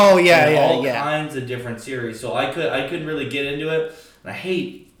 Oh all yeah. kinds of different series. So I couldn't really get into it, and I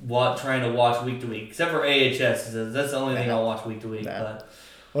hate trying to watch week to week, except for AHS. That's the only thing I'll watch week to week. Yeah. But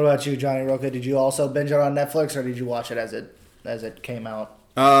What about you, Johnny Roca? Did you also binge it on Netflix, or did you watch it as it came out?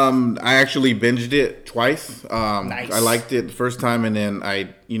 I actually binged it twice. Nice. I liked it the first time, and then I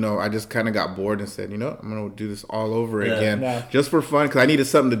just kind of got bored and said, I'm gonna do this all over again, just for fun, because I needed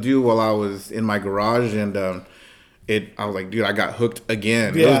something to do while I was in my garage, and I was like, dude, I got hooked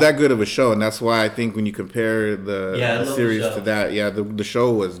again. Yeah. It was that good of a show, and that's why I think when you compare the series the show. to that, the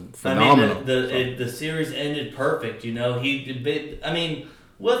show was phenomenal. I mean, the series ended perfect.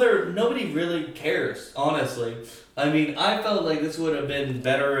 Whether nobody really cares, honestly. I mean, I felt like this would have been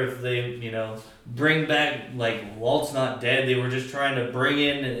better if they, bring back, like, Walt's not dead. They were just trying to bring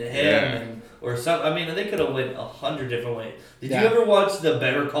in him or something. I mean, they could have went 100 different ways. Did you ever watch the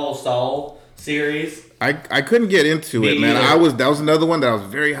Better Call Saul series? I couldn't get into it, man. That was another one that I was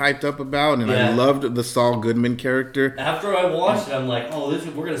very hyped up about, and I loved the Saul Goodman character. After I watched it, I'm like, oh,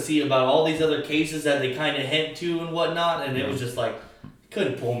 we're going to see about all these other cases that they kind of hint to and whatnot, and it was just like,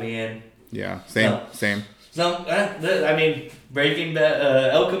 couldn't pull me in. Yeah, same. So, Breaking Bad,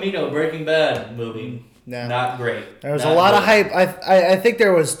 El Camino, Breaking Bad movie, not great. There was a lot of hype. I think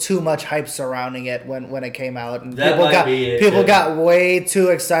there was too much hype surrounding it when it came out, and people got way too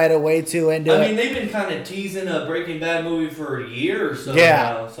excited, way too into it. I mean, they've been kind of teasing a Breaking Bad movie for a year or so Yeah,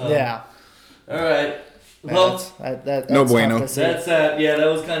 now. So. yeah. All right. Man, Well, that's no bueno. tough to see. that's that. Yeah, that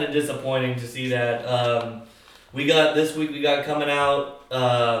was kind of disappointing to see that. This week we got coming out.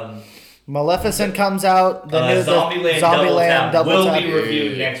 Maleficent comes out. The new Zombieland Double Double Tap Tap will be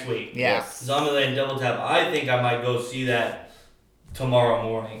reviewed next week. Yeah. Zombieland Double Tap. I think I might go see that tomorrow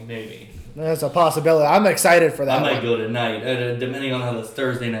morning, maybe. There's a possibility. I'm excited for that. I might one. go tonight, depending on how this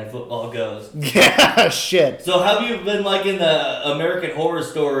Thursday night football goes. Yeah, shit. So, have you been liking the American Horror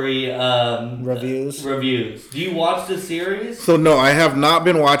Story Reviews? Reviews. Do you watch the series? So no, I have not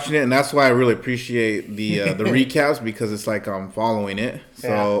been watching it, and that's why I really appreciate the recaps, because it's like I'm following it.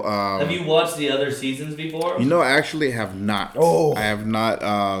 So have you watched the other seasons before? I actually have not. Oh. I have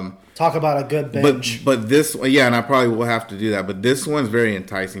not. Talk about a good binge. But this, and I probably will have to do that. But this one's very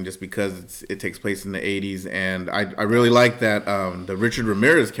enticing just because it takes place in the 80s, and I really like that the Richard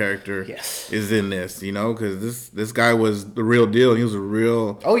Ramirez character is in this, because this guy was the real deal. He was a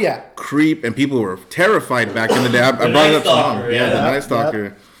real creep, and people were terrified back in the day. I brought it up to him. The Night Stalker.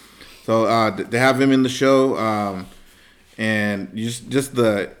 Yep. So to have him in the show, and just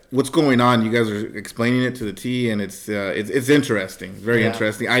the what's going on, you guys are explaining it to the T, and it's interesting, very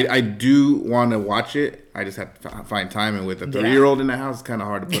interesting. I do want to watch it. I just have to find time, and with a 3-year-old in the house, it's kind of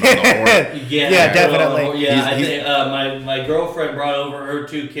hard to put on the horror. Yeah, definitely. I think my girlfriend brought over her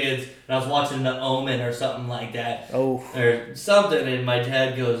 2 kids, and I was watching The Omen or something like that. Oh. Or something, and my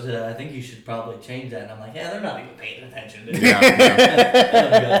dad goes, I think you should probably change that. And I'm like, they're not even paying attention to it.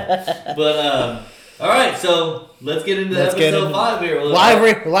 Yeah. But, all right, so let's get into episode 5 here.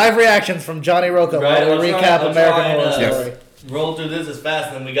 Live reactions from Johnny Roca while we recap American Horror Story. Roll through this as fast,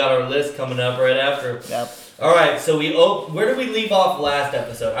 and then we got our list coming up right after. Yep. All right, so where did we leave off last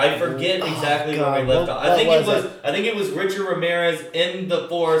episode? I forget exactly where we left off. I think it was Richard Ramirez in the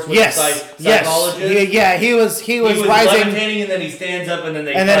forest with the psychologist. Yeah, he was rising, levitating, and then he stands up, and then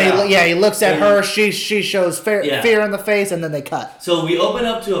he looks at her. She shows fear in the face, and then they cut. So we open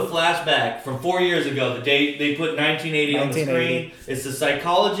up to a flashback from 4 years ago. The day they put 1980 on the screen. It's the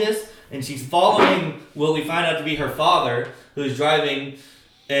psychologist, and she's following what we find out to be her father, who's driving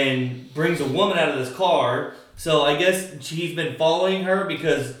and brings a woman out of this car. So I guess he's been following her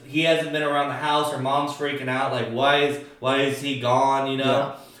because he hasn't been around the house. Her mom's freaking out, like, why is he gone, you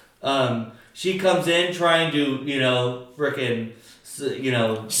know? Yeah. She comes in trying to,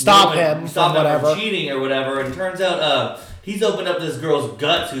 stop him from cheating or whatever, and turns out he's opened up this girl's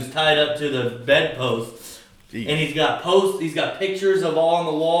guts who's tied up to the bedpost. Jeez. And he's got pictures of all on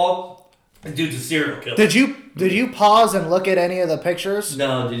the wall. The dude's a serial killer. Did you pause and look at any of the pictures?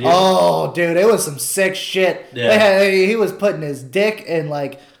 No, did you? Oh, dude, it was some sick shit. Yeah. He was putting his dick in,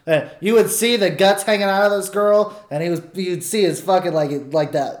 like, you would see the guts hanging out of this girl, and you'd see his fucking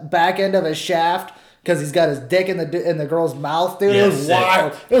like that back end of his shaft because he's got his dick in the girl's mouth, dude. Yeah, it was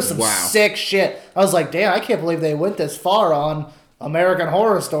wild. It was some sick shit. I was like, damn, I can't believe they went this far on American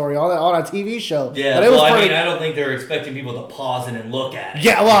Horror Story on a TV show. Yeah, I don't think they're expecting people to pause it and look at it.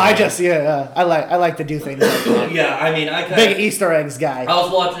 Yeah, well, I like to do things like that. Yeah, I mean, big Easter eggs guy. I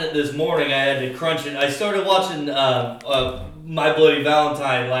was watching it this morning. I had to crunch it. I started watching My Bloody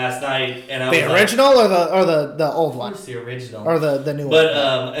Valentine last night, and I was the original or the old one. What's the original or the new one?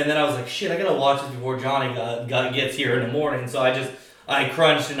 But and then I was like, shit, I gotta watch this before Johnny gets here in the morning. So I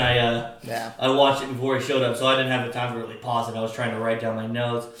crunched and I watched it before he showed up, so I didn't have the time to really pause it. I was trying to write down my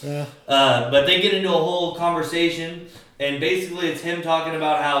notes. Yeah. But they get into a whole conversation, and basically it's him talking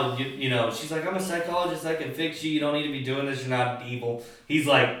about how she's like, I'm a psychologist, I can fix you. You don't need to be doing this. You're not evil. He's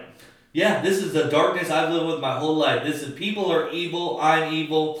like, yeah, this is the darkness I've lived with my whole life. This is people are evil. I'm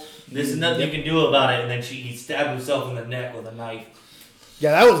evil. This is nothing you can do about it. And then he stabbed himself in the neck with a knife.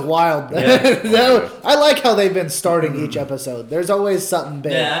 Yeah, that was wild. Yeah. I like how they've been starting each episode. There's always something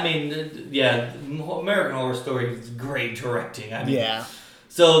big. Yeah, I mean, American Horror Story is great directing. I mean, yeah.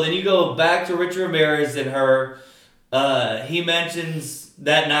 So then you go back to Richard Ramirez and her. He mentions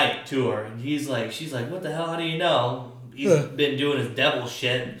that night to her, and she's like, what the hell? How do you know? He's been doing his devil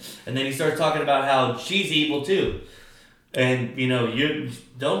shit. And then he starts talking about how she's evil too. And, you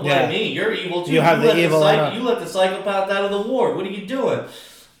don't blame me. You're evil too. You have the evil. You let the psychopath out of the ward. What are you doing?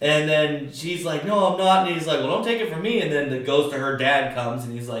 And then she's like, no, I'm not. And he's like, well, don't take it from me. And then it goes to her dad comes,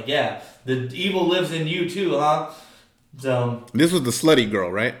 and he's like, yeah, the evil lives in you too, huh? So this was the slutty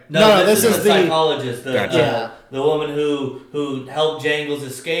girl, right? No, this is the psychologist. The woman who helped Jangles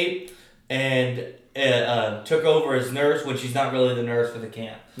escape and took over as nurse when she's not really the nurse for the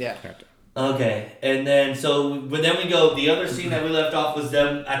camp. Yeah. Okay, and then we go. The other scene that we left off was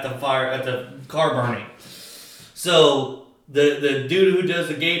them at the car burning. So the dude who does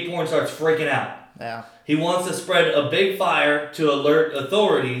the gay porn starts freaking out. Yeah. He wants to spread a big fire to alert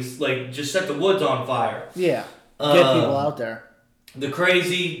authorities, like just set the woods on fire. Yeah. Get people out there. The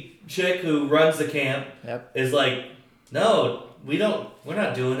crazy chick who runs the camp is like, no, we're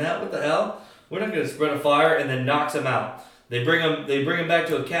not doing that. What the hell? We're not going to spread a fire, and then knocks him out. They bring him back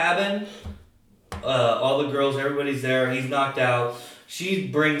to a cabin. All the girls, everybody's there. He's knocked out. She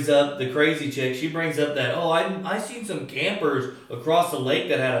brings up the crazy chick. She brings up that I seen some campers across the lake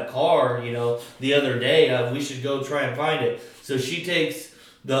that had a car. The other day. We should go try and find it. So she takes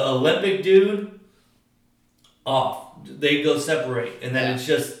the Olympic dude off. They go separate, and then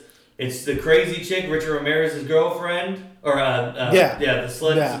it's the crazy chick, Richard Ramirez's girlfriend. Or the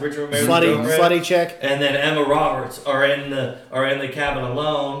slut, Richard Ramirez's girlfriend, slutty chick, and then Emma Roberts are in the cabin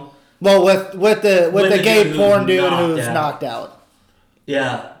alone. Well, with the gay porn dude who's knocked out.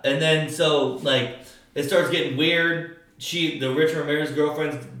 Yeah, and then it starts getting weird. The Richard Ramirez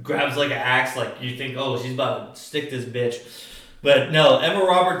girlfriend grabs like an axe, like you think, she's about to stick this bitch, but no. Emma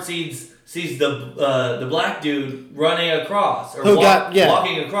Roberts sees the black dude running across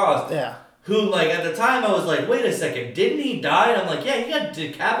walking across. Yeah. Who, at the time, I was like, wait a second, didn't he die? And I'm like, yeah, he got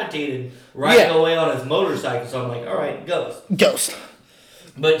decapitated away on his motorcycle. So I'm like, all right, ghost.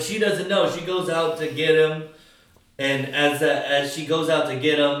 But she doesn't know. She goes out to get him, and as she goes out to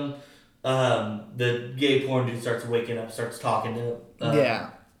get him, the gay porn dude starts waking up, starts talking to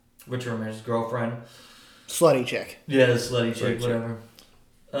Richard Ramirez's girlfriend. Slutty chick. Yeah, the slutty chick, whatever.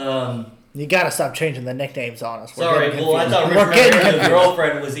 You gotta stop changing the nicknames on us. I thought Richard Ramirez's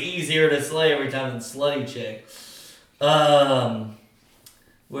girlfriend was easier to slay every time than slutty chick.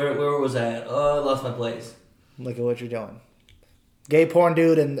 Where was that? Oh, I lost my place. Look at what you're doing. Gay porn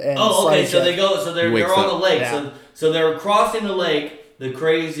dude and Oh, okay. slutty So chick. they go. So they're Wakes on up. the lake. Yeah. So they're crossing the lake. The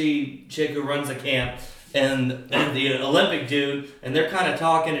crazy chick who runs the camp and the Olympic dude, and they're kind of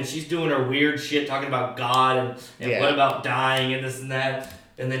talking, and she's doing her weird shit, talking about God and what about dying and this and that.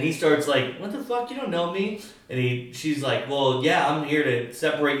 And then he starts like, "What the fuck? You don't know me?" And she's like, "Well, yeah, I'm here to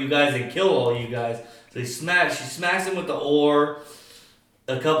separate you guys and kill all you guys." So she smacks him with the oar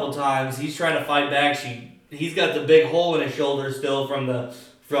a couple times. He's trying to fight back. He's got the big hole in his shoulder still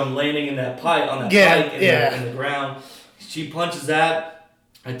from landing in that pipe on that pike in the ground. She punches that,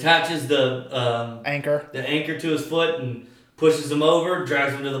 attaches the anchor to his foot and pushes him over,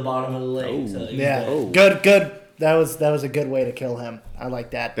 drags him to the bottom of the lake. So he's dead. Good. That was a good way to kill him. I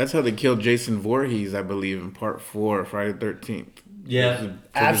like that. That's how they killed Jason Voorhees, I believe, in part 4 of Friday the 13th. Yeah.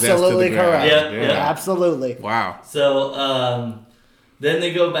 Absolutely correct. Yeah. Absolutely. Wow. So then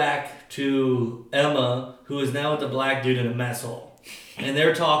they go back to Emma, who is now with the black dude in a mess hole. And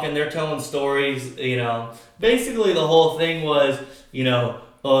they're telling stories, Basically the whole thing was,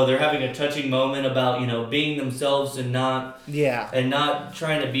 they're having a touching moment about, being themselves and not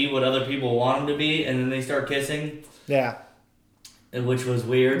trying to be what other people want them to be, and then they start kissing. Yeah. Which was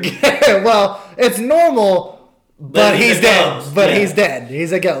weird. Well, it's normal. But he's dead. Ghost. But he's dead.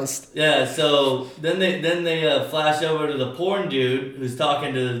 He's a ghost. Yeah. So then they flash over to the porn dude who's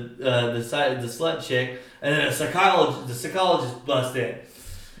talking to the slut chick, and then the psychologist busts in.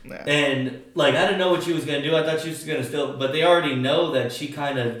 Yeah. And I didn't know what she was gonna do. I thought she was gonna still, but they already know that she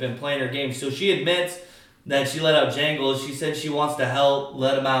kind of been playing her game. So she admits that she let out Jangles. She said she wants to help,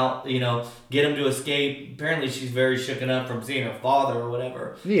 let him out, get him to escape. Apparently she's very shooken up from seeing her father or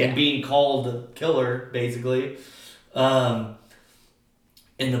whatever. Yeah. And being called the killer, basically. And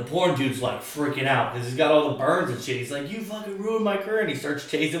the porn dude's freaking out because he's got all the burns and shit. He's like, "You fucking ruined my career." And he starts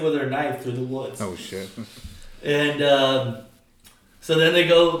chasing with her knife through the woods. Oh, shit. And so then they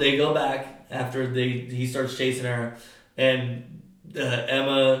go back after he starts chasing her, and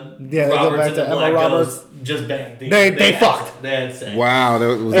Emma Roberts and the Black Ghost just banged. They fucked. They had sex. Wow,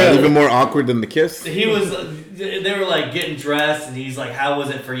 was that even more awkward than the kiss? They were getting dressed, and he's like, "How was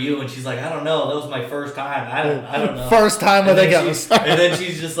it for you?" And she's like, "I don't know. That was my first time. I don't know." First time with a ghost. And then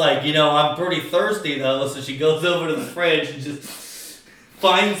she's just like, "I'm pretty thirsty though." So she goes over to the fridge and just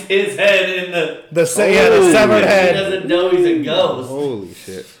finds his head in the severed head. He doesn't know he's a ghost. Holy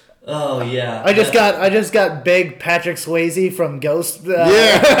shit. Oh yeah. I just got big Patrick Swayze from Ghost. Watching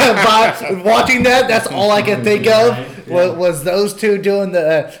that, that's all I could think of was those two doing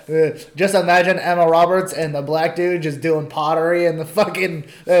the. Just imagine Emma Roberts and the black dude just doing pottery and the fucking.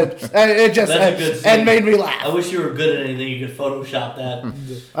 It just and made me laugh. I wish you were good at anything. You could Photoshop that.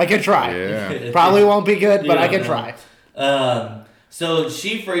 I could try. Yeah. Probably won't be good, but I can try. So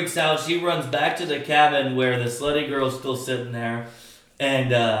she freaks out. She runs back to the cabin where the slutty girl's still sitting there.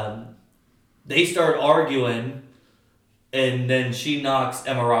 And they start arguing, and then she knocks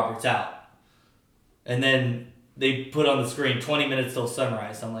Emma Roberts out. And then they put on the screen 20 minutes till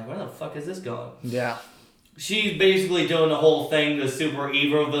sunrise. I'm like, where the fuck is this going? Yeah. She's basically doing the whole thing, the super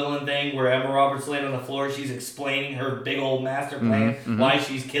evil villain thing, where Emma Roberts laying on the floor. She's explaining her big old master plan, why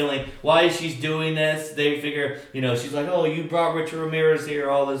she's doing this. They figure, she's like, "Oh, you brought Richard Ramirez here,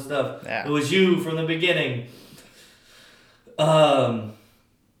 all this stuff. Yeah. It was you from the beginning." And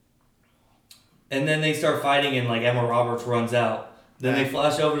then they start fighting, and Emma Roberts runs out. Then they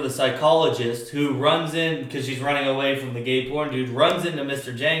flash over to the psychologist, who runs in because she's running away from the gay porn dude. Runs into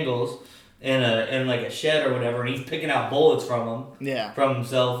Mr. Jangles in a shed or whatever, and he's picking out bullets from him. Yeah. From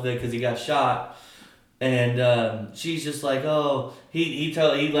himself because he got shot. And she's just like, "Oh," he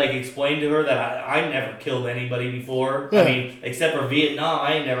explained to her that I never killed anybody before. Yeah. I mean, except for Vietnam,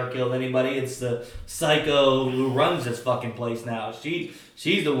 I ain't never killed anybody. It's the psycho who runs this fucking place now.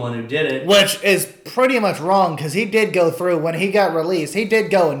 She's the one who did it. Which is pretty much wrong, because he did go through, when he got released, he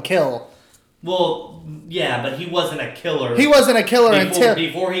did go and kill. Well, yeah, but he wasn't a killer. He wasn't a killer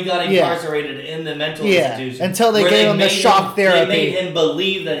before he got incarcerated in the mental institution. Until they gave him the shock therapy. They made him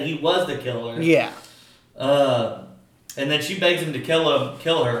believe that he was the killer. Yeah. And then she begs him to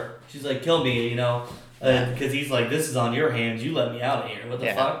kill her. She's like, "Kill me," because he's like, "This is on your hands. You let me out of here. What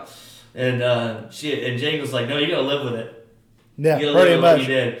the fuck?" And Jangle's like, "No, you gotta live with it. Yeah, you gotta pretty live with much. what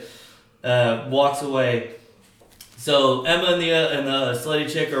you did." Walks away. So Emma and the slutty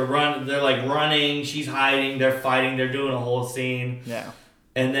chick are running. They're running. She's hiding. They're fighting. They're doing a whole scene. Yeah.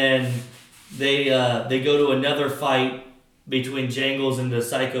 And then they go to another fight between Jangles and the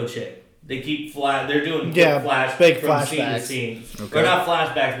psycho chick. They keep they're doing big from scene to flashbacks. scene. Okay. They're not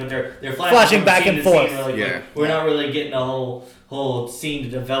flashbacks, but they're Flashing back and forth. We're not really getting a whole scene to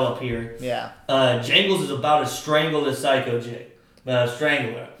develop here. Yeah. Jangles is about to strangle the psycho chick.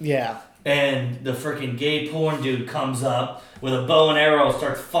 Strangler. Yeah. And the freaking gay porn dude comes up with a bow and arrow,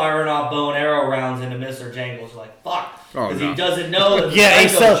 starts firing off bow and arrow rounds into Mr. Jangles. Like, fuck. Because he doesn't know that he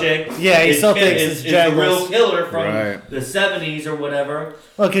the chick he still thinks is the real killer from Right. the 70s or whatever.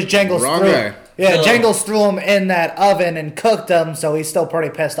 Well, because Jangles Jangles threw him in that oven and cooked him, so he's still pretty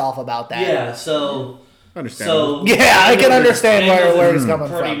pissed off about that. Yeah, so... Understandable. I can understand where he's coming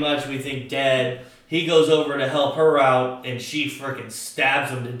from. Pretty much, we think dead. He goes over to help her out, and she freaking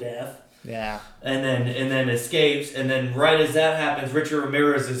stabs him to death. Yeah. And then escapes, and then right as that happens, Richard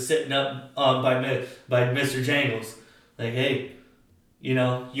Ramirez is sitting up by Mr. Jangles, like, hey, you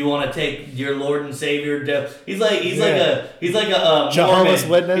know, you want to take your Lord and Savior death? He's like a Jehovah's Mormon.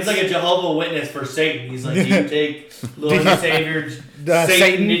 Witness. He's like a Jehovah's Witness for Satan. He's like, do you take Lord and Savior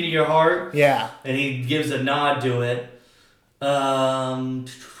Satan into your heart? Yeah. And he gives a nod to it.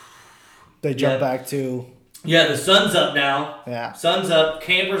 They jump back to... Yeah, the sun's up now. Yeah. Sun's up.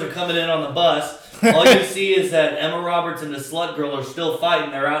 Campers are coming in on the bus. All you see is that Emma Roberts and the slut girl are still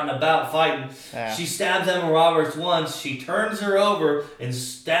fighting. They're out and about fighting. Yeah. She stabs Emma Roberts once. She turns her over and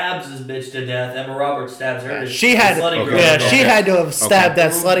stabs this bitch to death. Emma Roberts stabs her. She had to have stabbed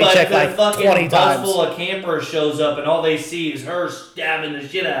that slutty chick like 20 times. Bus full of campers shows up and all they see is her stabbing the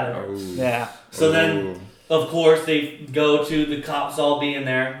shit out of her. Yeah. So then, of course, they go to the cops all being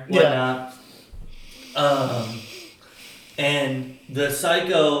there, whatnot. And the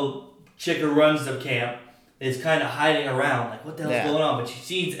psycho chick who runs the camp is kind of hiding around, like, what the hell's going on? But she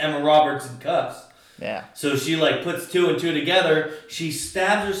sees Emma Roberts in cuffs. Yeah. So she, like, puts two and two together. She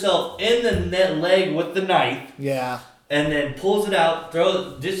stabs herself in the leg with the knife. Yeah. And then pulls it out,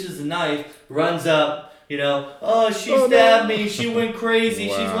 dishes the knife, runs up, you know, she stabbed me. She went crazy.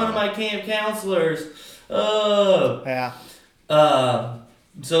 Wow. She's one of my camp counselors. Yeah.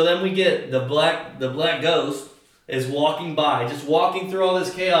 So then we get the black ghost is walking by, just walking through all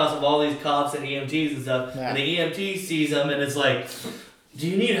this chaos of all these cops and EMTs and stuff. Yeah. And the EMT sees him and it's like, do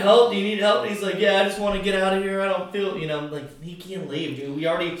you need help? Do you need help? And he's like, yeah, I just want to get out of here. I don't feel, like, he can't leave, dude. We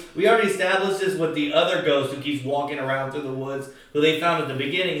already established this with the other ghost who keeps walking around through the woods, who they found at the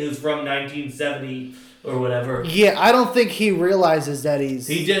beginning, who's from 1970 or whatever. Yeah, I don't think he realizes that he's...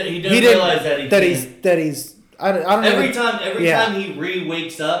 He didn't realize that he's... I don't every time he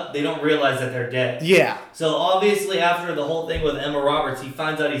wakes up, they don't realize that they're dead. Yeah. So obviously after the whole thing with Emma Roberts, he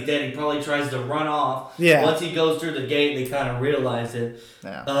finds out he's dead. He probably tries to run off. Yeah. Once he goes through the gate, they kind of realize it.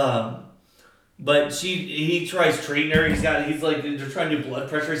 Yeah. But he tries treating her. He's like, they're trying to do blood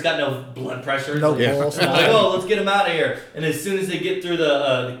pressure. He's got no blood pressure. No pulse. Like, let's get him out of here. And as soon as they get through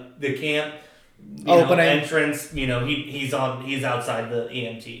the camp entrance, he's outside the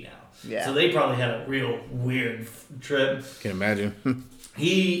EMT now. Yeah. So they probably had a real weird trip. Can imagine.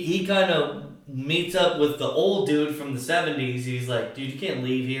 He kind of meets up with the old dude from the 70s. He's like, dude, you can't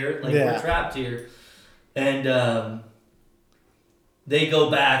leave here. Like, we're trapped here. And they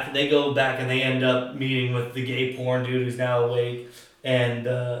go back and they end up meeting with the gay porn dude who's now awake. And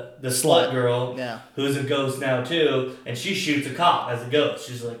the slut girl, who's a ghost now too. And she shoots a cop as a ghost.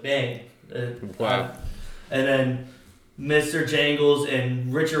 She's like, bang. Wow. And then Mr. Jangles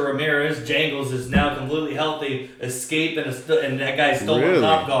and Richard Ramirez. Jangles is now completely healthy, escape, and that guy stole a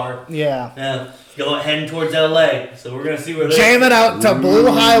cop car. Yeah. Heading towards LA. So we're going to see where jamming out to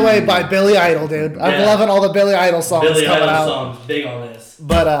Blue Highway by Billy Idol, dude. I'm loving all the Billy Idol songs coming out. Billy Idol songs, big on this.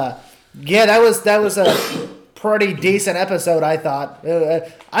 But, that was a pretty decent episode, I thought.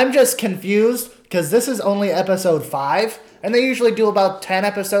 I'm just confused because this is only episode 5, and they usually do about 10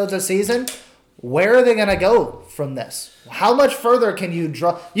 episodes a season. Where are they going to go from this? How much further can you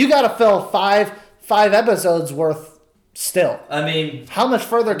draw? You got to fill five episodes worth still. I mean, how much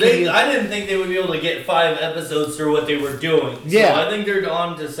further can you? I didn't think they would be able to get 5 episodes through what they were doing. Yeah. So I think they're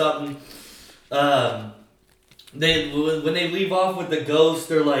on to something. When they leave off with the ghost,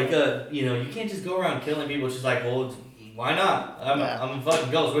 they're like, you can't just go around killing people. She's like, well, why not? I'm a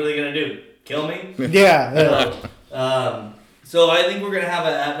fucking ghost. What are they going to do? Kill me? Yeah. So I think we're going to have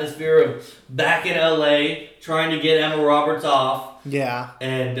an atmosphere of back in LA trying to get Emma Roberts off. Yeah.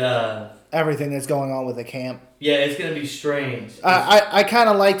 And everything that's going on with the camp. Yeah, it's going to be strange. I kind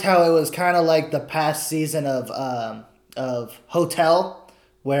of liked how it was kind of like the past season of Hotel,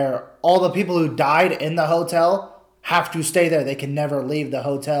 where all the people who died in the hotel have to stay there. They can never leave the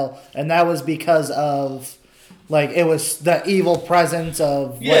hotel. And that was because of... Like, it was the evil presence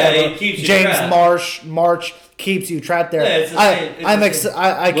of it keeps you James trapped. March keeps you trapped there. Yeah, it's the same.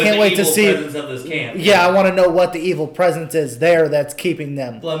 I can't wait to see. Presence of this camp. Yeah, I want to know what the evil presence is there that's keeping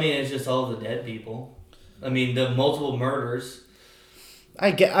them. Well, I mean, it's just all the dead people. I mean, the multiple murders.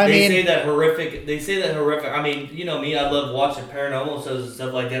 I They mean, say that horrific. I mean, you know me. I love watching paranormal shows and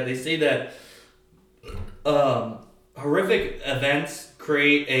stuff like that. They say that horrific events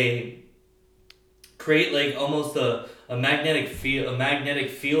create like almost a magnetic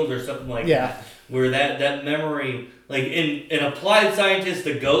field or something like Yeah. that. Where that memory, like in applied scientists,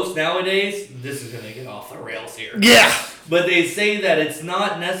 the ghost nowadays. This is gonna get off the rails here. yeah. But they say that it's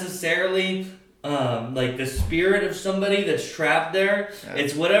not necessarily like the spirit of somebody that's trapped there. Yeah.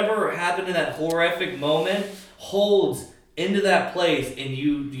 It's whatever happened in that horrific moment holds into that place, and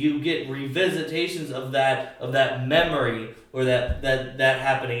you get revisitations of that memory or that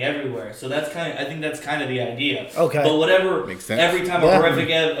happening everywhere. So I think that's kind of the idea. Okay. But whatever, Makes sense. every time Yeah. a horrific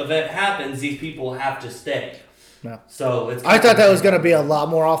event happens, these people have to stay. No. So it's. I thought that was going to be a lot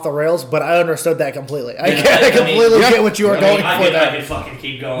more off the rails, but I understood that completely. I Yeah, completely yeah. get what you were going I for could there. fucking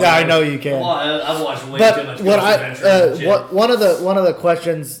keep going. Yeah, I know you can. I've watched way too But much. what Ghost Adventures and shit. one of the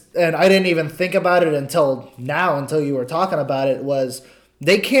questions, and I didn't even think about it until you were talking about it, was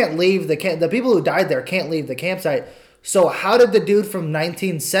they can't leave the people who died there can't leave the campsite. So how did the dude from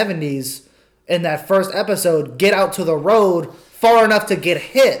 1970s in that first episode get out to the road far enough to get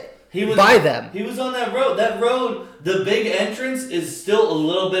hit by them? He was on that road. That road, the big entrance is still a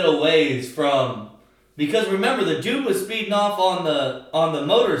little bit a ways from, because remember the dude was speeding off on the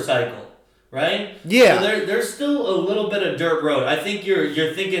motorcycle, right? Yeah. So there's still a little bit of dirt road. I think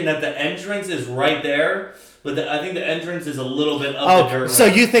you're thinking that the entrance is right there, but I think the entrance is a little bit up the dirt road. So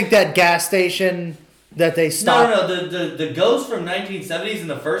you think that gas station that they stopped? No. The ghost from 1970s in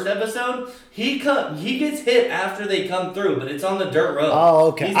the first episode, he gets hit after they come through, but it's on the dirt road. Oh,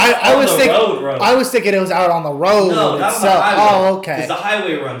 okay. He's not I on was the thinking. road. I was thinking it was out on the road No, not on the itself. highway. Oh, okay. Because the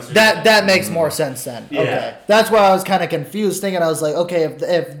highway runs through. That makes more sense then. Yeah. Okay. That's where I was kind of confused, thinking I was like, okay,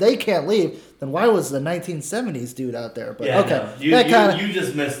 if they can't leave, then why was the 1970s dude out there? But Yeah, okay, no. that kind of you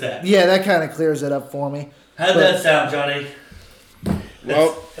just missed that. that kind of clears it up for me. How'd that sound, Johnny?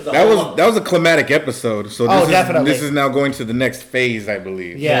 Well, That's a that whole- was a climatic episode. So Definitely. this is now going to the next phase, I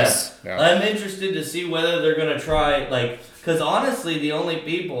believe. Yes. Yeah. I'm interested to see whether they're gonna try because honestly, the only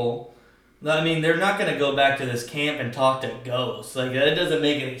people, I mean, they're not gonna go back to this camp and talk to ghosts. Like that doesn't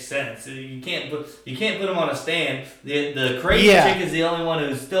make any sense. You can't put them on a stand. The crazy Yeah. chick is the only one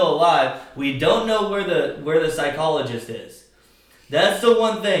who's still alive. We don't know where the psychologist is. That's the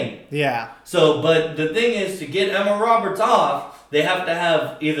one thing. Yeah. So, but the thing is, to get Emma Roberts off, they have to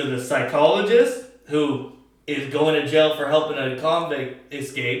have either the psychologist, who is going to jail for helping a convict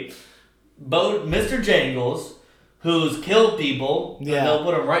escape, Mr. Jangles, who's killed people, Yeah. and they'll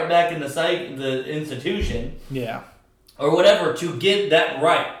put him right back in the institution, Yeah. or whatever, to get that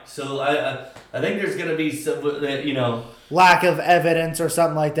right. So, I think there's going to be some, Lack of evidence or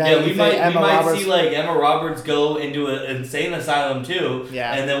something like that. yeah, You we think might Emma Roberts- see like Emma Roberts go into an insane asylum too.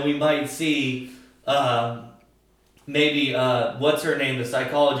 Yeah. And then we might see maybe what's her name, the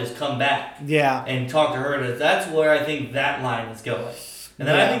psychologist, come back Yeah. and talk to her. And that's where I think that line is going. And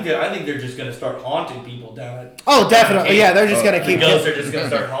then Yeah. I think they're just gonna start haunting people down at. Oh, definitely. Yeah, they're just Oh, gonna The keep. ghosts are just gonna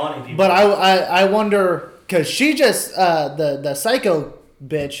start haunting people. But I wonder, because she just the psycho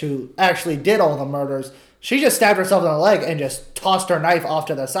bitch who actually did all the murders, she just stabbed herself in the leg and just tossed her knife off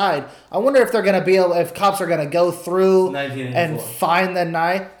to the side. I wonder if they're gonna be able, if cops are gonna go through 1984. and find the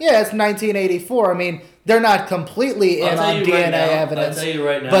knife. Yeah, it's 1984. I mean, they're not completely I'll in tell on you DNA right now, evidence. I'll tell you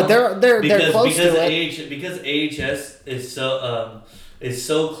right now. But they're close to it. Because AHS is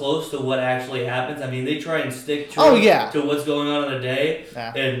so close to what actually happens. I mean, they try and stick to to what's going on in the day.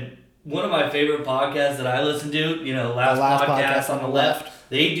 Yeah. And one of my favorite podcasts that I listen to, Last Podcast on the Left,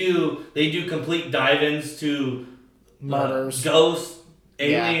 they do complete dive-ins to Murders. ghosts,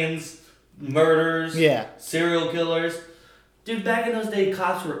 Yeah. aliens, murders, Yeah. serial killers. Dude, back in those days,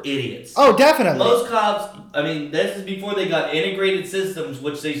 cops were idiots. Oh, definitely. Most cops, I mean, this is before they got integrated systems,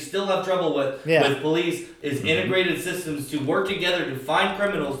 which they still have trouble with police, is integrated systems to work together to find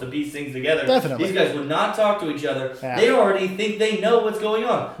criminals to piece things together. Definitely. These guys would not talk to each other. Yeah. They already think they know what's going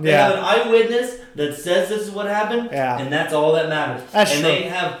on. They Yeah. have an eyewitness that says this is what happened, Yeah. and that's all that matters. That's and true. they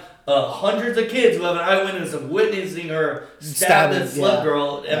have hundreds of kids who have an eyewitness of witnessing her stab that slut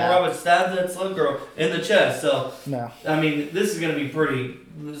girl. Emma Roberts stabbed that slut girl in the chest. So, No. I mean, this is going to be pretty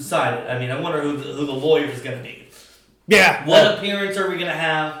decided. I mean, I wonder who the lawyer is going to be. Yeah. What appearance are we going to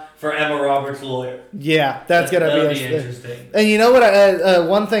have for Emma Roberts' lawyer? Yeah, that's gonna That'll be interesting. And you know what?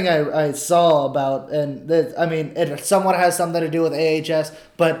 One thing I saw about, and that, I mean, it somewhat has something to do with AHS,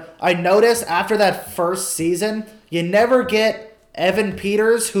 but I noticed after that first season, you never get Evan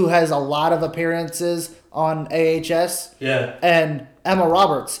Peters, who has a lot of appearances on AHS, Yeah. and Emma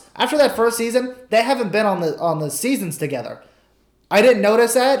Roberts. After that first season, they haven't been on the seasons together. I didn't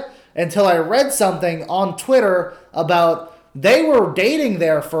notice that until I read something on Twitter about they were dating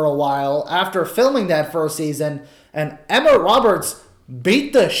there for a while after filming that first season, and Emma Roberts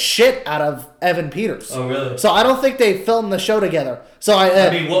beat the shit out of Evan Peters. Oh, really? So I don't think they filmed the show together. So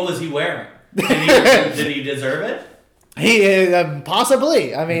I mean, what was he wearing? Did he deserve it? He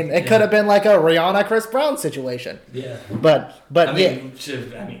possibly. I mean, it could have been like a Rihanna Chris Brown situation. Yeah. But I mean,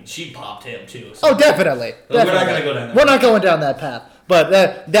 she popped him too. So. Oh, definitely. We're not gonna go down that. We're not going down that path.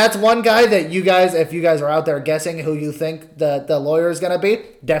 But that's one guy that you guys, if you guys are out there guessing who you think the lawyer is gonna be,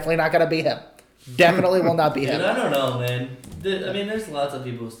 definitely not gonna be him. Definitely will not be him. Dude, I don't know, man. I mean, there's lots of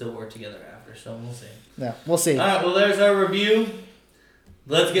people who still work together after, so we'll see. Yeah, we'll see. All right, well, there's our review.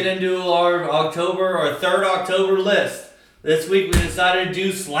 Let's get into our third October list. This week we decided to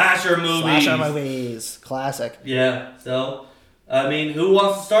do slasher movies. Slasher movies, classic. Yeah. So, I mean, who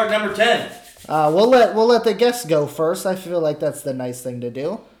wants to start number 10? We'll let the guests go first. I feel like that's the nice thing to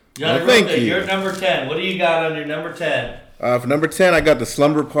do. Well, thank you. You're number 10. What do you got on your number 10? For number 10, I got the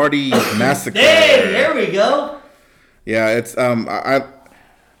Slumber Party Massacre. Hey, there we go. Yeah, it's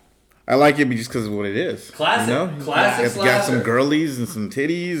I like it just because of what it is. Classic, you know? classic It's got some slasher. girlies and some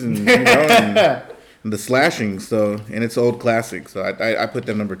titties and, you know, and the slashing. So, and it's old classic. So I put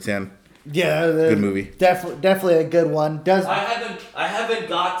them number 10. Yeah, Good movie. Definitely a good one. I haven't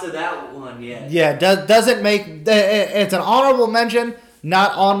got to that one yet. Yeah, doesn't make it's an honorable mention,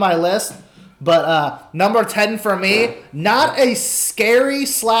 not on my list. But number 10 for me, not a scary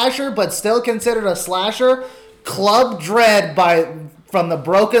slasher, but still considered a slasher. Club Dread from the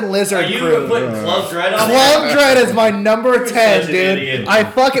Broken Lizard Are you crew. putting Club Dread on Club Dread is my number 10, such an dude. idiot. I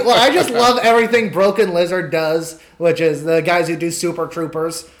just love everything Broken Lizard does, which is the guys who do Super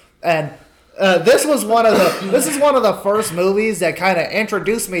Troopers. And this is one of the first movies that kind of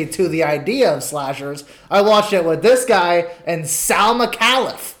introduced me to the idea of slashers. I watched it with this guy and Sal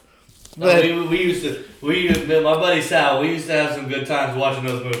McAuliffe. my buddy Sal, we used to have some good times watching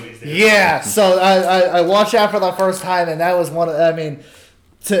those movies. Dude. Yeah, so I watched that for the first time, and that was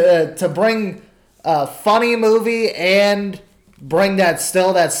to bring a funny movie and bring that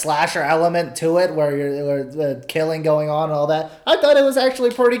slasher element to it, where the killing going on and all that. I thought it was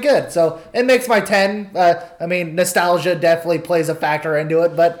actually pretty good. So it makes my 10. Nostalgia definitely plays a factor into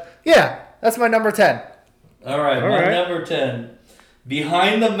it, but yeah, that's my number 10. All right, number 10.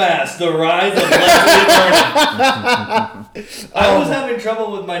 Behind the Mask, The Rise of Leslie Vernon. I was having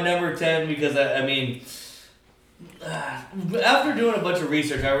trouble with my number 10 because, after doing a bunch of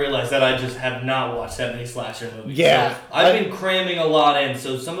research, I realized that I just have not watched that many slasher movies. Yeah. So I've been cramming a lot in,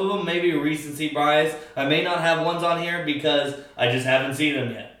 so some of them may be recency bias. I may not have ones on here because I just haven't seen them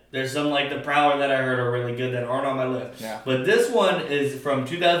yet. There's some like The Prowler that I heard are really good that aren't on my list. Yeah. But this one is from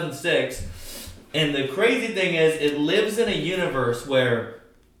 2006. And the crazy thing is, it lives in a universe where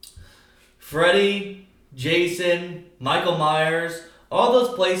Freddy, Jason, Michael Myers, all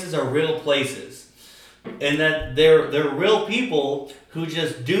those places are real places. And that they're real people who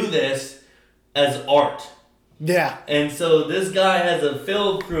just do this as art. Yeah. And so this guy has a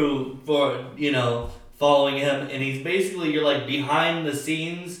film crew following him, and he's basically, you're like behind the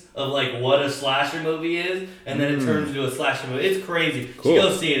scenes of like what a slasher movie is, and then it turns into a slasher movie. It's crazy. Cool. You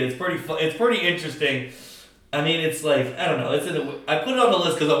go see it. It's pretty fun. It's pretty interesting. I mean, it's like, I don't know. I put it on the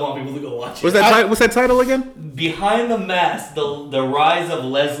list because I want people to go watch it. What's that title again? Behind the Mask, the Rise of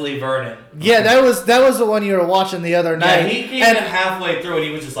Leslie Vernon. Yeah, that was the one you were watching the other night. Yeah, he came in halfway through and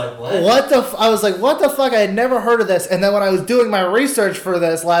he was just like, what? I was like, what the fuck? I had never heard of this. And then when I was doing my research for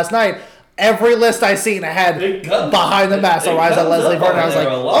this last night, every list I seen I had Behind the Mask, The Rise of Leslie Vernon. I was like,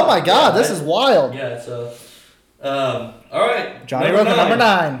 oh my god, this is wild. Yeah, so, all right. Johnny Rogan, number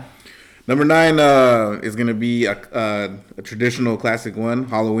 9. Number 9 is going to be a traditional classic one,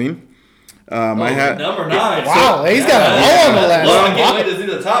 Halloween. Number 9. Wow, he's got a low on the list. Well, I can't wait to see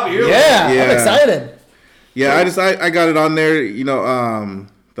the top of your list. Yeah, I'm excited. Yeah, I got it on there. You know,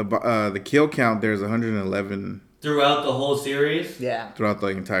 the kill count there is 111 throughout the whole series. Yeah, throughout the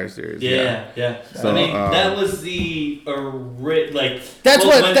entire series. Yeah. So, I mean, that was the That's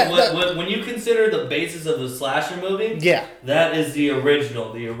when you consider the basis of the slasher movie. Yeah, that is the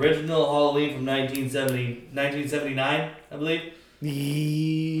original Halloween from 1979, I believe.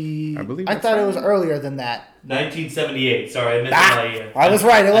 I believe. I thought it was earlier than that. 1978. Sorry, I missed my year. I was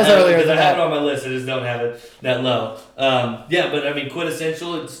right. It was earlier than I have that. it on my list. I just don't have it that low. But I mean,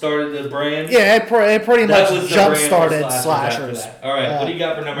 quintessential. It started the brand. Yeah, it pretty much was the jump brand started for slashers. All right, what do you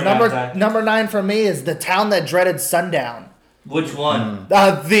got for number 9? Number 9 for me is The Town That Dreaded Sundown. Which one?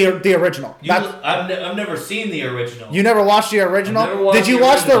 The original. I've never seen the original. You never watched the original? I've never watched Did you the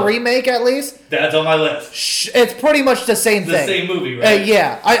watch the original. remake at least? That's on my list. It's pretty much the same It's thing. the same movie, right?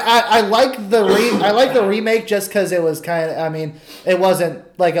 Yeah, I like the I like the remake just because it was kind of. I mean, it wasn't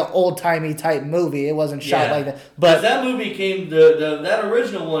like an old timey type movie. It wasn't shot like that. But that movie came that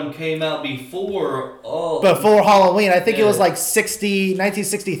original one came out before before Halloween, I think it was like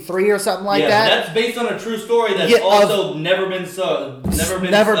 1963 or something like that. That's based on a true story that's also never been solved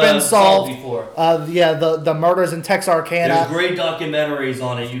before. The murders in Texarkana. There's great documentaries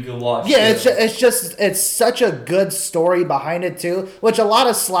on it you can watch. Yeah, it's such a good story behind it too, which a lot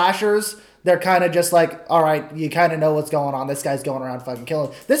of slashers, they're kind of just like, all right, you kind of know what's going on. This guy's going around fucking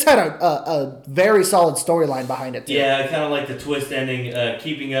killing. This had a very solid storyline behind it too. Yeah, I kind of like the twist ending,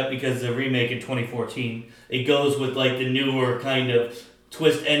 keeping up because the remake in 2014, it goes with like the newer kind of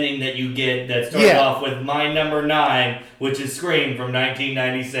twist ending that you get that started off with my number 9, which is Scream from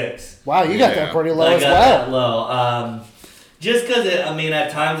 1996. Wow, you got that pretty low I as got well. that low. Just because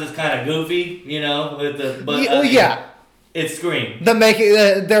at times it's kind of goofy, with the it's Scream.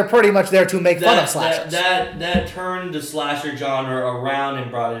 They're pretty much there to make fun of slashers. That turned the slasher genre around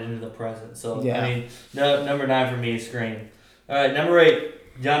and brought it into the present. So number 9 for me is Scream. All right, number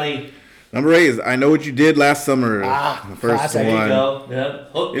 8, Johnny. Number 8 is I Know What You Did Last Summer. The first classic. one. There you go.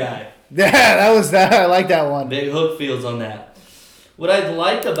 Yep. Hook guy. Yeah, that was that. I like that one. Big hook feels on that. What I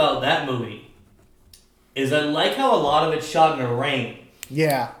liked about that movie is I like how a lot of it's shot in the rain.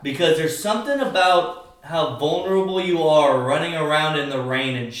 Yeah. Because there's something about how vulnerable you are running around in the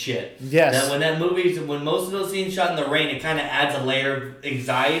rain and shit. Yes. That when most of those scenes shot in the rain, it kind of adds a layer of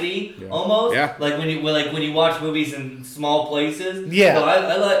anxiety almost. Yeah. Like when you watch movies in small places. Yeah. So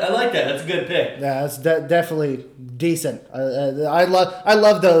I like that. That's a good pick. Yeah, that's definitely decent. I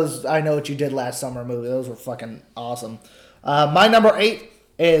love those I Know What You Did Last Summer movies. Those were fucking awesome. My number 8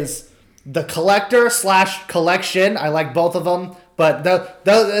 is The Collector / Collection. I like both of them. But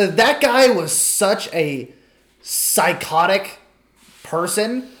that guy was such a psychotic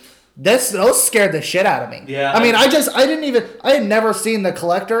person. Those scared the shit out of me. Yeah. I mean, I had never seen The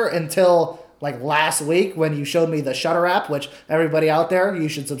Collector until like last week when you showed me the Shudder app, which everybody out there, you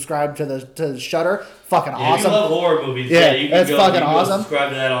should subscribe to the Shudder. Fucking awesome. If you love horror movies, you can fucking awesome. Subscribe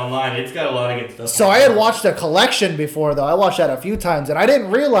to that online. It's got a lot of good stuff. So I had watched The Collection before though. I watched that a few times and I didn't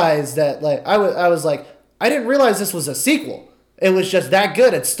realize that I didn't realize this was a sequel. It was just that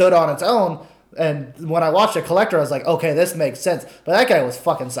good. It stood on its own. And when I watched The Collector, I was like, okay, this makes sense. But that guy was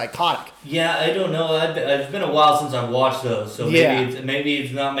fucking psychotic. Yeah, I don't know. It's been a while since I've watched those, so maybe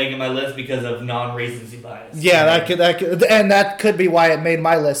it's not making my list because of non-recency bias. Yeah, that could be why it made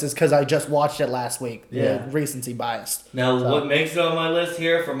my list is because I just watched it last week. Yeah, recency biased. Now, what makes it on my list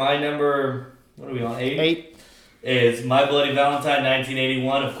here for my number? What are we on? 8. Is My Bloody Valentine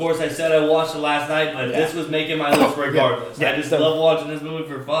 1981. Of course, I said I watched it last night, but this was making my list regardless. I just love watching this movie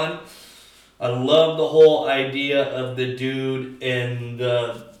for fun. I love the whole idea of the dude in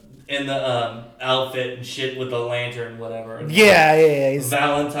the outfit and shit with the lantern, whatever. And He's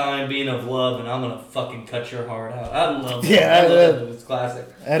Valentine being of love, and I'm gonna fucking cut your heart out. I love that. Yeah, I love that. It's classic.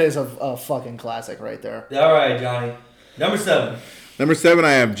 That is a fucking classic right there. All right, Johnny. Number 7. Number 7,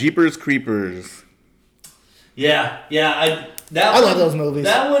 I have Jeepers Creepers. Yeah. I love those movies.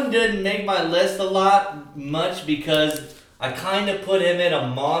 That one didn't make my list much because I kind of put him in a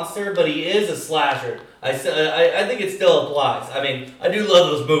monster, but he is a slasher. I think it still applies. I mean, I do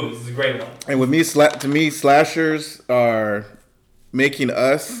love those movies. It's a great one. And with me, to me, slashers are making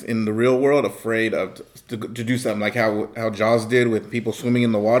us in the real world afraid to do something like how Jaws did with people swimming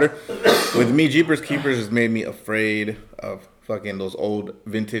in the water. With me, Jeepers Creepers has made me afraid of fucking those old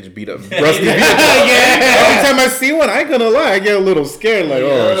vintage beat up rusty vehicles. Every time I see one, I ain't gonna lie, I get a little scared. Like,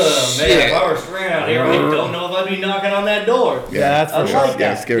 oh shit! Man, if I were stranded out here, I don't know if I'd be knocking on that door. Yeah, that's for sure. Like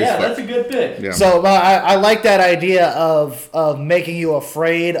that. Scary That's a good pick. Yeah. So I like that idea of making you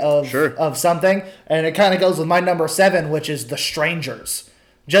afraid of something, and it kind of goes with my number 7, which is The Strangers.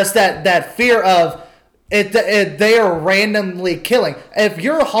 Just that fear of it. They are randomly killing. If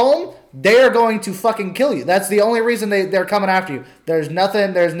you're home, they are going to fucking kill you. That's the only reason they're coming after you. There's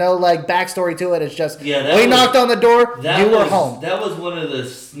nothing. There's no like backstory to it. It's just knocked on the door. You were home. That was one of the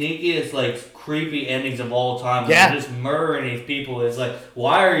sneakiest, like, creepy endings of all time. Yeah. Just murdering these people. It's like,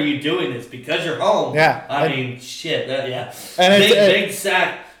 why are you doing this? Because you're home. Yeah. I mean, shit. And big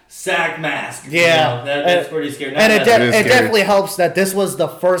sack mask. Yeah. That's pretty scary. And it definitely helps that this was the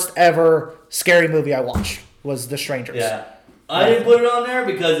first ever scary movie I watched. Was The Strangers. Yeah. I didn't put it on there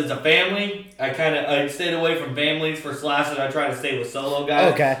because it's a family. I stayed away from families for slashers. I try to stay with solo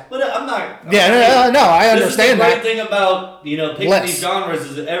guys. Okay. But I'm not. No, I understand this is the that. great thing about picking Lists. these genres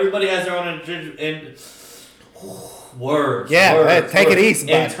is that everybody has their own words. Yeah, words, take it words. easy,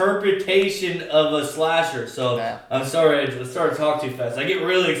 bud. Interpretation of a slasher. So Yeah. I'm sorry, I started to talk too fast. I get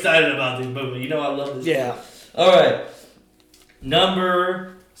really excited about these movies. I love this. Yeah. Shit. All right,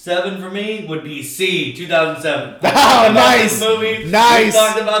 number 7 for me would be C, 2007. Oh, nice. This movie. Nice. We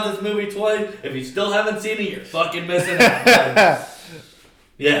talked about this movie twice. If you still haven't seen it, you're fucking missing out.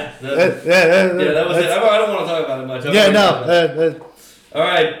 Yeah. That was it. I don't want to talk about it much. All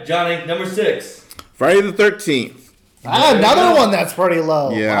right, Johnny, number 6. Friday the 13th. Another one that's pretty low.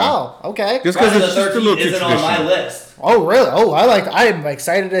 Yeah. Wow. Okay. Just because Friday it's the just a little 13th too isn't on my traditional. list. Oh, really? Oh, I'm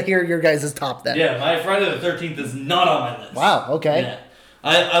excited to hear your guys' top then. Yeah, my Friday the 13th is not on my list. Wow. Okay. Yeah.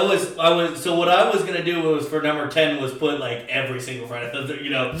 I was so what I was gonna do was for number 10 was put like every single Friday,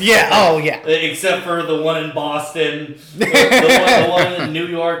 Yeah. Oh, yeah. except for the one in Boston, the one in New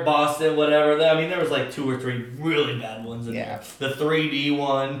York, Boston, whatever. I mean, there was like 2 or 3 really bad ones in there. The 3D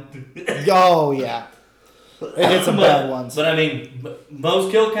one. Oh, yeah. It did some bad ones. But I mean, most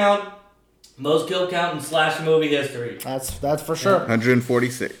kill count in slasher movie history. That's for sure.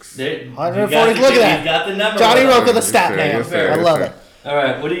 146. 140. Look at that. You got the number. Johnny right. Roke with a stat Yes, man. sir, I yes, love sir. it. All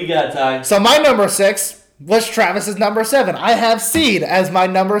right, what do you got, Ty? So my number 6 was Travis's number 7. I have Seed as my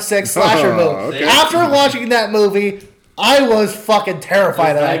number 6 slasher movie. Okay. After watching that movie, I was fucking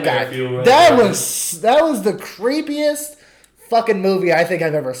terrified of that guy. That was the creepiest fucking movie I think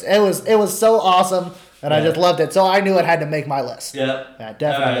I've ever seen. It was so awesome, and I just loved it. So I knew it had to make my list. Yep. Yeah,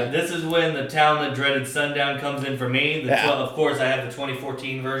 definitely. All right, this is when the town that dreaded sundown comes in for me. Of course, I have the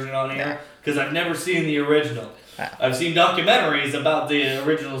 2014 version on here because I've never seen the original. I've seen documentaries about the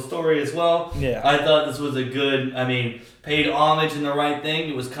original story as well. Yeah. I thought this was a good, paid homage in the right thing.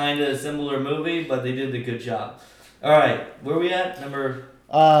 It was kind of a similar movie, but they did a good job. All right, where are we at?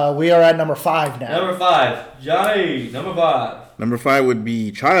 We are at number 5 now. Number 5. Johnny, number 5. Number 5 would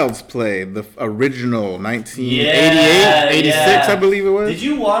be Child's Play, the original 1988, 86, I believe it was. Did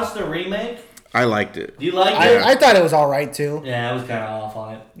you watch the remake? I liked it. Do you like I it? thought it was all right too. Yeah, I was kind of off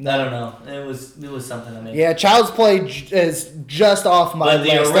on it. I don't know. It was something I mean. Yeah, Child's Play is just off my But the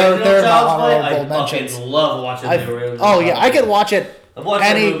list. original They're my Child's Play, honorable I mentions. fucking love watching the original. Oh yeah, Child's I could Play. watch it. I've watched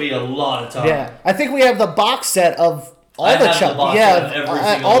that movie a lot of times. Yeah, I think we have the box set of all I the have Chucky. the box Yeah, set of every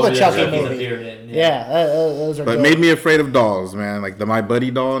single all the movie Chucky that Chucky's movies. appeared in. Yeah, those are. But it good. made me afraid of dolls, man. Like the My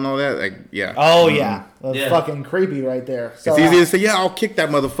Buddy doll and all that. Like, yeah. Oh yeah, that's Yeah. fucking creepy right there. So, It's easy to say, yeah, I'll kick that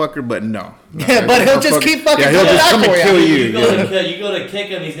motherfucker, but no. Yeah, but he'll just keep fucking Yeah, he'll coming just back come and for kill you. you. You go to kick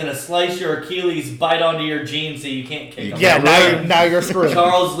him, he's gonna slice your Achilles, bite onto your jeans, so you can't kick him. Yeah, now you're screwed.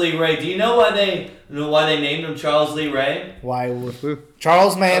 Charles Lee Ray. Do you know why they named him Charles Lee Ray? Why would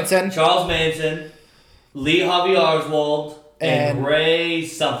Charles Manson? Charles Manson, Lee Harvey Oswald, and Ray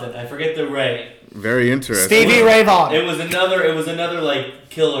something. I forget the Ray. Very interesting. Stevie Ray Vaughan. It was another like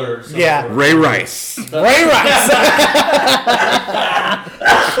killer. Or something. Yeah. Ray Rice. Ray Rice.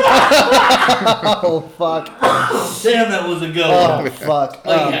 Oh fuck. Damn, that was a good Oh one. fuck.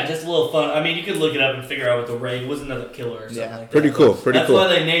 Yeah, just a little fun. I mean, you could look it up and figure out what the Ray was. Another killer or something like that. Pretty cool. Pretty That's cool. why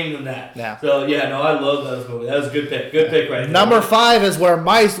they named him that. Yeah. So yeah, no, I love those movies. That was a good pick. Good pick right there. Number 5 is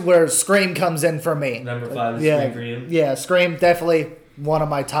where Scream comes in for me. Number 5 is Yeah, Scream for you. yeah, Scream definitely one of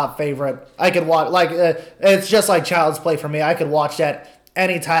my top favorite. I could watch it's just like Child's Play for me. I could watch that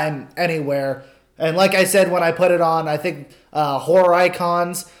anytime, anywhere. And like I said when I put it on, I think horror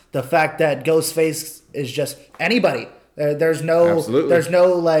icons. The fact that Ghostface is just anybody. There's no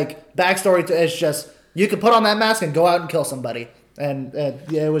like backstory to. It's just you could put on that mask and go out and kill somebody. And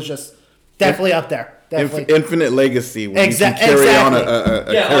it was just definitely up there. Definitely. Infinite legacy when you can carry on a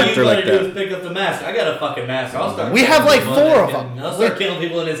All you character gotta like do that. is pick up the mask. I got a fucking mask. I'll start. We have killing like people 4 and of it's them. gonna- I'll start killing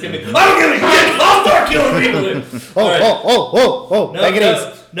people and it's gonna be. I don't give a shit. I'll start killing people. All right. Oh! Take it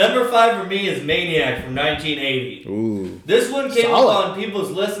easy. Number 5 for me is Maniac from 1980. Ooh. This one came Solid. up on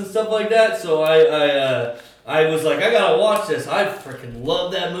people's lists and stuff like that, so I was like, I gotta watch this. I freaking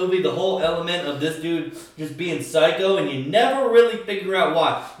love that movie. The whole element of this dude just being psycho, and you never really figure out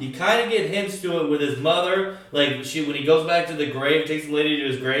why. You kind of get hints to it with his mother, like when he goes back to the grave, takes the lady to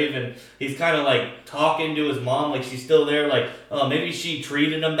his grave, and he's kind of like talking to his mom, like she's still there, like maybe she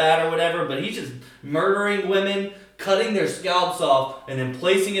treated him bad or whatever, but he's just murdering women, cutting their scalps off, and then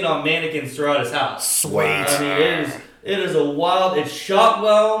placing it on mannequins throughout his house. Sweet. I mean, it is a wild. It's shot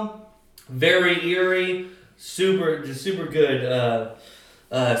well, very eerie, super good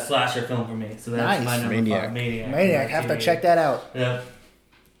slasher film for me. So that's Nice. my number Maniac. 5. Maniac. Maniac, have to check that out. Yeah.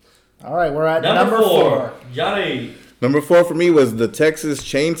 All right, we're at Number number 4. 4. Johnny. Number 4 for me was the Texas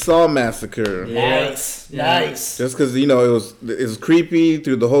Chainsaw Massacre. Nice. Just because it was creepy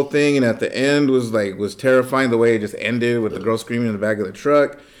through the whole thing, and at the end was terrifying the way it just ended with the girl screaming in the back of the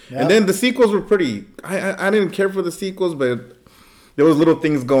truck. Yep. And then the sequels were pretty. I didn't care for the sequels, but there was little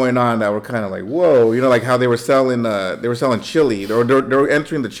things going on that were kind of like, whoa, like how they were selling chili, or they were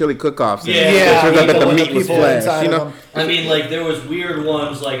entering the chili cook-offs. Yeah, it turns out that the meat was flesh. I mean, like there was weird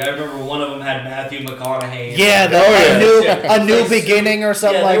ones. Like I remember one of them had Matthew McConaughey. Yeah, a new beginning or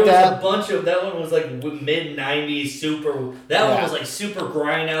something like that. There was a bunch of that one was like mid '90s super. That one was like super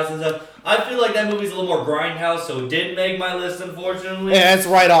grindhouse and stuff. I feel like that movie's a little more grindhouse, so it didn't make my list, unfortunately. Yeah, it's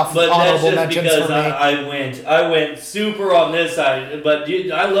right off but honorable that's just mentions because for me. I went super on this side, but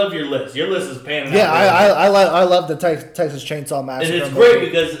I love your list. Your list is panning out. Yeah, I love the Texas Chainsaw Massacre. And it's great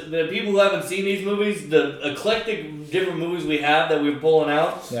because the people who haven't seen these movies, the eclectic different movies we have that we're pulling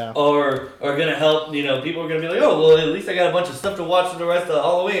out are gonna help. People are gonna be like, oh, well, at least I got a bunch of stuff to watch for the rest of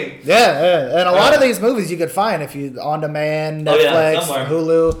Halloween. Yeah, and a lot of these movies you could find if you on demand, Netflix,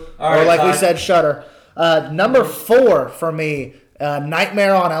 Hulu, or like we said, Shudder. Number 4 for me,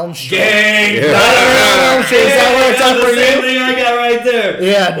 Nightmare on Elm Street. Nightmare on Elm Street. Is that what it's up for you? Same thing I got right there.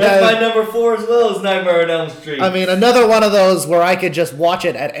 Yeah, that's my number 4 as well. Is Nightmare on Elm Street. I mean, another one of those where I could just watch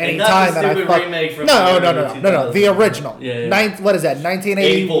it at any time. And the remake from no, the original. Yeah. What is that?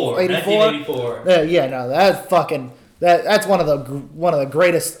 1984. 1984. That's one of the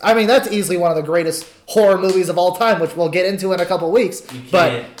greatest. I mean, that's easily one of the greatest horror movies of all time, which we'll get into in a couple weeks.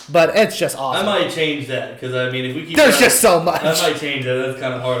 But it's just awesome. I might change that because I mean, if we keep there's just so much. I might change that. That's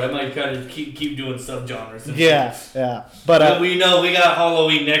kind of hard. I might kind of keep doing subgenres. Yeah. But we know we got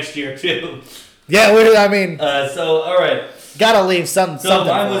Halloween next year too. Yeah, I mean. So all right. Gotta leave something. So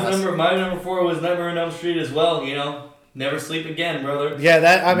my number 4 was Nightmare on Elm Street as well. Never sleep again, brother. Yeah,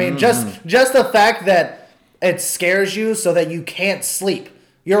 that I mean, just the fact that it scares you so that you can't sleep.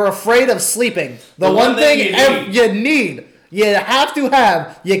 You're afraid of sleeping. The one thing you need, you have to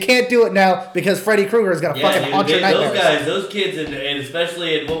have, you can't do it now because Freddy Krueger is going to fucking haunt your nightmares. Those guys, those kids, and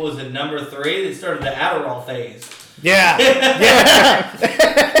especially at what was it, number 3, they started the Adderall phase. Yeah.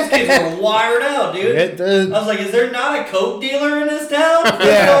 These kids were wired out, dude. I was like, is there not a coke dealer in this town? What's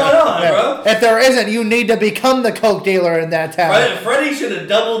going on, bro? If there isn't, you need to become the coke dealer in that town. Freddie should have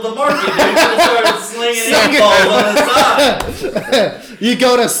doubled the market, dude. He should have started slinging 8 balls on the side. You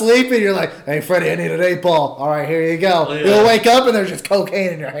go to sleep and you're like, hey, Freddie, I need an 8 ball. All right, here you go. Yeah. You'll wake up and there's just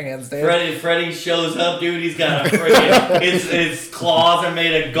cocaine in your hands, dude. Freddie shows up, dude. He's got a freaking... his claws are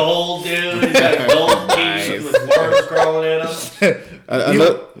made of gold, dude. He's got gold teeth with worms crawling in him.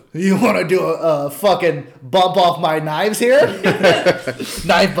 You want to do a fucking bump off my knives here?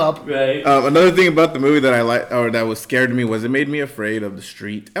 Knife bump. Right. Another thing about the movie that I liked, or that was scared to me, was it made me afraid of the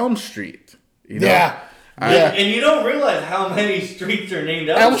street, Elm Street. Yeah. And you don't realize how many streets are named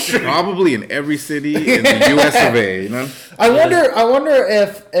Elm Street. Probably in every city in the U.S. of A. I wonder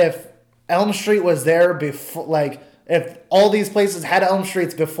if Elm Street was there before, like, if all these places had Elm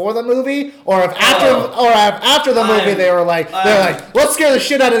Streets before the movie, or if after the movie they were like, let's scare the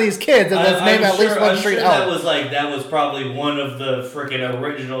shit out of these kids and let's name at least one street Elm. That was probably one of the freaking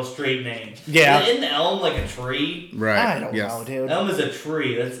original street names. Yeah. Isn't Elm like a tree? Right. I don't know, dude. Elm is a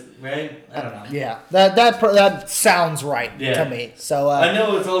tree. That's right. I don't know. Yeah. That sounds right to me. So I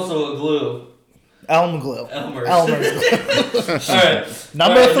know it's also a glue. Elm glue. Elmer's glue. All right.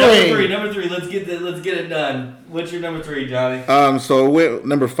 Number 3. Number 3. Let's get it done. What's your number 3, Johnny? So it went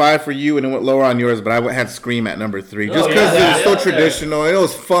number 5 for you, and it went lower on yours. But I had Scream at number 3, just because it was so traditional. And it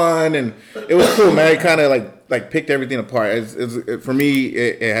was fun, and it was cool, man. It kind of like picked everything apart. For me,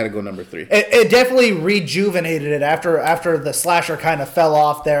 it had to go number 3. It definitely rejuvenated it after the slasher kind of fell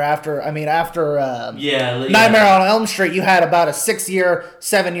off there. After Nightmare on Elm Street, you had about a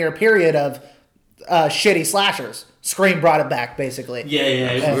 7-year period of shitty slashers. Scream brought it back, basically.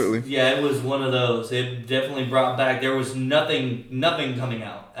 It was one of those. It definitely brought back. There was nothing coming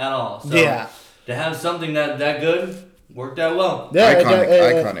out at all. So to have something that good worked out well. Yeah,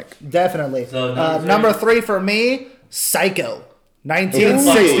 iconic. Definitely. So number 3 for me, Psycho.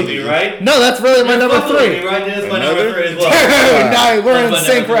 1960, right? No, that's really my number 3. Right? That's my number 3 as well. No, we're in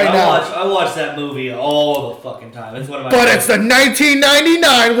sync right now. I watch that movie all the fucking time. It's one of my. But it's the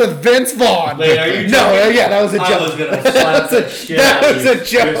 1999 with Vince Vaughn. Wait, are you? That was a joke. I was gonna slap that was a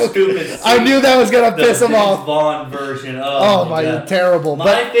joke. I knew that was gonna piss him off. Vince Vaughn version. Oh my God. Terrible.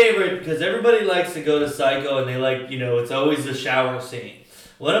 My favorite, because everybody likes to go to Psycho and they like, it's always the shower scene.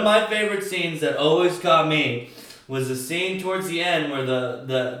 One of my favorite scenes that always caught me was the scene towards the end where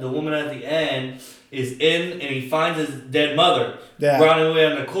the woman at the end is in and he finds his dead mother running away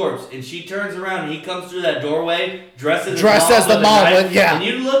on the corpse, and she turns around and he comes through that doorway dressed as the mom, and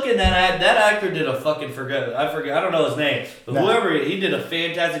you look at that actor did a fucking I don't know his name, but whoever he did a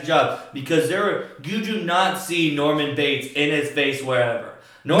fantastic job, because you do not see Norman Bates in his face wherever.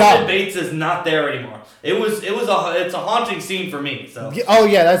 Norman Bates is not there anymore. It's a haunting scene for me. So. Oh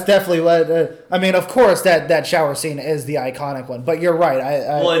yeah, that's definitely what. I mean, of course, that shower scene is the iconic one. But you're right.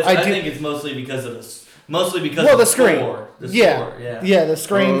 I think it's mostly because of the screen. Score. The score, yeah, the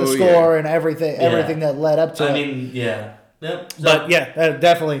screen, the score, and everything that led up to it. I mean, yeah. Yep. So, but yeah,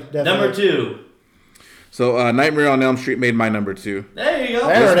 definitely. Number 2. So, Nightmare on Elm Street made my number 2. There you go.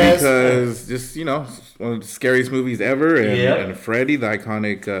 There it is. Because one of the scariest movies ever, and Freddy, the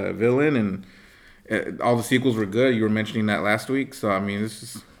iconic villain, and all the sequels were good. You were mentioning that last week, so I mean, it's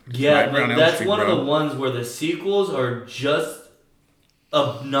just but that's one of the ones where the sequels are just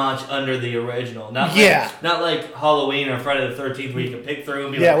a notch under the original. Not like Halloween or Friday the 13th where you can pick through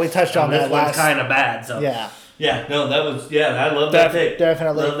and be we touched on that last. This one's kind of bad, so Yeah, no, that was I love that pick.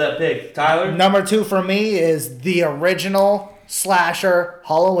 Definitely love that pick. Tyler, number 2 for me is the original slasher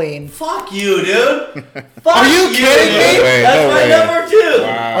Halloween. Fuck you, dude. Are you kidding me? That's my number 2.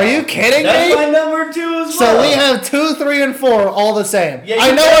 Wow. Are you kidding me? That's my number 2 as well. So we have 2, 3, and 4 all the same. Yeah,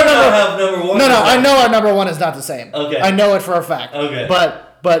 I know our number 1. No, I know our number 1 is not the same. Okay. I know it for a fact. Okay.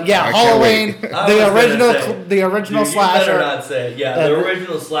 But yeah, Halloween, the original dude, slasher. You better not say it. Yeah, the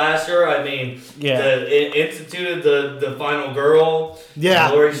original slasher. I mean, it instituted the final girl. Yeah.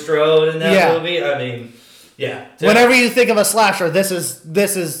 Laurie Strode in that movie. I mean, yeah. Whenever you think of a slasher, this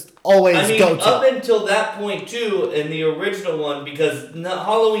is always go to. Up until that point too, in the original one, because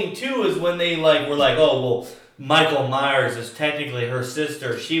Halloween 2 is when they were like, oh well, Michael Myers is technically her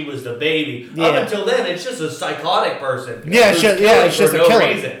sister. She was the baby. Yeah. Up until then, it's just a psychotic person. Yeah, it's just a killer.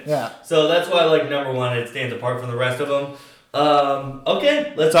 Reason. Yeah. So that's why, number 1, it stands apart from the rest of them.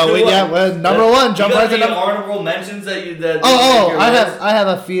 Okay, let's number 1. Jump right to number. Honorable mentions that you. I have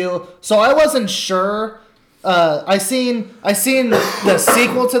a few. So I wasn't sure. I seen the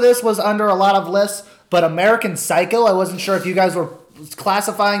sequel to this was under a lot of lists, but American Psycho. I wasn't sure if you guys were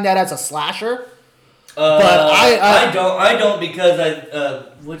classifying that as a slasher. But I don't because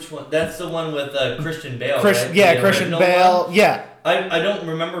which one? That's the one with Christian Bale. Right? Christian Bale. One? Yeah. I don't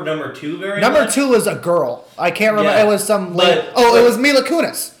remember number 2 very much. Number 2 was a girl. I can't remember. It was some. It was Mila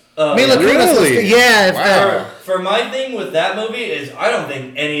Kunis. Mila Kunis was For my thing with that movie is I don't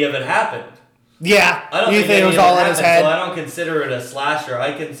think any of it happened. Yeah, I don't think it was all in his head. So I don't consider it a slasher.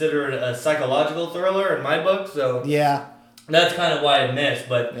 I consider it a psychological thriller in my book. So yeah. That's kind of why I missed,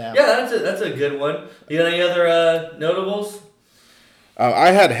 but that's a good one. You got any other notables?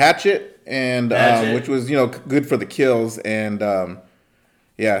 I had Hatchet, and which was good for the kills, and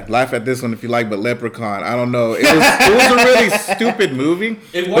laugh at this one if you like, but Leprechaun, I don't know. It was a really stupid movie.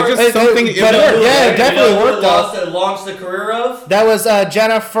 It worked. It definitely worked. Launched the career of? That was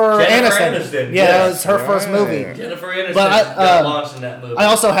Jennifer Aniston. Yeah, that was her first movie. Jennifer Aniston got launched in that movie. I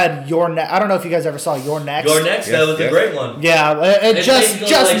also had Your Next. I don't know if you guys ever saw Your Next. Your Next, that was a great one. Yeah, it just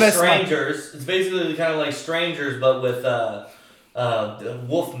missed Strangers. It's basically kind of like Strangers, but with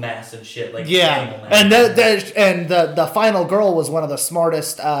wolf mask and shit, and the final girl was one of the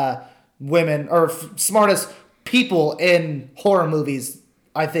smartest women or smartest people in horror movies.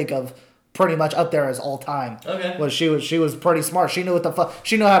 I think of pretty much up there as all time. Okay, she was pretty smart. She knew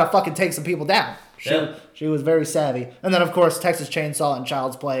she knew how to fucking take some people down. She was very savvy. And then of course Texas Chainsaw and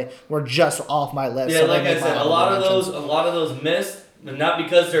Child's Play were just off my list. Yeah, so like I said, a lot of those missed. Not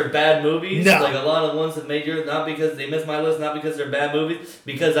because they're bad movies. No. Like a lot of the ones that made not because they missed my list, not because they're bad movies,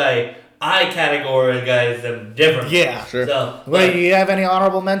 because I categorize them differently. Yeah, sure. So, do you have any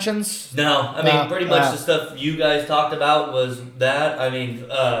honorable mentions? No, I mean pretty much the stuff you guys talked about was that. I mean,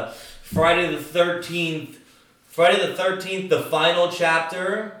 Friday the 13th, the final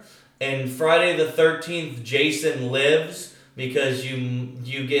chapter, and Friday the 13th, Jason Lives, because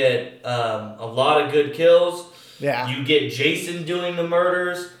you get a lot of good kills. Yeah. You get Jason doing the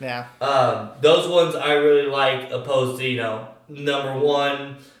murders. Yeah. Those ones I really like, opposed to, number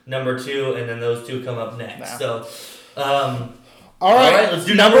 1, number 2, and then those 2 come up next. Yeah. So, all right, let's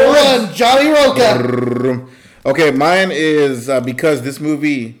do number 1, Johnny Roca. Okay, mine is because this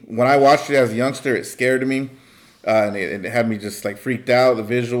movie, when I watched it as a youngster, it scared me. And it had me just freaked out, the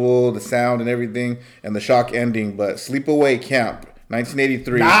visual, the sound, and everything, and the shock ending. But Sleepaway Camp,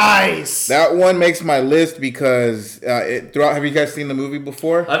 1983. Nice. That one makes my list because have you guys seen the movie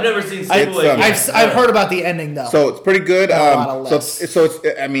before? I've never seen Sleepaway Camp. I've heard about the ending though. So it's pretty good. Got a lot of lists. So it's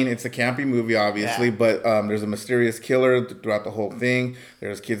I mean it's a campy movie obviously, but there's a mysterious killer throughout the whole thing.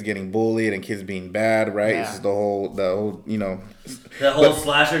 There's kids getting bullied and kids being bad, right? Yeah. This is the whole you know. The whole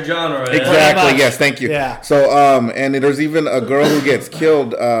slasher genre. Exactly. Yes. Thank you. Yeah. So and there's even a girl who gets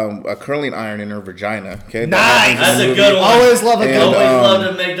killed, a curling iron in her vagina. Okay. Nice. That's a good one. Always love a good Always one. love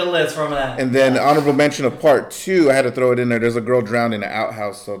to make the list from that. And then honorable mention of part 2, I had to throw it in there. There's a girl drowned in an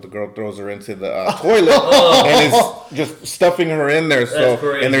outhouse, so the girl throws her into the toilet and is just stuffing her in there. So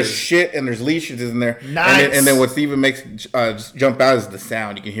crazy. and there's shit and there's leashes in there. Nice. And then what even makes just jump out is the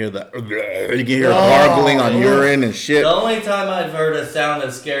sound. You can hear gargling on urine and shit. The only time I've heard a sound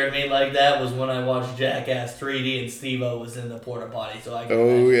that scared me like that was when I watched Jackass 3D and Steve-O was in the porta potty. So I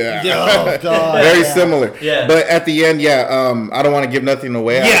Oh God. Very similar. Yeah. But at the end, I don't want to give nothing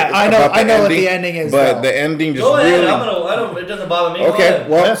away. Yeah, I know what the ending is. But though. the ending just Go ahead. really. It doesn't bother me. Okay,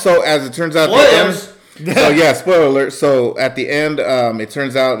 well, so as it turns out, Spoilers. Spoiler alert. So at the end, it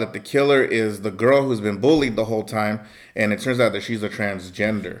turns out that the killer is the girl who's been bullied the whole time, and it turns out that she's a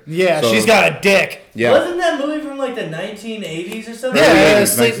transgender. Yeah, So- she's got a dick. Yeah. Wasn't that movie from like the 1980s or something? Yeah,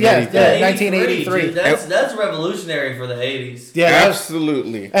 1983. 1983. Dude, that's revolutionary for the 80s. Yeah, that was-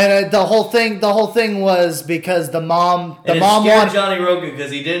 Absolutely. and the whole thing was because the mom And it wanted. scared Johnny Rogan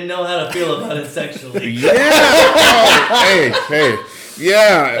because he didn't know how to feel about it sexually. Yeah. Hey.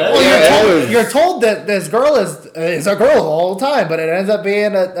 Yeah. Well, you're told that this girl is a girl the whole time, but it ends up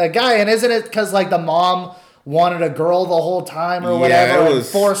being a guy. And isn't it because like the mom wanted a girl the whole time or whatever, and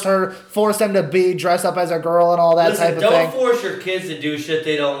forced him to be dressed up as a girl and all that type of thing? Don't force your kids to do shit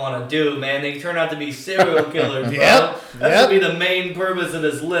they don't want to do, man. They turn out to be serial killers, bro. Yep. That should be the main purpose of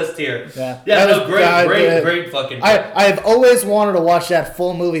this list here. Yeah. Great fucking show. I've always wanted to watch that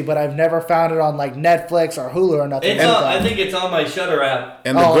full movie, but I've never found it on like Netflix or Hulu or nothing. I think it's on my Shutter app.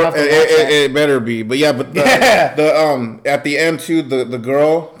 And I'll have to watch that. it better be. But the at the end too, the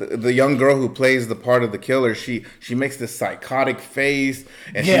girl, the young girl who plays the part of the killer, she makes this psychotic face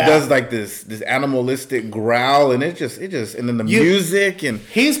and she does like this animalistic growl, and it just and then the music, and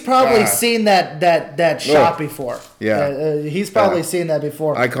he's probably seen that shot before. Yeah. He's probably seen that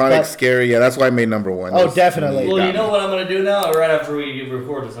before. Iconic, scary. Yeah, that's why I made number 1. Oh, definitely. Well, you know what I'm going to do now? Right after we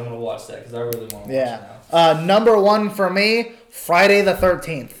record this, I'm going to watch that because I really want to watch it now. Number 1 for me, Friday the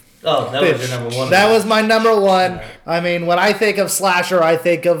 13th. Oh, that was your number 1. That was my number 1. I mean, when I think of slasher, I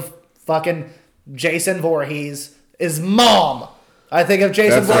think of fucking Jason Voorhees' mom. I think of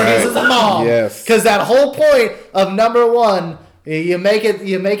Jason Voorhees' mom. Yes. Because that whole point of number 1, you make it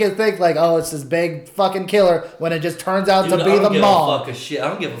think like, oh, it's this big fucking killer, when it just turns out to be the mom. I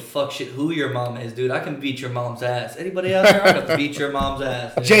don't give a fuck shit who your mom is, dude. I can beat your mom's ass. Anybody out there? I can beat your mom's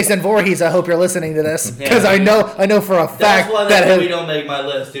ass. Dude. Jason Voorhees, I hope you're listening to this, because I know for a fact that's why that that movie don't make my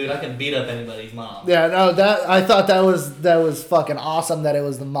list, dude. I can beat up anybody's mom. Yeah, no, I thought that was fucking awesome that it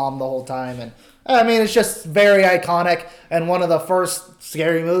was the mom the whole time, and I mean it's just very iconic and one of the first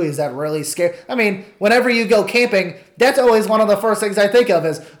scary movies that really scare. I mean, whenever you go camping, that's always one of the first things I think of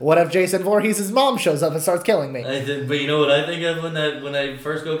is what if Jason Voorhees' mom shows up and starts killing me? But you know what I think of when I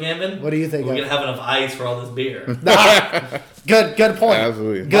first go camping? What do you think? We're gonna have enough ice for all this beer. Good point.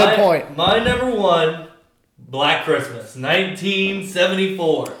 Absolutely. Good point. My number 1, Black Christmas,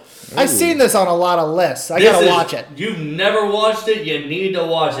 1974. I've seen this on a lot of lists. I gotta watch it. You've never watched it, you need to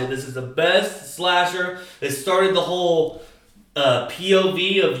watch it. This is the best slasher. It started the whole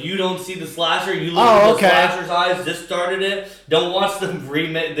POV of you don't see the slasher, you look at the slasher's eyes. This started it. Don't watch the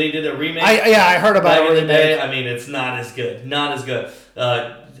remake. They did a remake. I heard about back it. in the day. I mean, it's not as good. Not as good.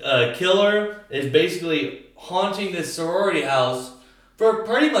 Killer is basically haunting this sorority house for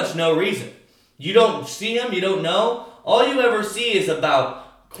pretty much no reason. You don't see him. You don't know. All you ever see is about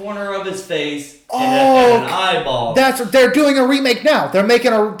corner of his face and an eyeball. They're doing a remake now. They're doing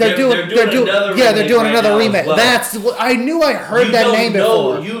another remake. Well. I knew I heard that name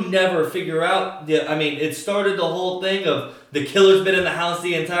before. You never figure out. I mean, it started the whole thing of the killer's been in the house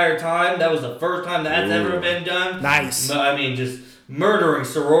the entire time. That was the first time that's ever been done. Nice. I mean, just murdering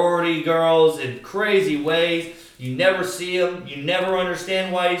sorority girls in crazy ways. You never see him. You never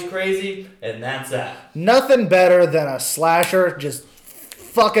understand why he's crazy, and that's that. Nothing better than a slasher just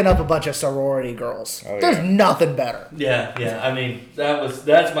fucking up a bunch of sorority girls. Oh, yeah. There's nothing better. Yeah. I mean,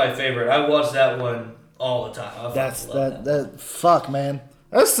 that's my favorite. I watch that one all the time. Fuck, man.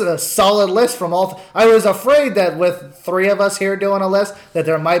 That's a solid list from all. I was afraid that with 3 of us here doing a list, that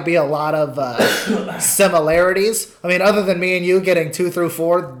there might be a lot of similarities. I mean, other than me and you getting 2 through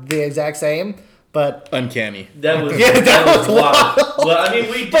 4 the exact same. But Uncanny. That was Yeah, that was wild. wild. Well, I mean,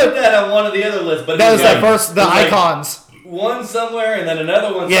 we did that on one of the other lists, but that was like, the first, the it was like icons. one somewhere and then another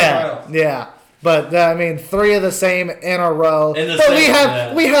one somewhere Yeah, else. yeah. But I mean, 3 of the same in a row. In the But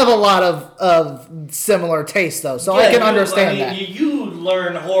same- we have a lot of similar taste though, so I can understand that. You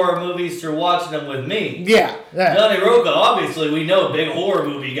learn horror movies through watching them with me. Yeah, yeah. Johnny Roca, obviously, we know, big horror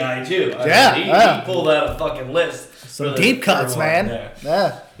movie guy too. I Yeah, mean, yeah. he pulled out a fucking list. Some for the deep cuts, third one man. there.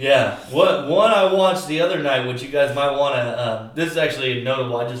 Yeah. Yeah. What one I watched the other night, which you guys might want to. This is actually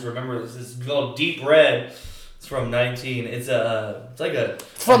notable. I just remember this. It's called Deep Red. It's from 19. It's like a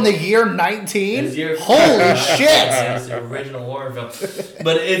From the year 19? It's year- Holy shit! It's the original horror film,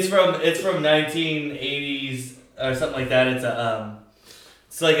 but it's from 1980s or something like that.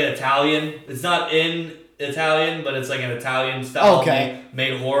 It's like an Italian. It's not in Italian, but it's like an Italian style Okay.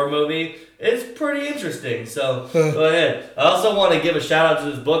 made horror movie. It's pretty interesting. So go ahead. I also want to give a shout out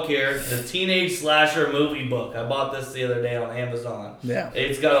to this book here, the Teenage Slasher Movie Book. I bought this the other day on Amazon. Yeah.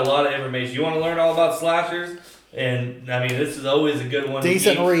 It's got a lot of information. You want to learn all about slashers? And I mean, this is always a good one.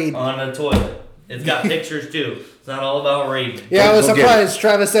 Decent to keep read. on a toilet. It's got pictures too. It's not all about reading. Yeah, I was Go get surprised.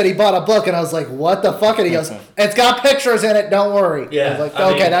 Travis said he bought a book, and I was like, "What the fuck?" And he goes, "It's got pictures in it. Don't worry." Yeah, I was like, I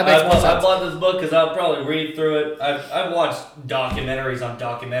 "Okay, mean, that makes more I sense." bought this book because I'll probably read through it. I've watched documentaries on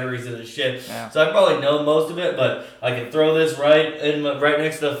documentaries of this shit, Yeah. so I probably know most of it. But I can throw this right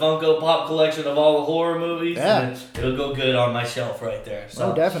next to the Funko Pop collection of all the horror movies, Yeah. and it'll go good on my shelf right there.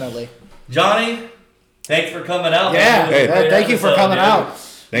 So, Oh, definitely. Johnny, thanks for coming out. Yeah, man. It was a hey, great thank you for episode, coming dude. out.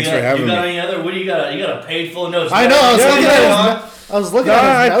 Thanks You for got- having You got me. any other? What do you got? You got a page full of notes. I know. I was Yeah, looking yeah.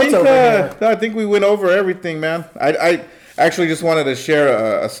 at his notes over here. I think we went over everything, man. I actually just wanted to share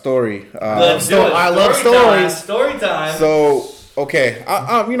a story. Let's do it. I love Story time. stories. Story time. So okay,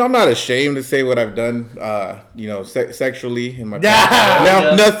 I'm not ashamed to say what I've done, sexually in my past. Yeah.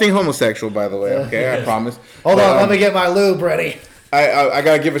 Now, nothing homosexual, by the way. Okay, I promise. Hold But, on, let me get my lube ready. I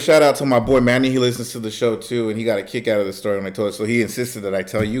gotta give a shout out to my boy Manny. He listens to the show too, and he got a kick out of the story when I told it. So he insisted that I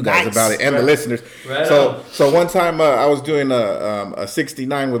tell you guys Nice. about it and the Right. listeners. Right so on. so one time I was doing a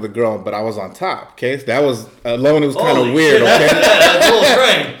 69 with a girl, but I was on top. Okay, so that was alone. It was kind Holy of weird. shit, Okay. that's a little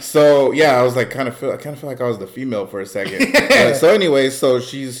strange. So yeah, I was like kind of feel like I was the female for a second. So anyway, so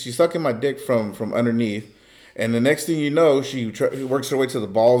she's sucking my dick from underneath, and the next thing you know, she works her way to the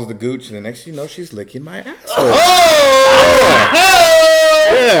balls of the gooch, and the next thing you know, she's licking my asshole.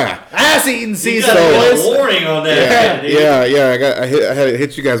 Yeah. Ass eating You season, got a boys. warning on that. dude. Yeah. I had to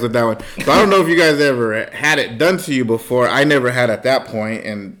hit you guys with that one. So I don't know if you guys ever had it done to you before. I never had at that point,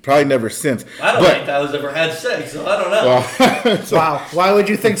 and probably never since. I don't think I was ever had sex, so I don't know. Well, so- Wow, why would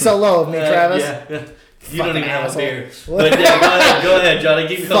you think so low of me, Travis? Yeah. You don't even have a asshole. beard. But yeah, go ahead, Johnny.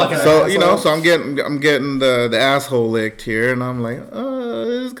 Keep going. Fucking So asshole. so I'm getting the asshole licked here, and I'm like,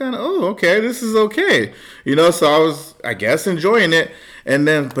 this is kind of okay, this is okay, So I was, I guess, enjoying it, and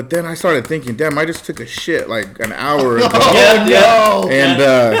then I started thinking, damn, I just took a shit like an hour ago, Yeah,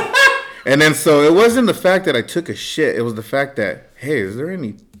 no. and then so it wasn't the fact that I took a shit, it was the fact that, hey, is there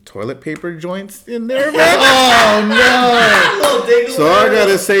any toilet paper joints in there, man? Oh Little dingleberries, So all I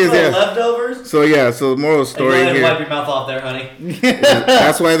gotta say is little that- leftovers. So yeah, so the moral Hey, go story ahead and here. wipe your mouth off there, honey.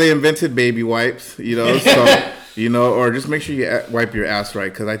 That's why they invented baby wipes, So, or just make sure you wipe your ass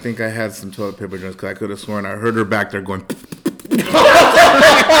right, because I think I had some toilet paper joints, because I could have sworn I heard her back there going,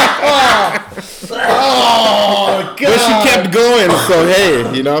 Oh, God. but she kept going, so hey,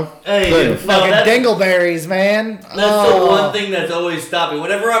 Hey, Good. no, Fucking that's, dingleberries, man. that's the one thing that's always stopping.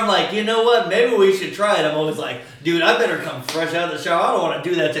 Whenever I'm like, you know what, maybe we should try it, I'm always like, dude, I better come fresh out of the shower. I don't want to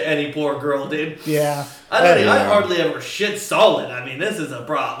do that to any poor girl, dude. Yeah. I hardly ever shit solid. I mean, this is a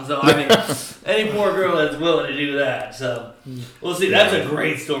problem. So, I mean, any poor girl that's willing to do that. So, we'll see. That's a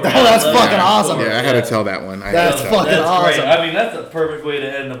great story. Oh, that's I love fucking that awesome. story. yeah, I had to tell that one. That's fucking That's awesome. great. I mean, that's a perfect way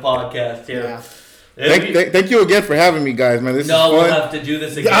to end the podcast here. Yeah. Thank you again for having me, guys, man. This No, is we'll fun. have to do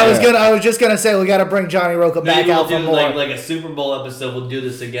this again. I was just gonna say we gotta bring Johnny Roca back Maybe we'll out for do more. like a Super Bowl episode. We'll do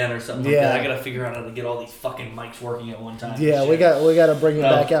this again or something like Yeah. that. I gotta figure out how to get all these fucking mics working at one time. Yeah, and we shit. gotta bring you No.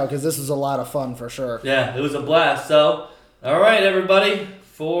 back out because this was a lot of fun for sure. Yeah, it was a blast. So, all right, everybody,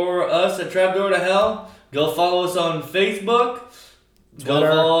 for us at Trapdoor to Hell, go follow us on Facebook. Go Twitter.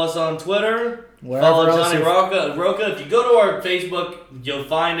 follow us on Twitter. Wherever Follow else Johnny you- Roca. If you go to our Facebook, you'll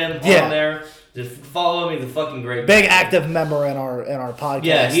find him Yeah. on there. Just follow him. He's a fucking great Big guy. active member in our podcast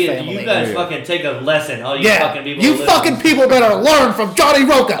Yeah, family. you guys Yeah. fucking take a lesson. All you yeah, fucking people. you who fucking listen. people better learn from Johnny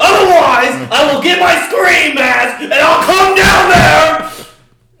Roca. Otherwise, I will get my scream mask and I'll come down there.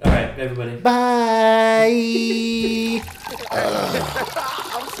 All right, everybody. Bye.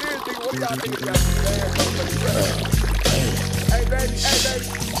 I'm serious, nigga. What do y'all think about this, man? Hey,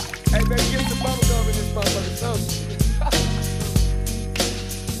 baby. Hey, baby, get some bubble gum in this motherfucker, something.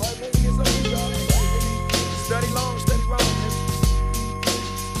 Right, baby, get some of y'all. Study long, study wrong, baby.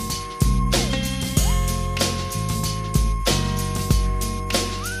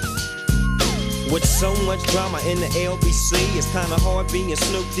 With so much drama in the LBC, it's kinda hard being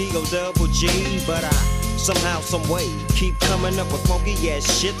Snoop D-O Double G. But I somehow, some way, keep coming up with funky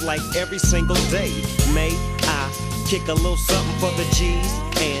ass shit like every single day. May I kick a little something for the G's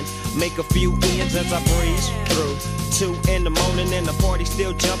and make a few ends as I breeze through 2 in the morning and the party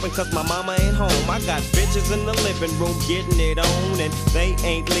still jumping cause my mama ain't home. I got bitches in the living room getting it on and they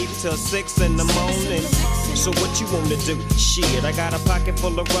ain't leaving till 6 in the morning. So what you wanna do? Shit, I got a pocket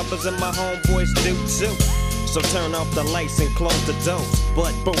full of rubbers and my homeboys do too. So turn off the lights and close the doors.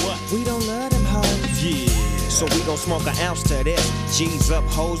 But what? We don't love them hoes. Yeah. So we gon' smoke an ounce to this. G's up,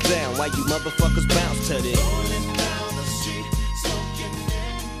 hoes down, while you motherfuckers bounce to this.